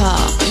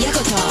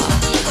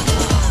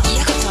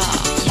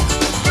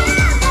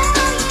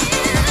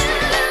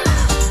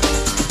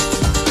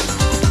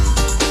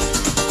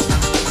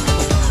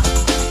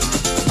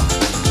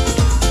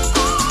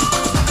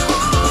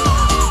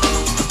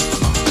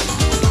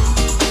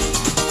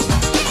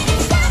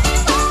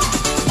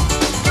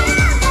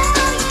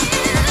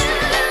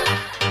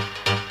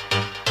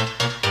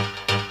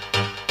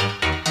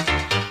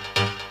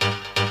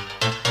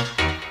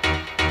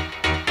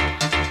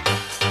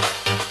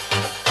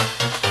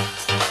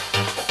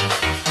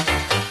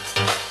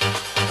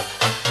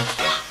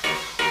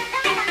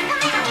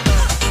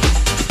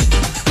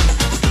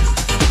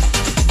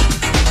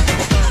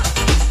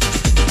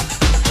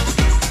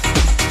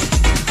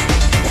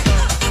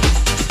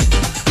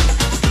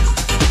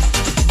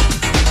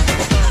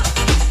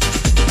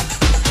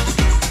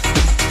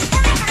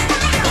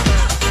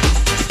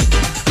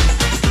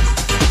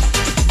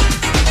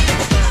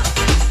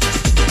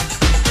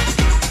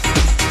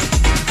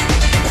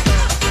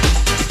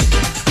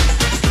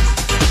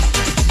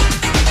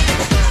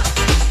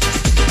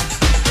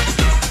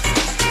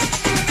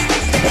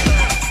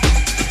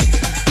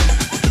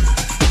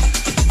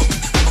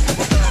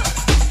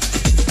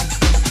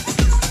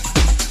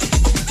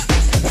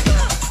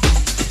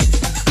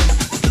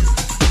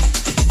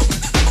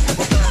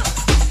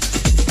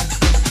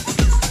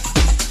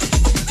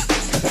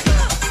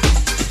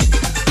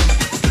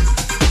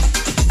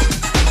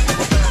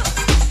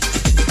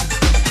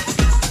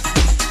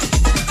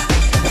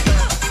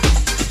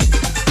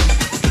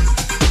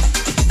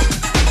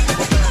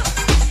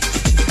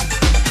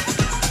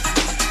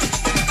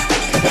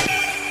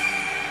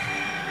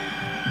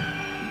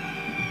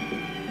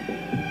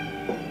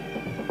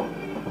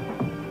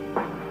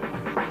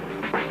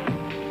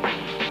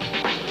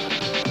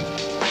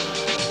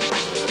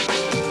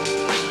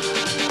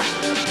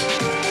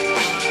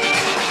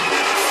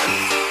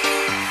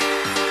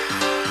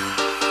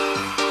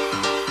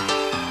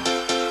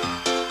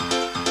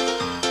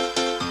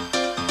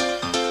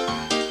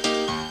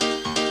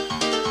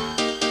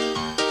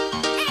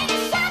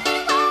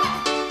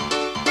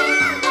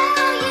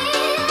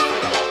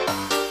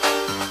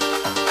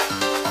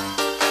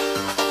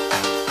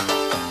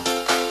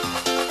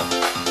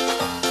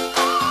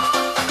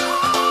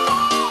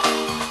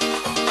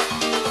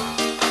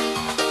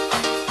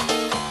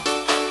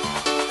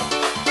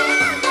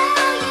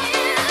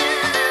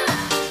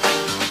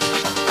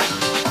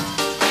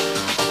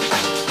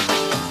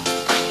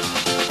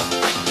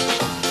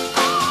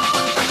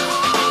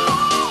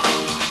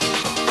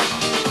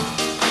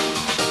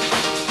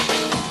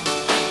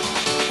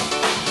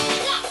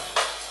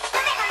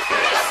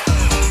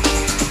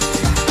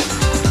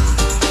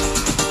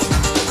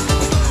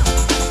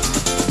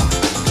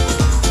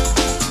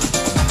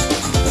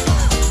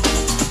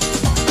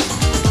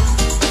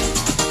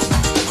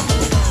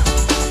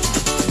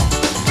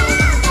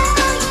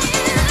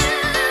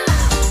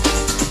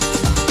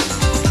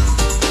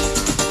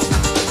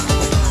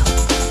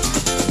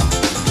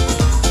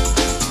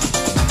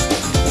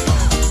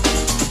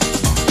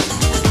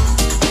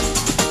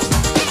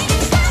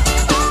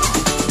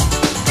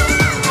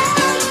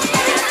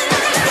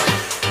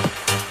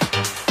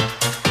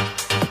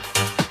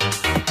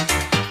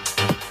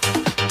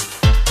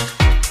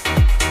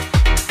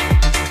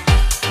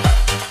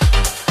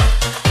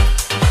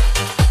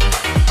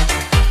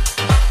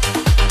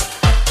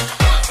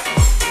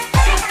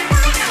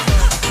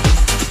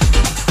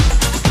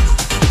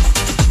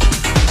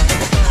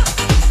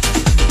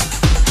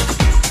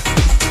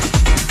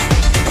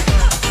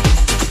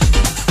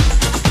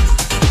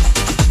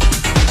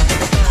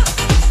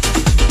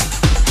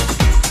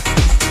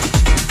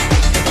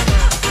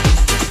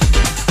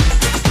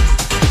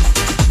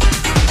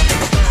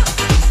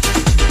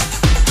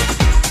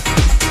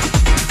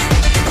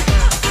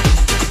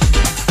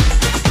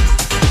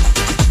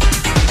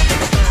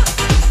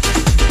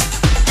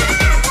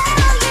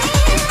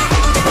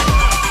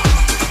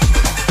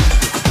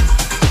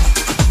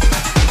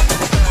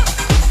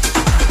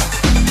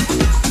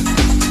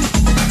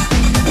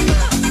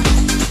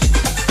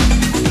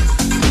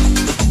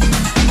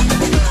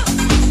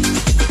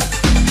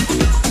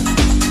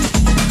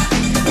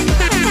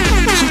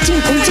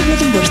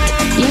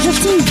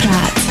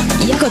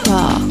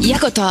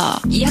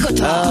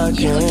 I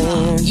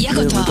can't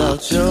live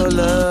without your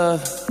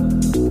love.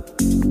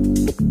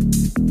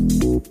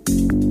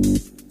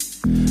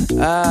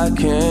 I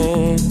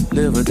can't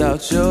live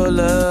without your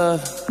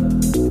love.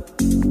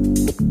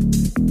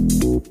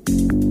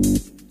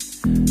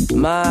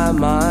 My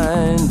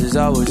mind is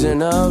always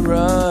in a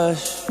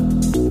rush.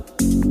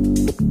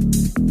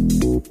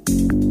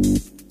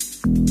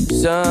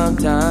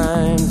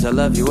 Sometimes I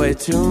love you way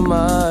too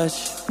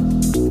much.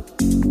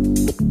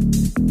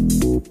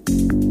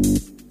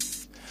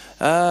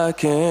 I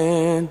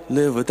can't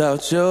live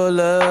without your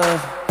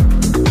love.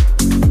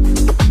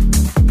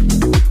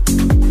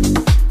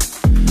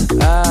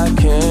 I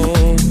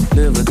can't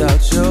live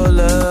without your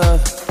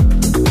love.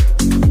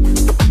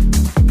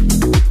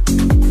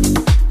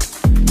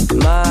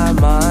 My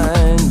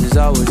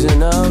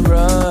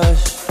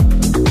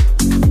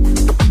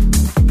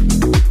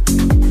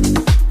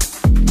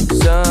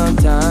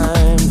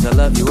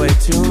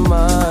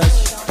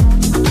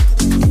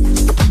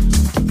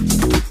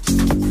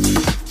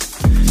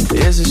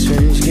It's a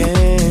strange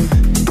game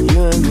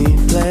you and me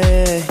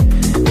play.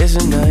 It's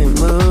a night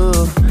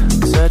move,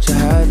 such a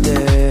hot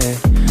day.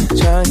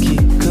 Trying to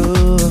keep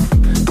cool,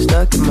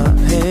 stuck in my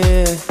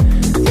head.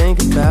 Think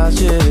about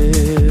you,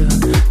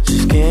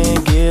 just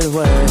can't get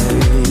away.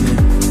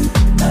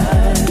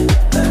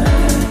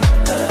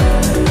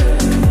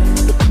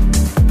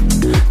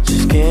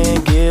 Just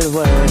can't get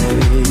away.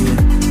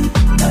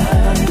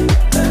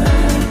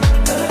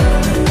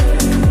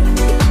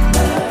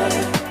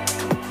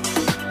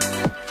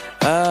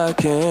 I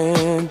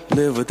can't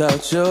live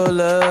without your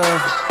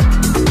love.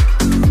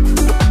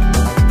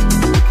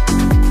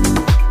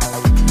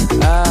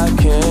 I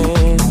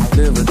can't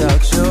live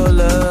without your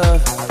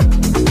love.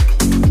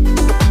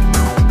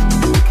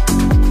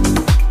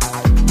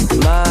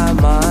 My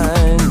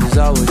mind is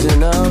always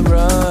in a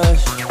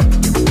rush.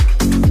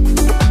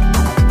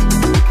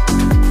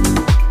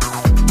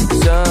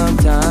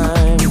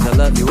 Sometimes I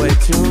love you way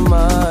too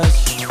much.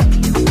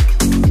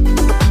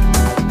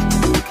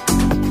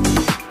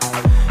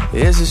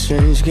 It's a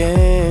strange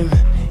game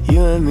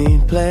you and me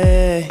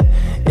play.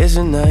 It's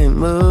a night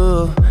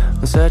move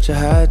on such a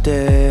hot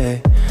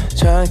day.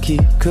 Trying to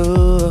keep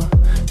cool,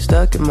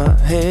 stuck in my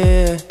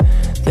head.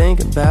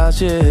 Thinking about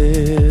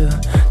you,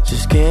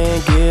 just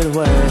can't get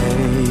away.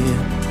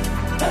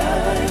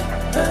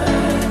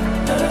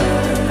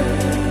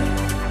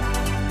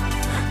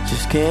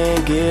 Just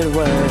can't get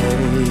away.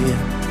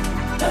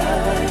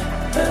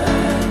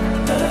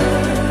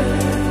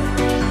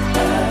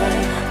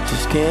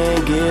 Just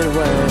can't get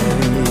away.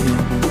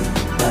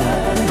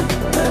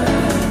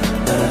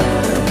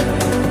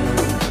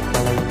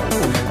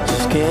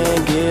 Just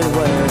can't get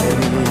away.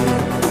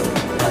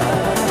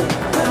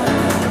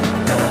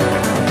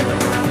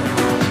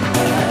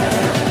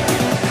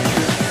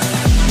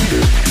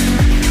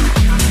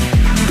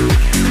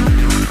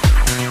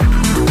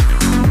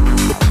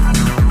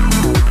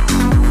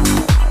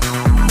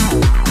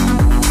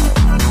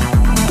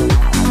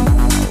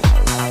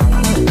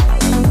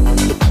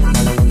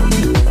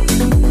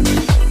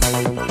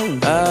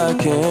 I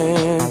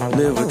can't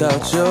live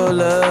without your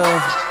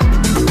love.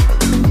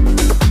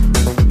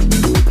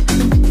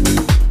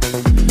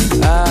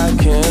 I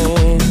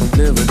can't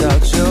live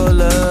without your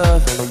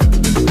love.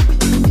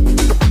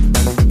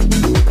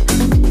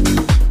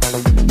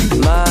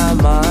 My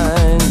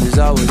mind is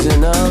always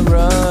in a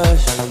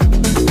rush.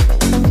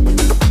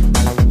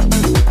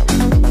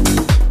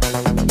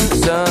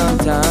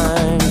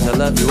 Sometimes I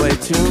love you way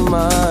too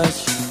much.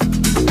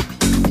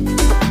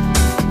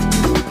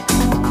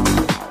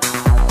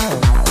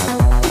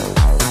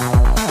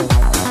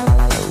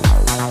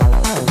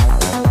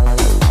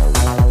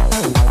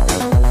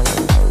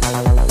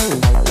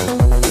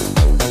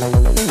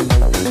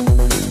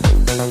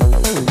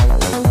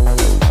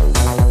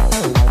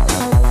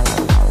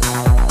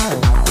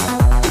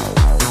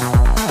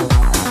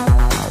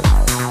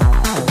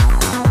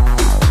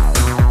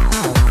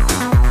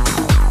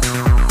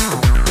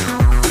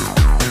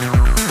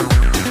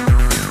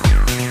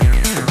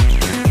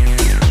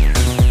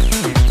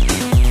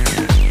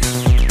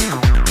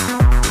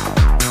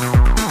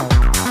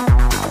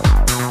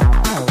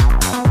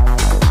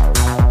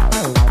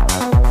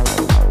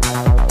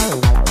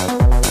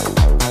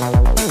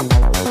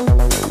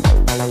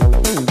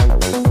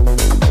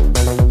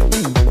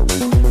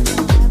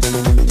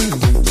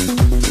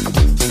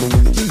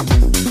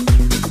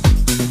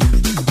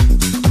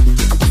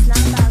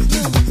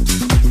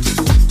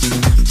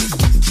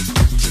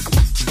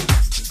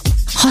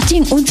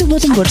 Үнцэг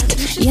болон бүрт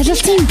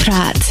Yalaltiin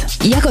Prad.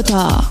 Яг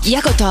одоо.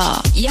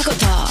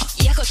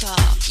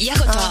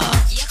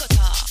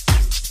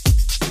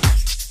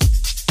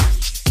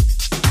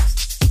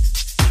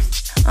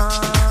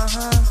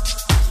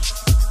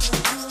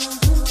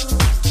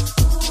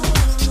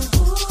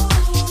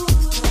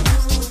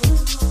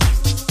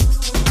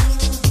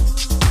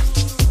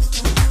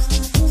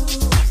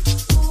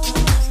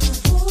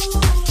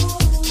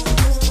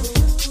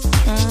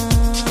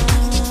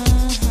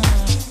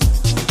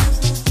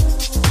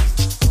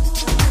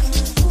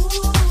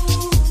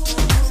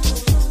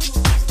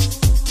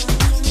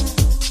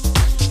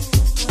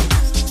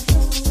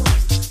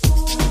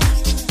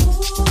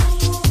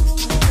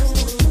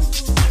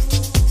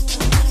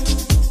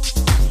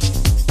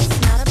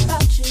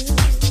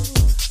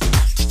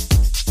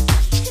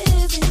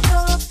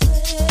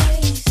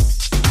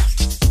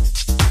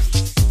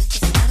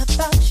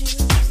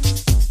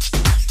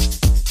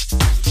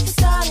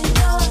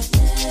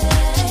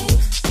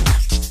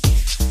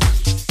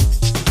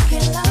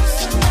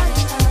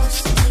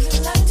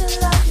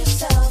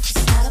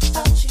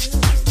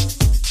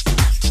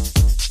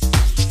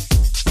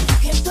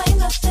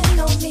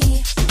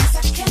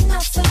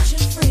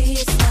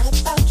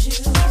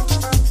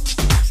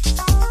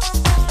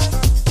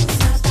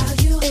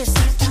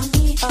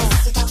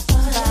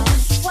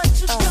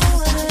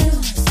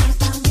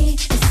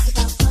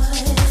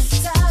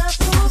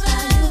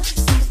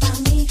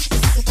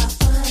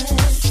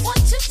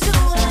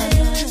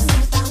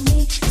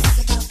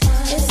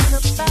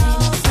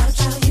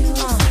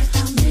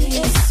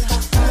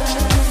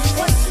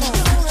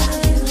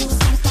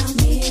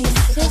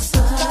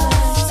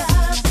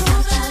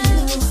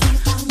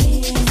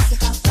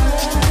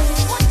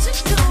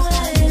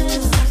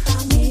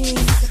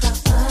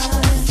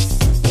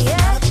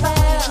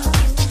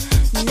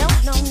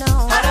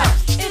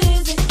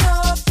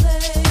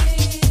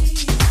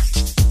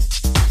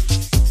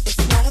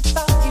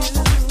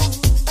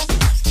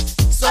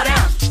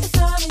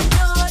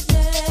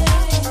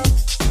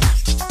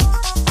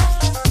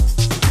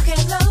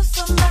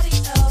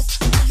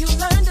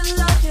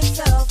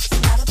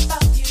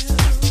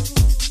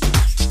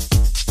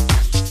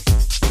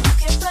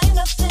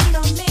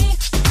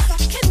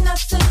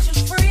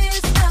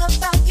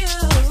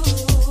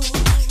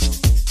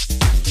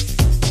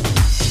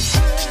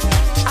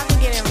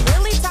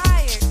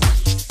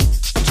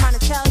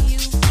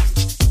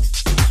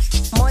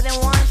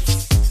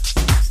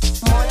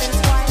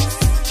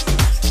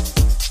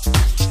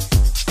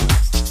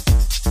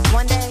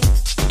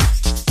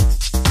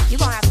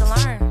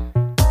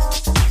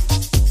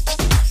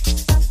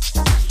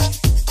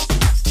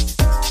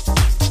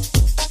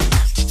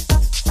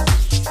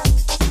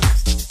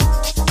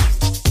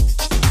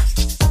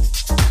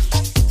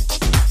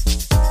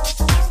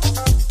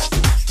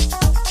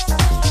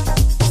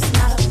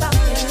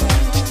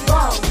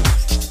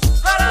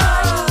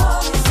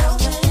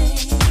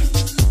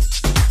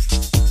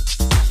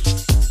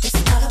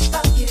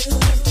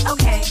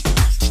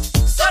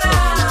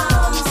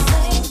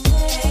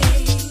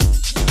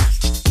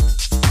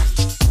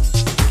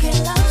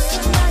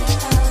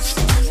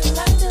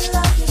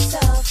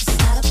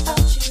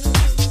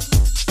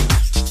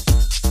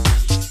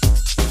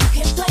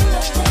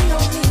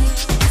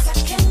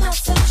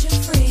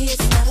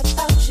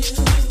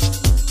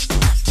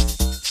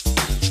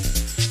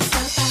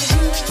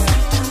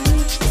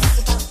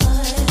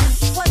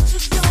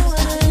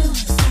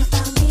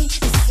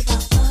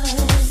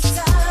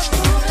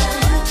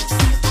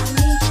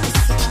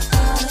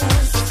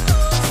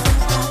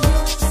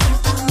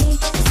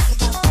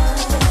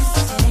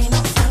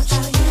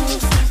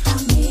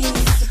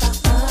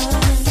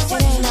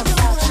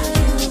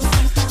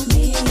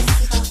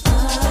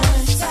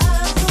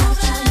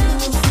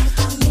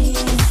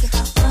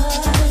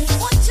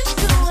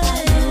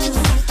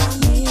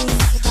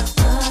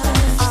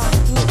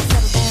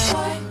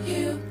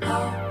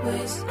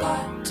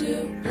 to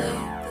play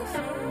the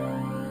fool.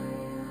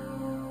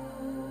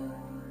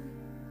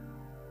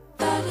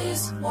 That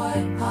is why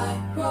I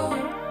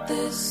wrote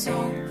this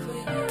song for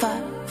you.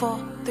 5, 4,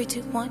 3,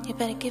 2, 1. You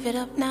better give it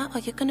up now or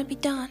you're gonna be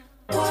done.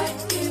 Why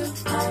you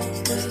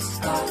always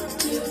got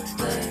to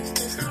play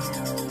the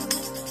fool.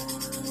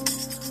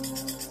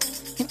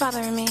 You're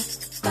bothering me.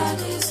 That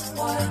is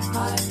why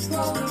I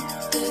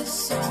wrote this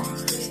song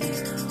for you.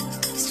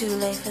 It's too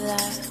late for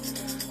that.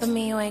 But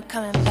me, you ain't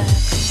coming back.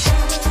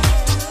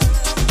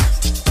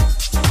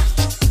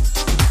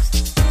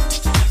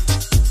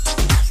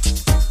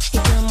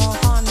 You're doing more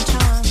harm than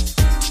charm.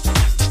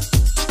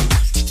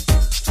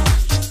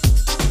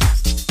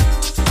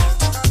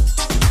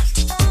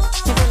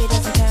 It really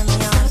doesn't turn me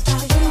on.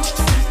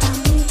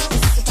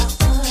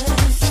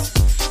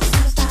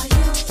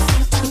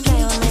 You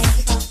play on me.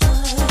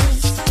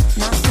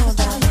 Not so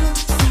about you.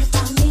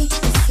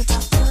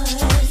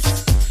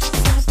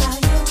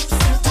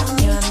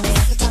 You and me.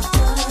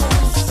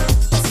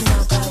 Let's know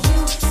about you.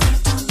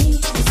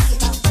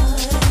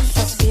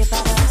 Let's be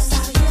about us.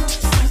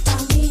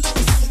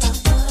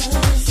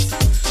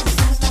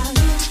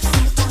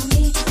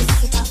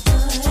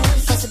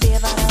 Let's be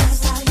about us.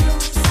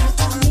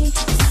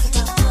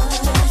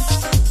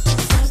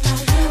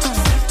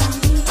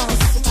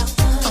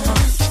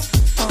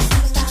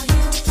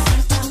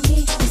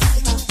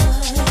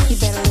 You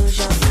better lose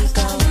your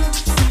ego.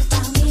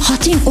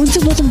 Хотын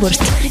өнцөг болон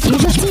бүрт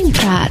Yalaltiin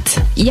Prad.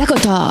 Яг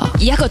одоо.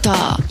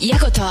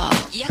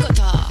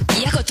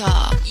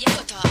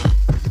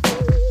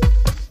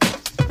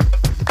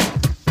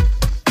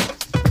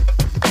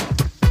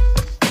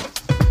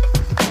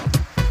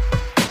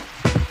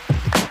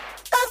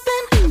 I've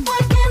been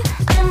working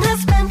and I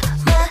spent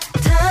my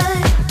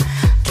time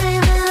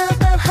dreaming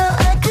about how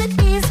I could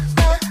ease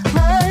my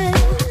mind.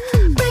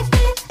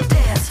 Breakbeat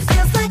dance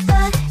feels like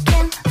I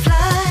can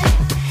fly.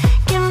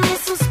 Give me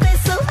some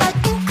space so I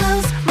can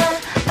close my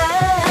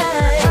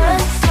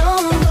eyes.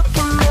 Don't look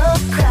in the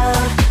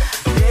crowd,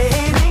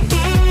 baby.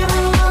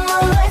 Even when the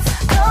lights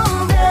come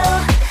down,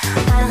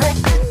 I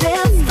like to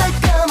dance like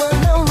I'm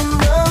alone in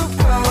the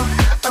room.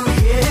 I'm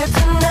here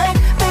tonight,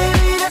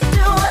 baby, to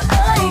do what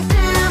I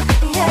do.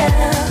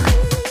 Yeah.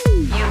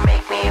 You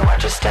make me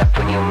watch your step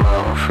when you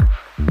move.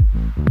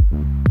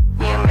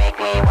 You make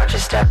me watch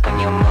your step when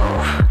you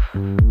move.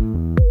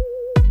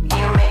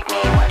 You make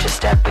me watch your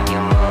step when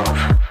you move.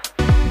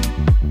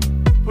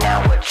 Now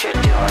what you're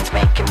doing's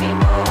making me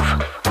move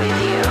with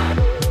you.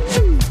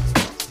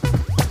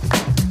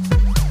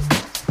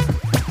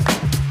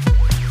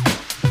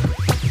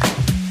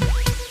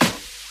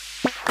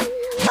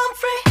 I'm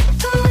free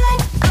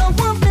tonight, don't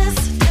want this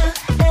to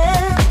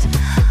end.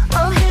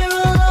 I'm here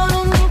alone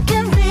and you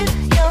can leave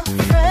your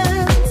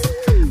friends.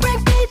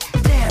 Breakbeat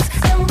dance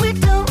and we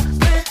don't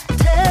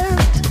pretend.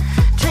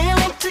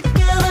 Dreaming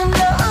together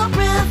now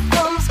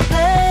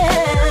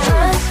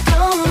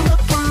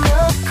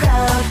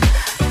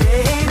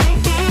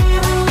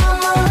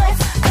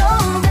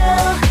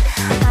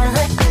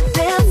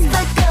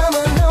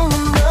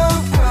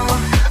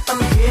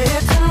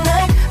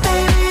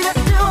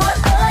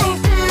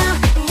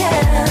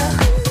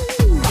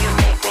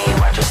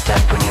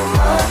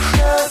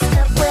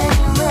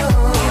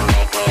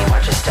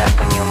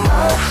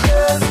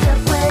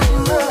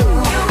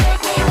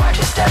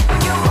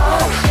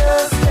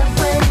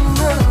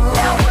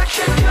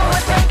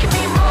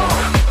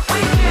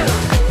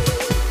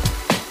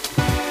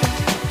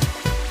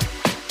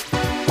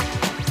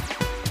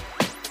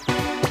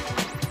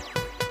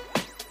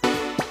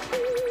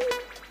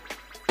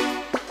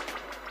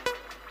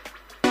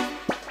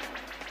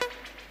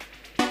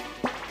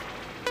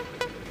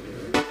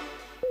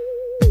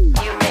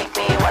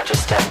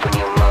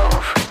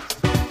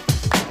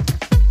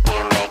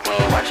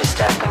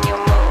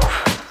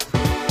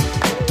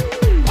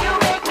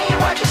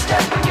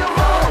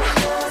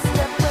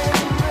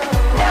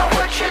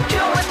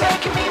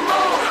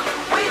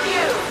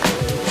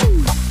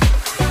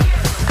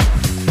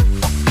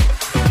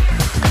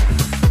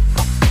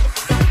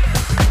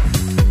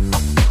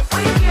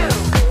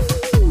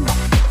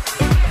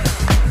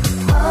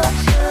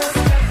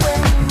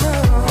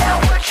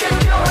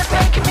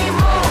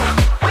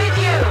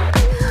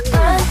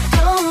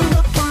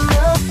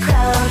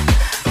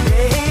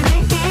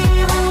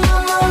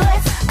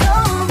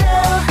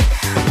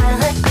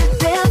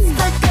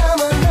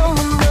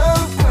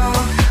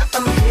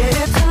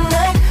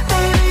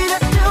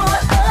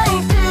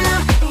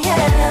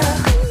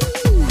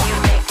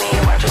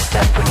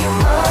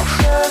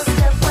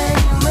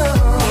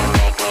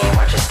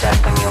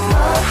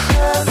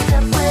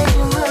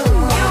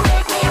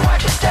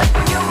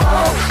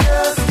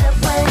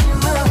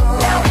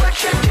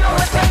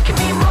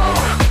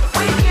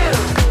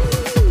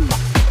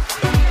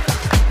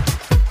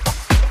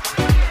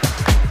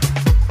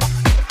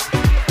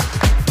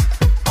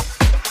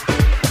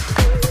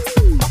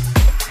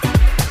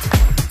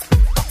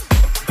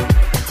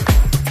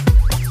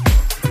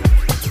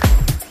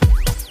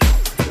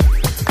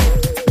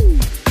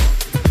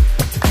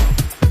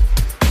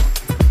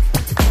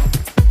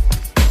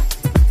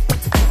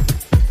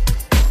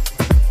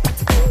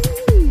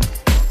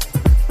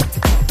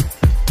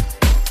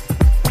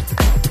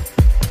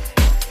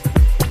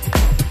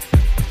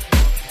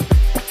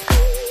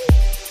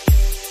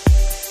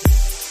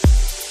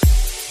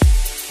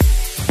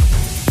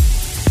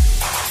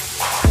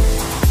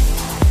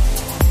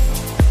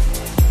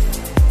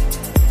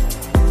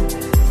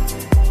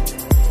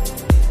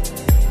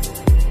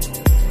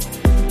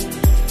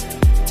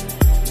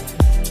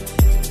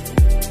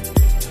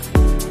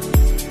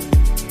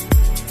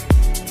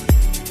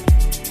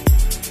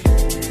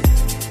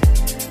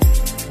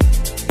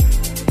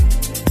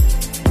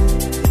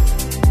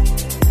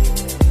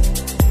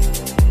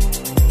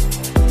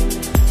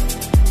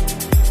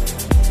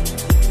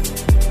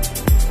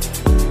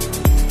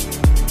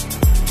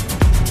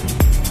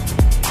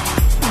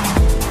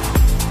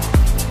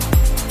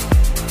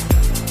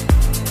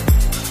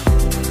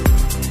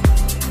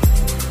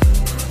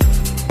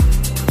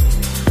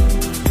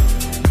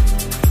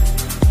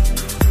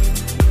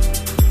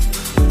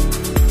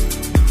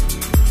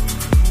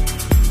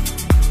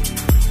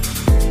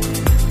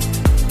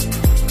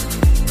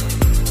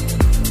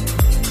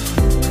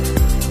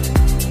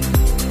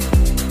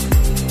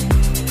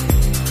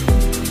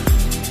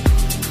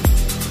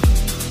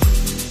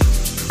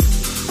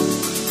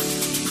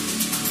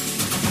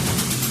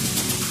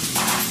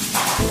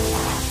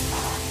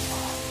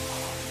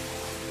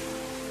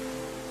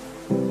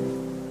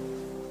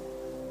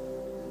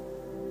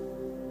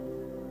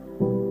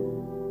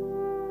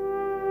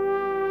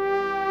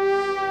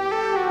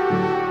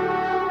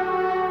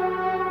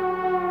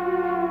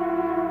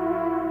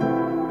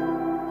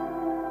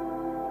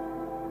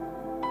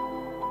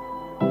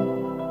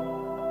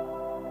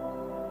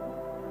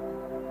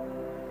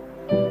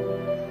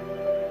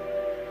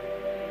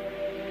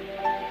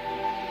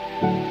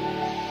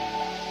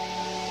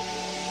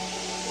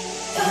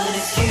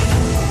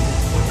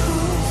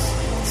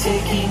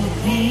taking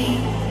me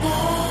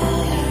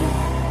higher.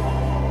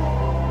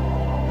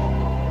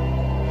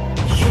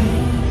 You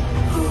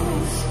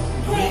who's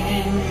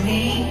bringing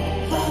me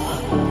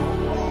up.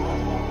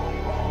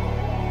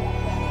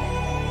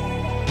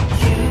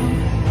 You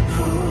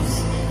who's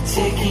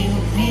taking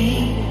me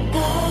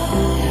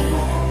higher.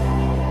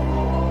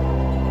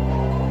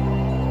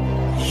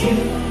 You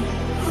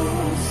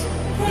who's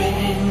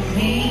bringing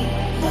me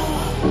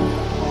up.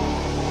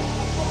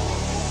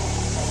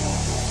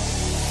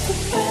 The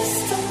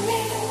best of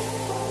me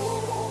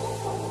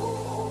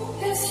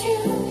is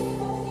you.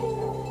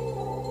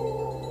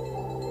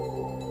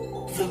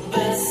 The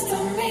best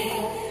of me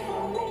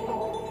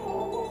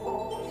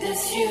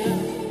is you.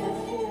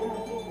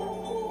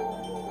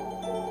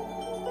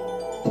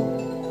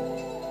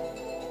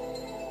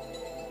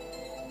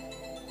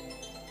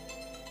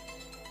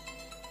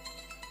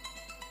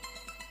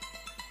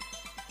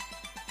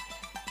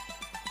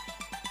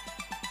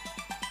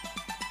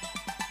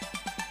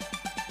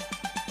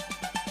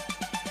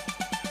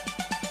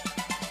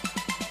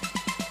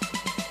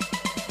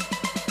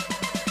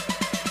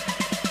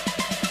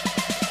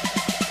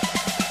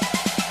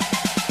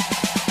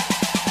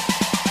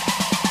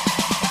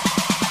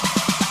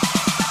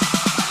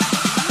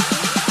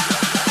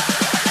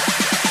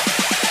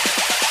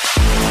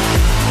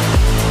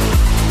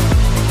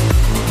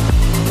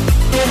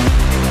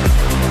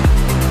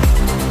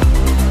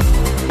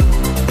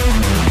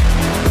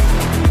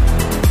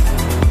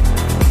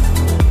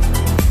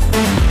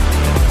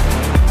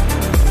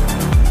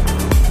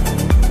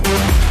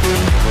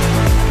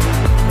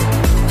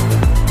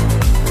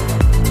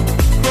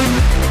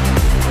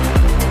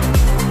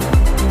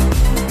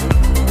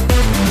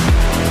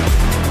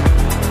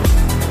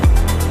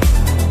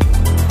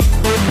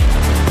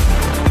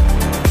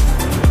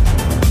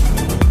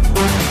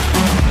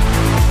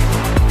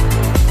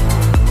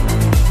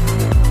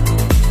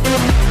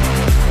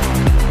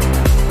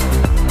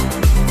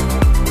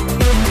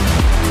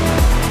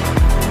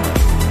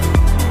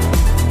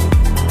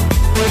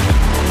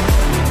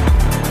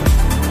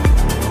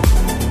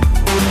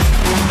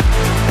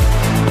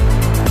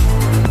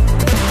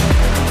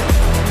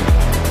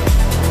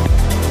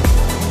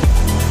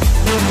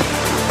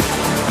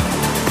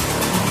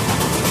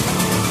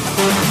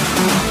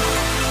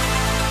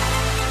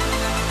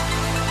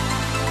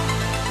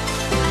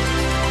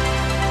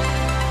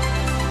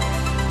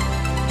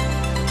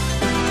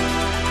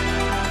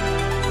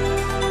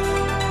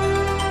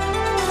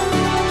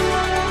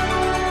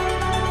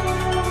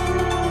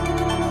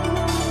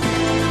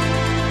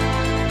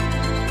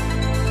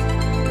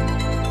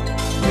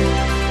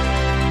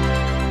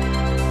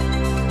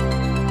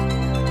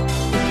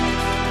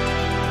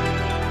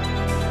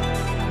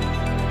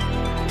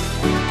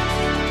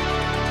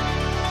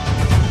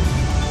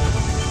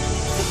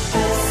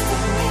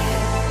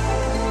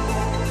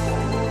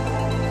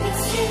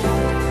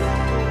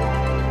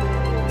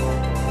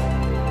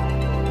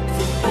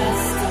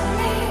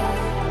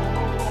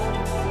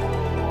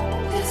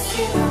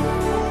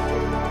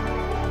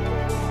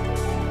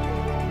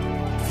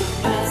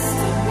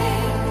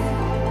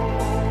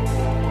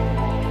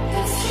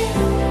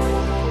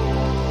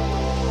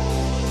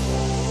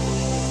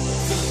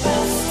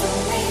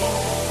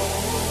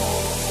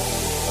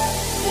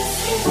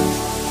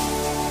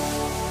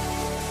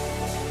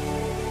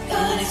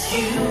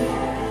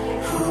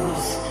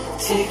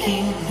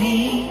 Taking me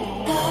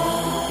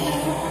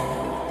higher.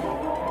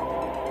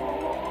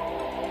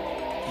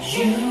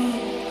 You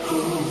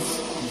who's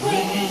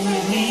bringing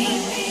me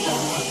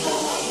up.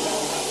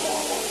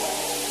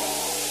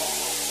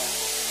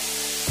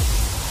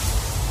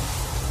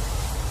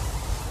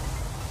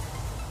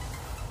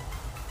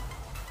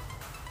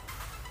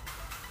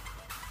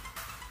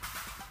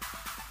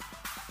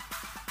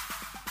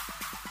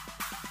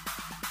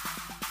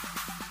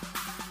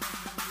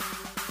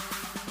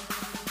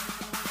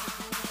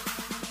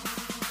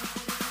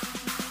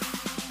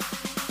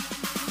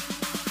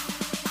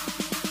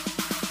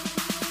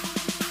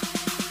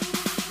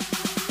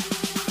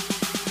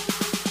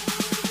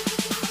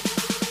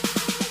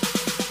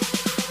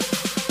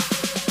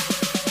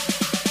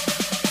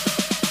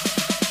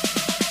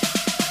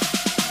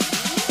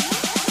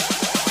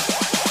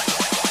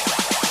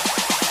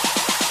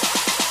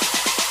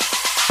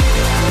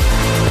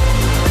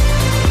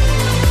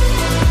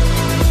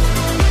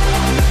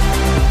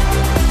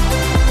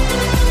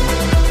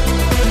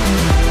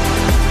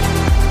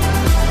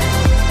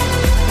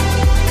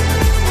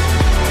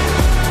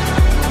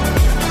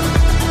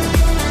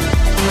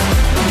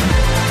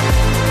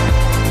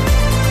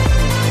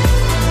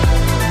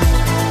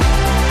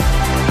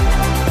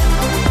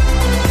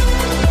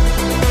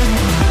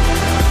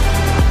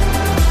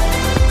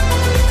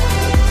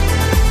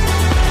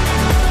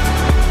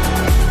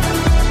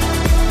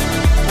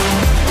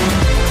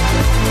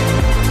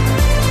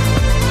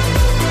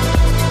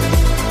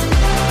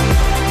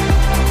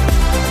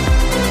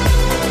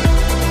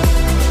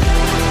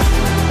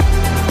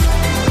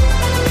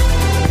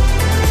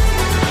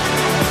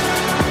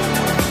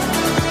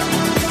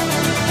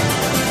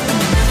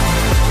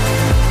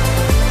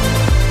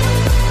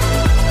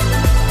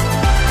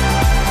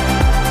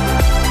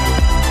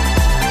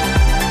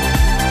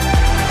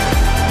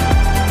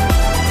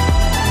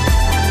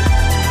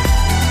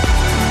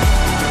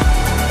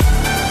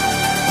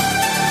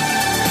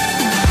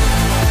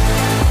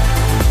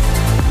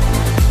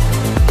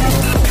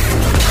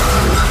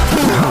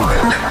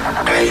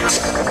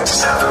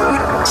 7,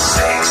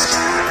 6,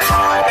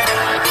 5,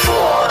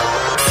 4,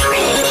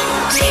 3,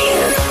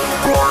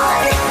 2,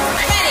 1.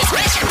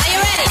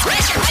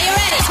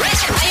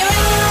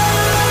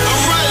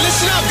 Alright,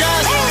 listen up,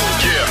 guys.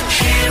 Yeah.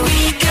 Here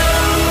we go.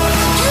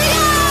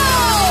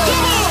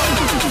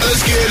 Let's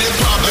get it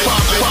poppin',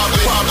 poppin',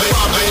 poppin', poppin',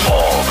 poppin'.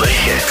 All the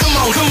hits.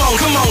 Come on, come on,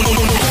 come on.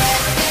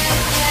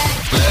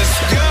 Let's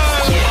go.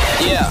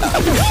 Yeah.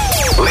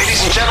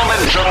 Ladies and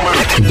gentlemen.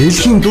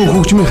 Дэлхийн дуу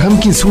хөгжмийн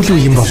хамгийн сүүлийн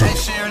юм болов.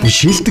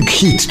 Шилдэг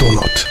хит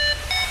дуунууд.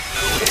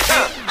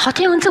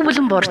 Хотын өнцөг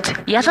бүлэн борт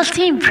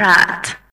Yalaltiin M.I.A.